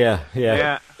ghost. Yeah.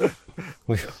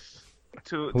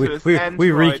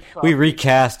 We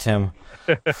recast him.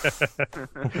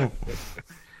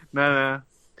 No.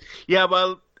 Yeah,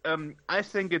 well, I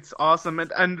think it's awesome,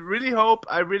 and I really hope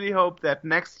that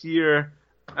next year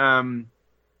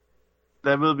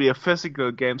there will be a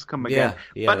physical Gamescom again.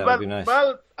 Yeah, that would be nice.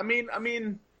 Well, I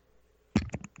mean,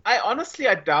 I honestly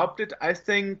doubt it. I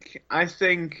think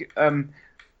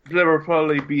there will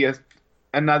probably be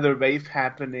another wave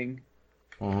happening.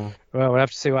 Mm-hmm. Well, we'll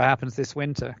have to see what happens this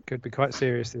winter. Could be quite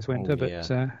serious this winter, but.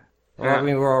 Well, I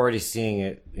mean, we're already seeing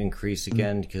it increase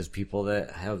again because people that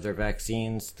have their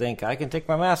vaccines think I can take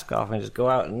my mask off and just go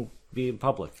out and be in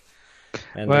public.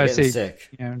 And they're getting sick.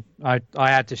 I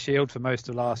had to shield for most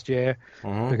of last year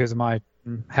because of my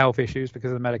health issues,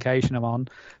 because of the medication I'm on.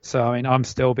 So I mean, I'm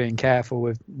still being careful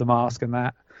with the mask and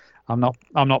that. I'm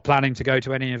not planning to go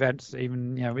to any events,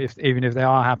 even if they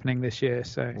are happening this year.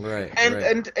 So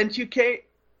and UK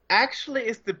actually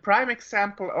is the prime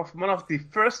example of one of the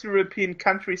first European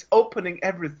countries opening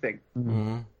everything.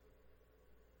 Mm-hmm.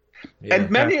 Yeah. And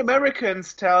many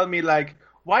Americans tell me, like,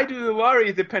 why do you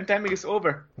worry? The pandemic is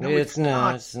over. No, it's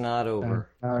not. It's not over.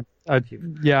 I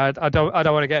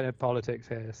don't want to get into politics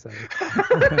here. So.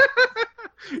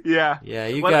 Yeah.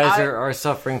 You guys are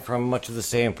suffering from much of the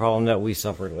same problem that we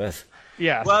suffered with.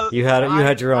 Yeah. Well, you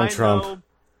had your own Trump.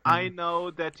 I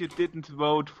know that you didn't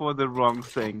vote for the wrong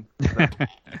thing.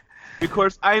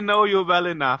 Because I know you well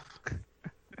enough.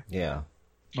 Yeah.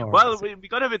 Well, we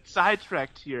got a bit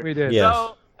sidetracked here. We did. Yes.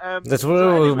 So, that's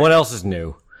what else is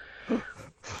new?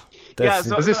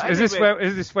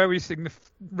 Is this where we sing the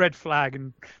red flag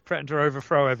and threaten to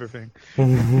overthrow everything?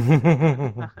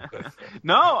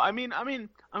 No, I mean,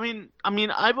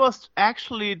 I was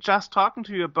actually just talking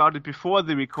to you about it before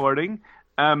the recording.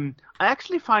 I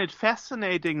actually find it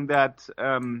fascinating that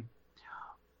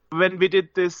when we did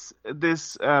this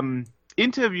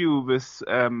interview with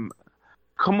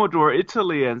Commodore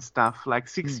Italy and stuff like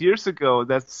 6 years ago,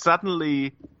 that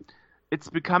suddenly it's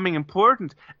becoming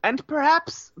important, and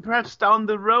perhaps down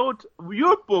the road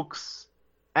your books,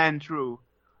 Andrew,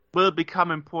 will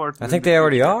become important. I think they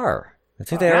already are.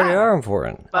 Already are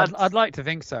important. I'd like to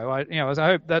think so. I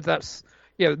hope that's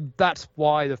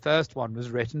why the first one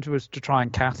was written, was to try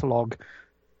and catalogue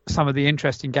some of the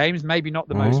interesting games. Maybe not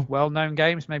the most well-known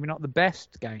games, maybe not the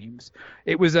best games.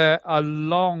 It was a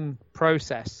long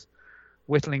process,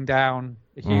 whittling down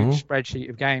a huge spreadsheet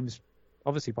of games.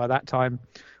 Obviously, by that time,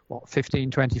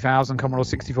 15,000, 20,000 Commodore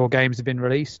 64 games have been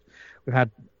released. We've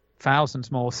had thousands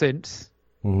more since.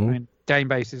 I mean,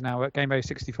 GameBase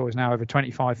 64 is now over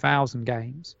 25,000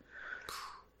 games.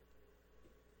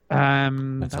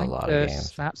 That's a lot of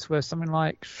games. That's where something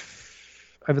like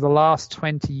over the last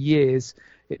 20 years,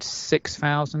 it's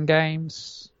 6,000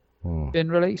 games been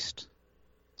released.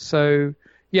 So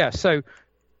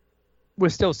we're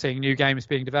still seeing new games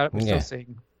being developed. We're still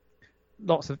seeing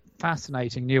lots of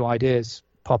fascinating new ideas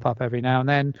pop up every now and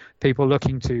then. People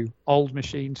looking to old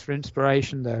machines for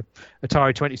inspiration. The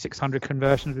Atari 2600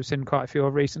 conversions, we've seen quite a few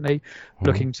of recently.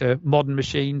 Looking to modern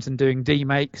machines and doing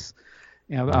demakes.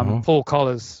 Paul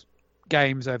Collar's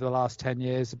games over the last 10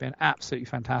 years have been absolutely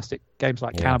fantastic. Games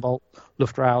like Cannibal,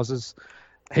 Luftrausers.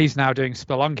 He's now doing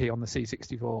Spelunky on the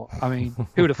C64. I mean,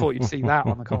 who would have thought you'd see that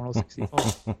on the Commodore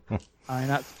 64? I mean,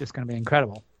 that's just going to be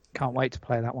incredible. Can't wait to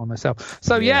play that one myself.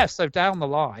 So so down the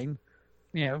line,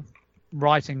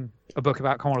 writing a book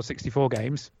about Commodore 64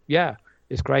 games,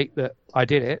 it's great that I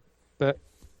did it, but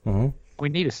we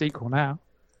need a sequel now.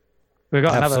 We've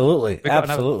got absolutely.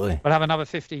 We'll have another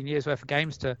 15 years worth of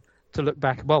games to look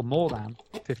back. Well, more than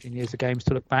 15 years of games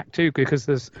to look back to, because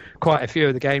there's quite a few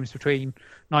of the games between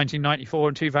 1994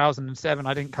 and 2007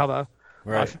 I didn't cover.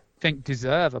 Right. I think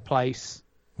deserve a place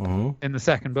in the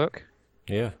second book.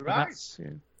 Yeah. Right.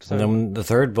 So, and then the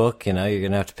third book, you're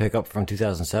going to have to pick up from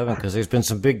 2007 because there's been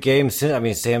some big games since. I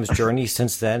mean, Sam's Journey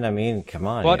since then. I mean, come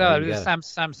on. Well,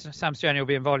 Sam's Journey will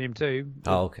be in Volume 2.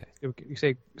 Oh, okay. You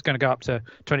see, it's going to go up to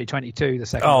 2022, the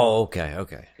second one.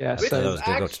 Okay. Yeah, so that was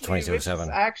going to go to 2007.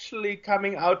 It's actually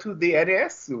coming out to the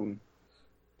NES soon.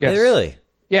 Yes. Really?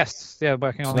 Yes,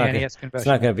 working on the NES conversion. It's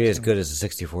not going to be as good as the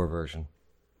 64 version.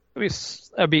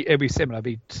 It'll be similar, it'll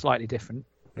be slightly different.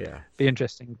 Yeah, be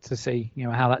interesting to see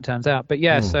how that turns out. But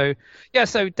so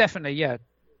definitely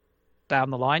down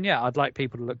the line, I'd like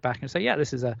people to look back and say,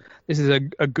 this is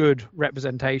a good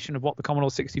representation of what the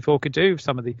Commodore 64 could do.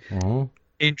 Some of the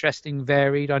interesting,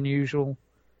 varied, unusual,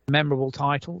 memorable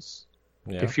titles.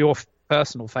 If your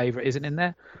personal favorite isn't in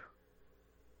there,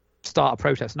 start a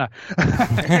protest. No.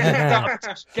 Start a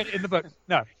petition, get it in the book.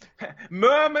 No.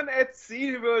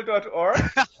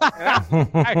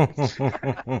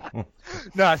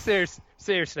 Merman@seaworld.org. No,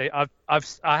 seriously, I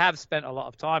have spent a lot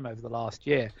of time over the last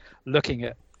year looking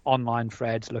at online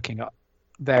threads, looking at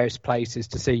various places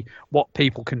to see what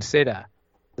people consider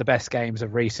the best games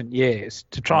of recent years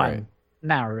to try and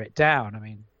narrow it down. I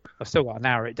mean, I've still got to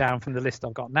narrow it down from the list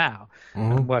I've got now.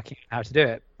 I'm working out how to do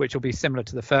it, which will be similar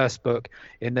to the first book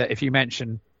in that if you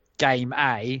mention game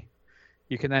A,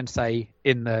 you can then say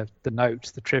in the notes,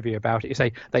 the trivia about it, you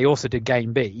say they also did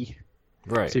game B.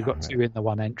 Right. So you've got 2 in the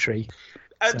one entry.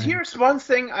 And here's one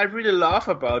thing I really love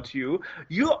about you.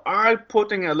 You are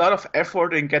putting a lot of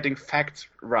effort in getting facts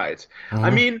right. I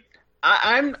mean,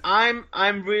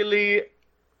 I'm really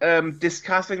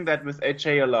discussing that with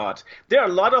AJ a lot. There are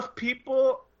a lot of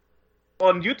people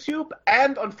on YouTube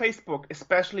and on Facebook,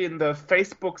 especially in the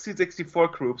Facebook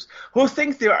C64 groups, who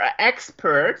think they are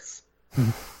experts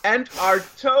and are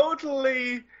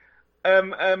totally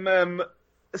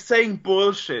saying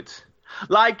bullshit.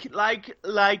 Like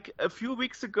a few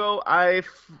weeks ago, I've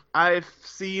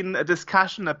seen a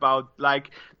discussion about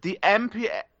like the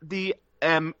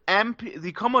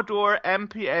Commodore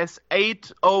MPS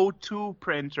 802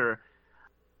 printer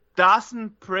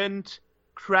doesn't print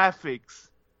graphics.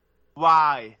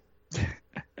 Why?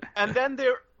 And then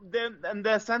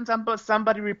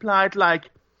somebody replied like,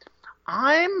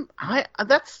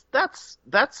 that's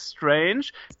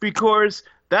strange because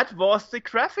that was the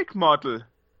graphic model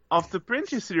of the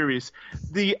printer series.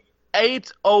 The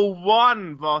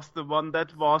 801 was the one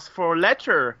that was for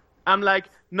letter. I'm like,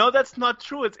 no, that's not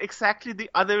true. It's exactly the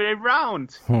other way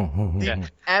around. The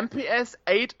MPS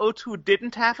 802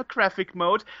 didn't have a graphic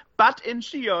mode, but in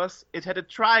GEOS it had a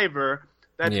driver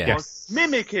that was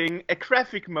mimicking a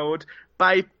graphic mode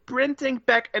by printing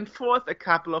back and forth a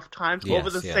couple of times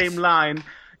over the same line.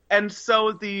 And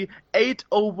so the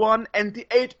 801 and the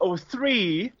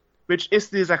 803, which is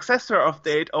the successor of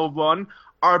the 801,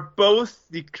 are both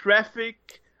the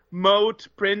graphic mode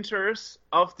printers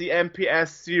of the MPS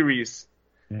series.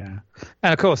 Yeah,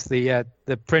 and of course the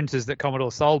printers that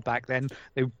Commodore sold back then,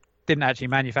 they didn't actually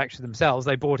manufacture themselves.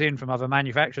 They bought in from other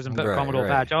manufacturers and put a Commodore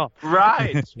badge on.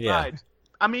 Right, right.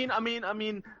 I mean,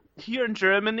 here in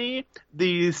Germany,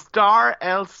 the Star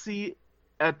LC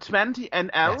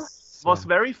 20NL was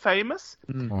very famous,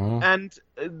 and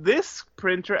this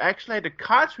printer actually had a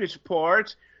cartridge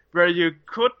port where you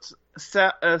could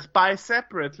buy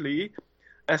separately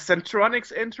a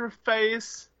Centronics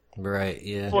interface,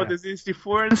 for the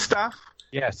C64 and stuff.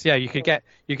 Yes, yeah, you could get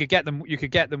them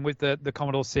with the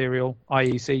Commodore Serial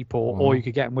IEC port, or you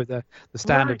could get them with the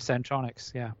standard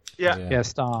Centronics. Yeah,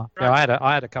 Star. Right. Yeah,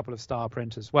 I had a couple of Star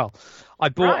printers. Well, I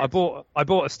bought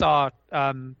a Star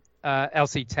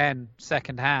LC10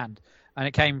 second hand, and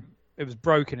it was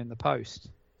broken in the post.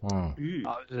 It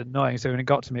was annoying. So when it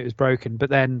got to me, it was broken.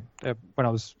 But then when I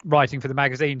was writing for the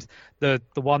magazines, the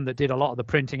one that did a lot of the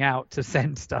printing out to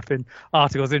send stuff in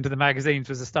articles into the magazines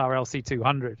was a Star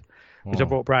LC200, which I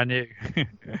bought brand new.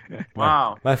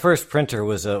 Wow! My first printer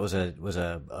was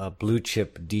a blue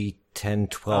chip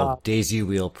D1012 Daisy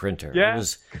Wheel printer. Yeah, it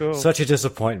was such a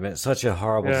disappointment, such a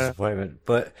horrible disappointment.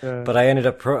 But I ended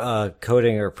up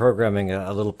coding or programming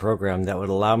a little program that would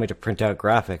allow me to print out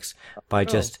graphics by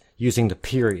just using the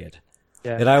period.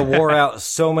 Yeah. And I wore out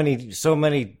so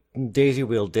many Daisy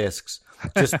Wheel discs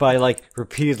just by like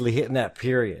repeatedly hitting that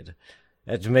period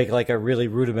to make like a really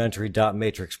rudimentary dot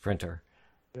matrix printer.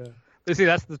 Yeah. But see,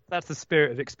 that's the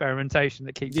spirit of experimentation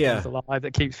that keeps things alive,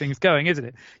 that keeps things going, isn't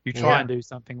it? You try and do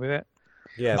something with it.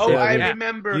 Yeah. Oh, I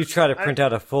remember. You try to print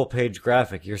out a full page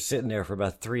graphic, you're sitting there for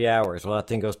about 3 hours while that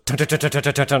thing goes.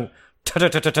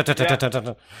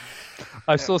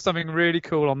 I saw something really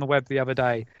cool on the web the other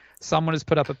day. Someone has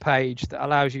put up a page that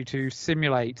allows you to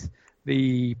simulate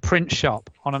the print shop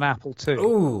on an Apple II.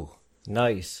 Ooh,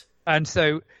 nice. And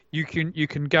so you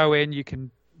can go in, you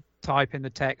can type in the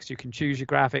text, you can choose your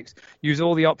graphics, use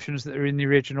all the options that are in the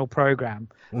original program.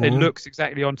 It looks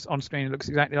exactly on screen. It looks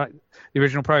exactly like the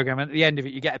original program, and at the end of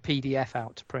it, you get a PDF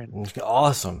out to print.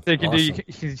 Awesome. So you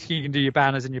can do your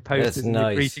banners and your posters and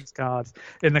your greetings cards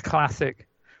in the classic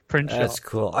print shop. That's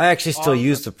cool. I actually still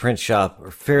use the print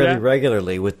shop fairly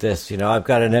regularly with this. You know, I've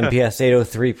got an MPS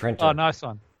 803 printer. Oh, nice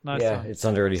one. Nice one. It's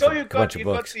underneath so a bunch of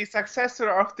books. So you got the successor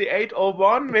of the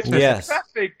 801, which is a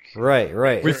graphic. Right.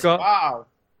 Wow.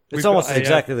 It's almost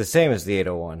exactly the same as the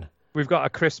 801. We've got a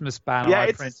Christmas banner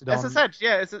I printed on. As I said,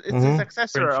 it's the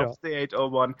successor of the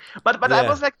 801. But I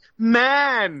was like,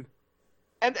 man.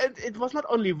 And it was not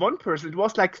only one person, it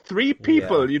was like 3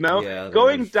 people,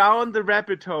 going down the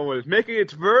rabbit hole, making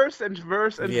it worse and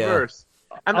worse and worse.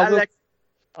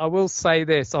 I will say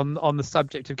this on the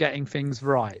subject of getting things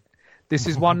right. This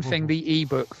is one thing the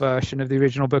ebook version of the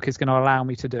original book is going to allow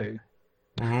me to do.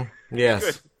 Mm-hmm.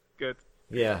 Yes. Good.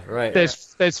 Yeah, right.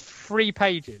 There's 3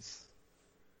 pages.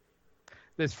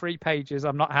 There's 3 pages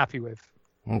I'm not happy with.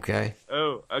 Okay.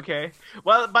 Oh, okay.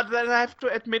 Well, but then I have to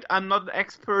admit I'm not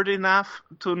expert enough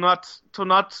to not.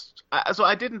 So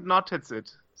I didn't notice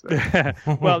it. So.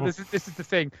 Well, this is the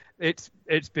thing. It's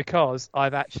because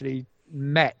I've actually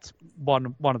met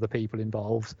one of the people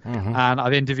involved, and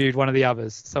I've interviewed one of the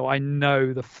others, so I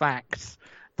know the facts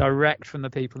direct from the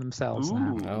people themselves.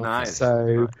 Ooh, now. Nice.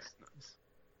 So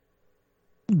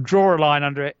draw a line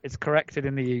under it. It's corrected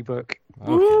in the ebook.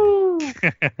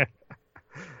 Okay.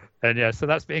 And yeah, so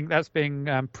that's being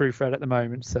proofread at the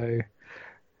moment. So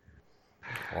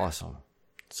awesome.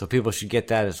 So people should get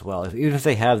that as well, even if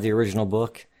they have the original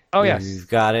book. Oh yes, you've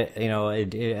got it.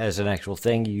 As an actual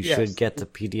thing, you should get the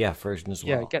PDF version as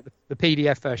well. Yeah, get the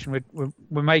PDF version.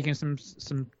 We're making some.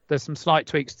 There's some slight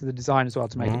tweaks to the design as well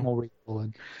to make it more readable.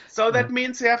 And so that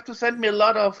means you have to send me a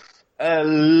lot of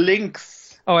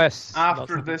links. Oh yes.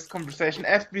 After this conversation,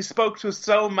 we spoke to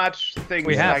so much things.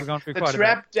 We have like gone through the quite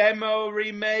Trap demo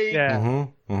remake. Yeah.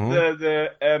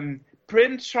 The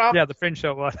print shop. Yeah, the print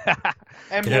shop one.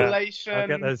 Emulation.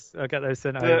 I'll get those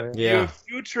sent over. Your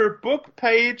future book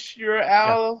page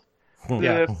URL.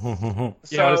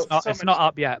 It's not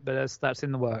up yet, but that's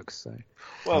in the works. So.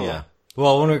 Well,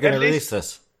 when are we going to release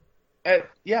this?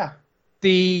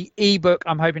 The ebook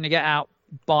I'm hoping to get out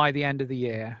by the end of the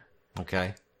year.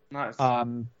 Okay. Nice. A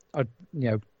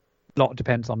lot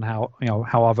depends on how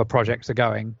other projects are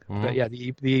going. But yeah,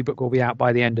 the ebook will be out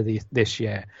by the end of this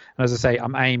year. And as I say,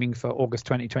 I'm aiming for August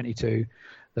 2022,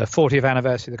 the 40th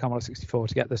anniversary of the Commodore 64,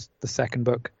 to get the second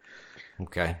book.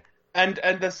 Okay. And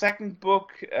the second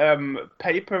book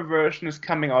paper version is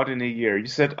coming out in a year. You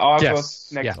said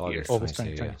August next year. August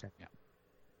 2022. Yeah.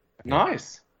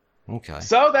 Nice. Okay.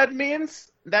 So that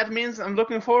means I'm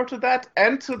looking forward to that,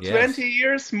 and to 20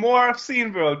 years more of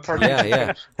Scene World.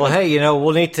 Yeah. Well, hey,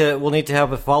 we'll need to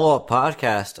have a follow-up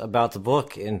podcast about the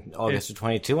book in August of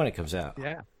 22 when it comes out.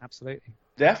 Yeah, absolutely.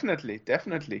 Definitely.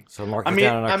 So mark it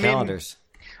down on our calendars.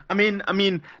 I mean,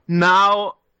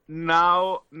 now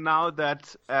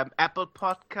that Apple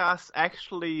Podcasts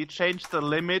actually changed the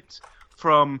limit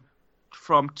from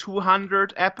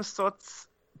 200 episodes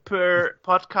per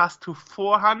podcast to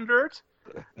 400.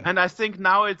 And I think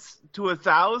now it's to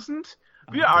 1,000.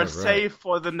 We are safe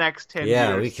for the next 10 years.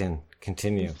 Yeah, we can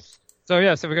continue. So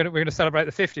we're going to celebrate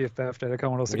the 50th birthday of the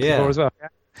Commodore 64 as well. Yeah?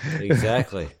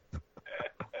 Exactly.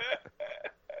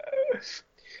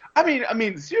 I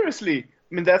mean, seriously.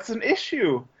 I mean, that's an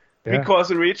issue. Yeah.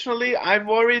 Because originally I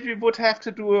worried we would have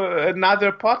to do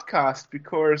another podcast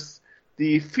because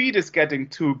the feed is getting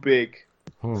too big.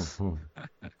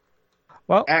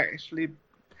 Well, actually,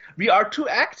 we are too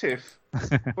active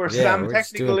for some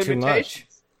technical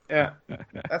limitations. Yeah,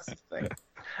 that's the thing.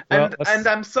 And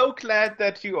I'm so glad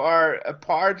that you are a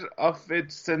part of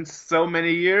it since so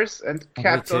many years and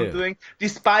kept on doing,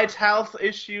 despite health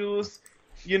issues,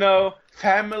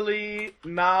 family,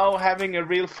 now having a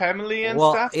real family and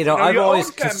stuff. I've always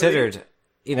considered,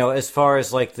 as far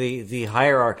as like the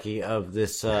hierarchy of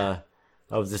this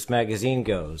magazine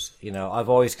goes, I've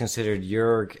always considered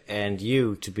Jörg and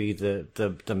you to be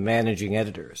the managing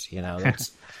editors.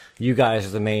 That's you guys are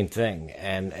the main thing,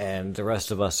 and the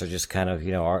rest of us are just kind of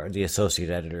are the associate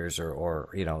editors or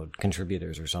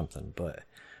contributors or something. But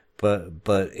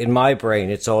in my brain,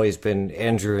 it's always been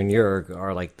Andrew and Jörg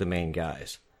are like the main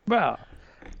guys. Well,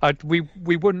 we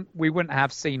wouldn't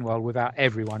have Scene World without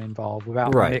everyone involved,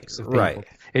 without the mix of people. Right.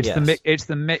 It's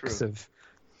the mix of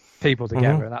people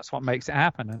together, and that's what makes it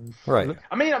happen. And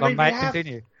I mean,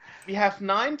 we have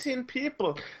 19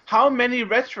 people. How many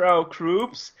retro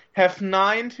groups have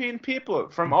 19 people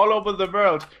from all over the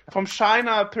world, from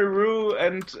China, Peru,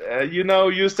 and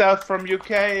yourself from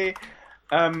UK?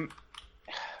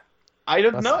 I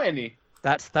don't know any.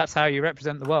 That's how you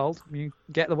represent the world. You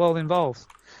get the world involved.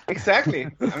 Exactly.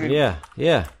 I mean,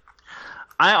 yeah.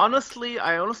 I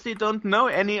honestly don't know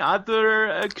any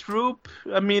other group.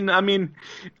 I mean,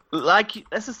 like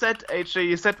as I said, AJ,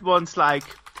 you said once like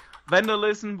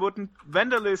Vandalism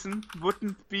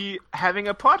wouldn't be having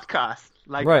a podcast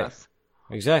like us.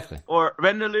 Exactly. Or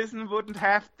Vandalism wouldn't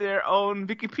have their own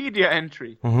Wikipedia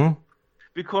entry. Mm-hmm.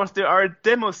 Because they are a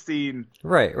demo scene.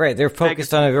 Right. They're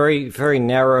focused on a very, very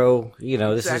narrow,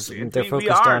 they're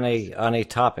focused on a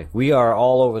topic. We are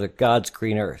all over the God's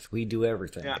green earth. We do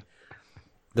everything. Yeah.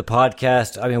 the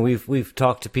podcast. I mean, we've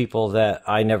talked to people that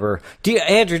I never.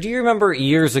 Andrew, do you remember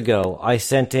years ago? I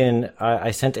sent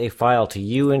a file to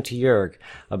you and to Jörg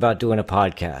about doing a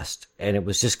podcast, and it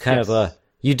was just kind of a.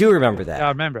 You do remember that? Yeah, I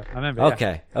remember.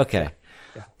 Okay, okay.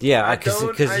 Yeah, because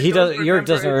Jörg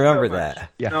doesn't remember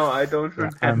that. Yeah. No, I don't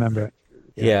remember. I remember it.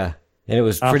 Yeah, and it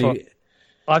was pretty.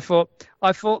 I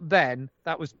thought then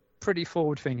that was pretty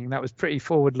forward thinking. That was pretty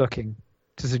forward looking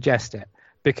to suggest it,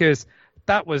 because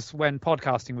that was when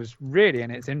podcasting was really in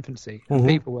its infancy. Mm-hmm.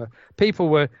 People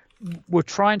were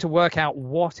trying to work out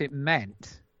what it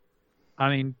meant. I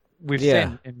mean, we've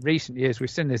seen in recent years, we've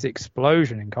seen this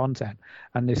explosion in content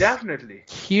and this definitely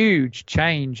huge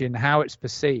change in how it's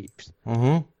perceived.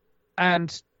 Mm-hmm.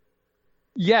 And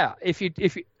yeah, if you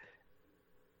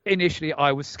initially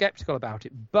I was skeptical about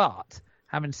it, but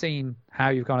having seen how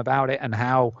you've gone about it and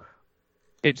how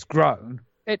it's grown,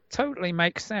 it totally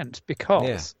makes sense,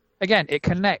 because again, it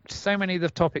connects so many of the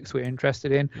topics we're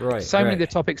interested in, many of the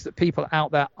topics that people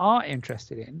out there are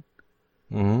interested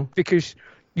in, because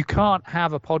you can't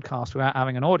have a podcast without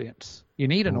having an audience. You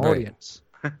need an audience.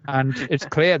 And it's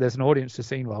clear there's an audience to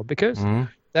Scenewell because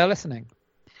they're listening.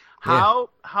 How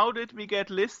did we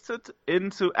get listed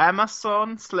into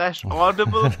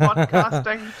Amazon/Audible podcast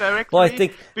directly? Well, I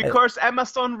think because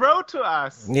Amazon wrote to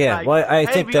us. Yeah, like, well, I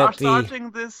think we are starting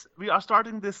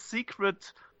this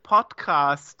secret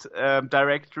podcast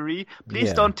directory.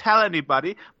 Please don't tell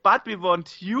anybody, but we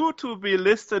want you to be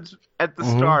listed at the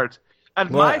start. And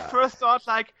my first thought,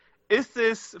 like, is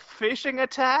this phishing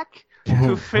attack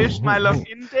to fish my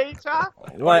login data?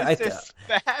 Well, is this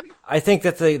spam? I think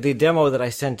that the demo that I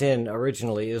sent in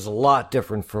originally is a lot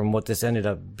different from what this ended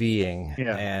up being.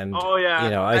 Yeah. And,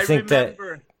 I think that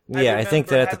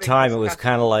at the time it was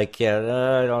kind of like,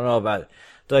 I don't know about it.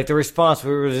 Like the response,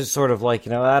 we were just sort of like,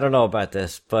 I don't know about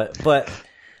this, but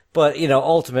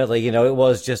ultimately, it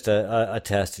was just a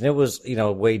test, and it was,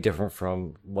 way different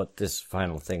from what this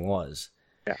final thing was.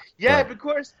 Yeah,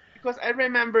 because I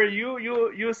remember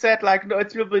you said, like, no,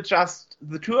 it will be just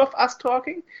the two of us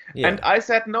talking, and I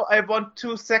said, no, I want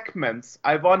two segments.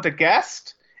 I want a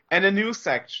guest and a news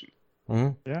section.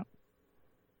 Mm-hmm.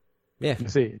 Yeah.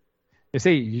 You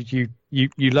see,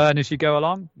 you learn as you go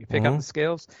along. You pick up the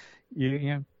skills.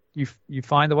 You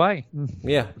find the way.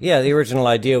 Yeah. The original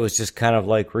idea was just kind of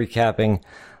like recapping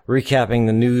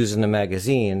the news in the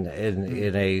magazine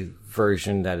in a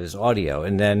version that is audio,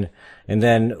 and then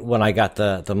when I got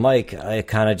the mic, I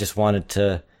kind of just wanted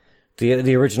to.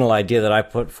 The original idea that I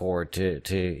put forward to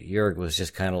Jörg was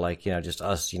just kind of like, just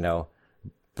us,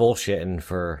 bullshitting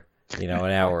for an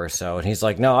hour or so, and he's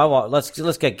like, no,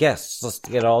 let's get guests, let's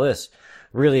get all this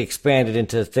really expanded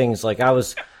into things. Like I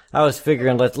was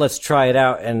figuring let's try it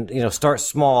out and start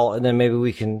small, and then maybe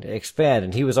we can expand.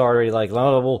 And he was already like,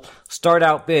 no, we'll start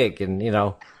out big and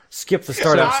skip the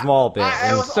start out small bit.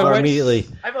 I was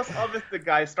always the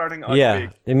guy starting out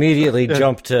big. Immediately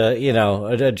jump to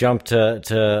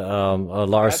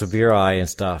Lars Subiri and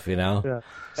stuff. Yeah.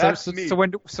 So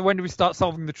when do we start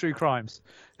solving the true crimes?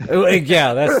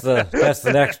 Yeah, that's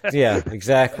the next. Yeah,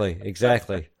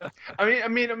 exactly. I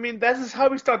mean, that is how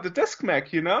we start the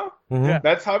Discmac, Mm-hmm.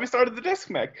 That's how we started the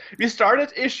Discmac. We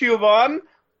started issue 1,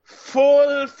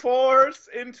 full force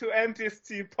into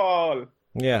Anti-Steve Paul.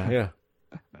 Yeah.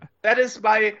 That is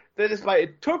why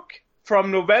it took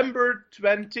from November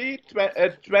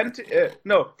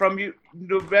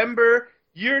November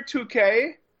year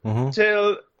 2K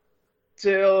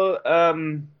till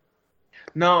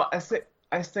no,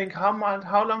 I think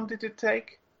how long did it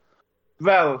take?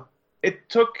 Well, it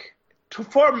took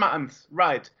 4 months,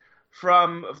 right?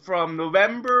 From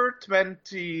November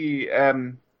 20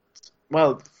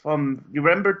 from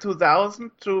November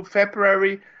 2000 to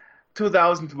February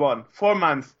 2001. 4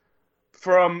 months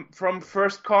from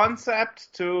first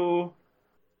concept to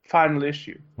final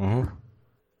issue. Mm-hmm.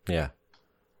 Yeah.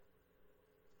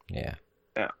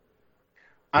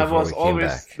 I was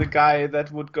always the guy that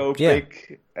would go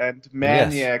big and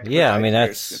maniac.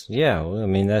 Yes. Yeah, I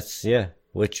mean that's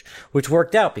which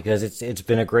worked out because it's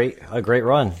been a great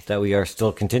run that we are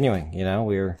still continuing.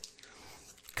 We're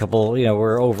a couple.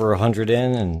 We're over 100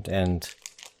 in, and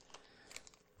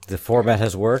the format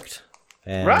has worked.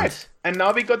 And right, and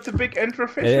now we got the big Andrew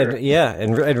Fisher.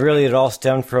 And really it all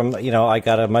stemmed from I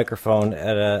got a microphone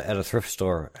at a thrift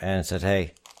store and said,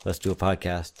 hey, let's do a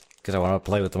podcast because I want to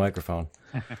play with the microphone.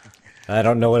 I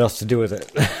don't know what else to do with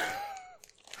it.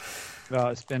 Well,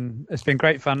 it's been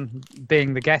great fun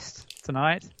being the guest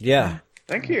tonight. Yeah.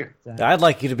 Thank you. I'd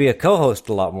like you to be a co-host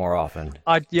a lot more often.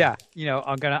 I'm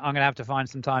gonna have to find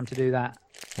some time to do that.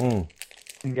 And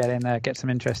get in there, get some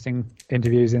interesting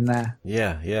interviews in there.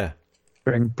 Yeah.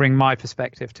 bring my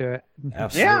perspective to it.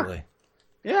 Absolutely.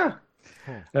 Yeah.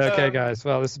 Okay, guys.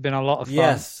 Well, this has been a lot of fun.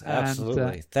 Yes, absolutely.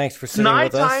 And, thanks for sitting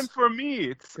with us. Nighttime for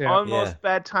me. It's almost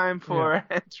bedtime for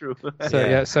Andrew.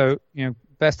 So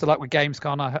best of luck with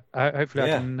Gamescom. Hopefully, I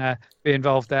can be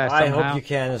involved there somehow. I hope you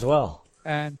can as well.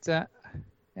 And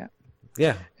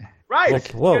yeah.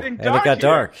 Right. Whoa. Getting dark and it got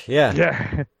dark. Yeah.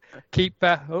 Yeah. Keep.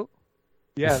 I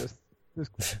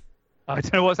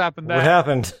don't know what's happened there. What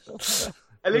happened?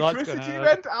 Electricity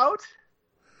went out?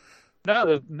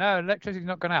 No, electricity's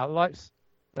not gone out. Lights.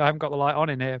 I haven't got the light on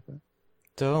in here. But...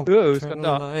 It's got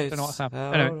dark. I don't know what's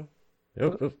happened. Anyway,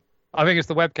 Oop. I think it's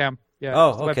the webcam. Yeah.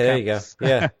 Oh, okay. There you go.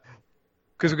 Yeah.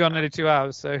 Because we've gone nearly 2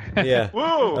 hours. So. Yeah.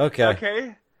 Whoa.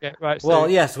 Okay. Yeah. Right. So... Well,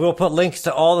 yes, we'll put links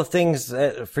to all the things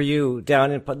for you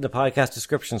down in the podcast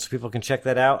description, so people can check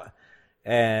that out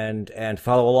and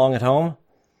follow along at home.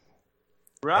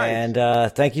 Right.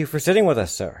 And thank you for sitting with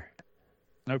us, sir.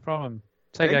 No problem.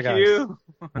 Take care, guys.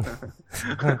 Thank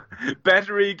you.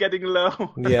 Battery getting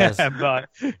low. Yes. Bye.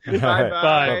 Bye.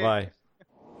 Bye.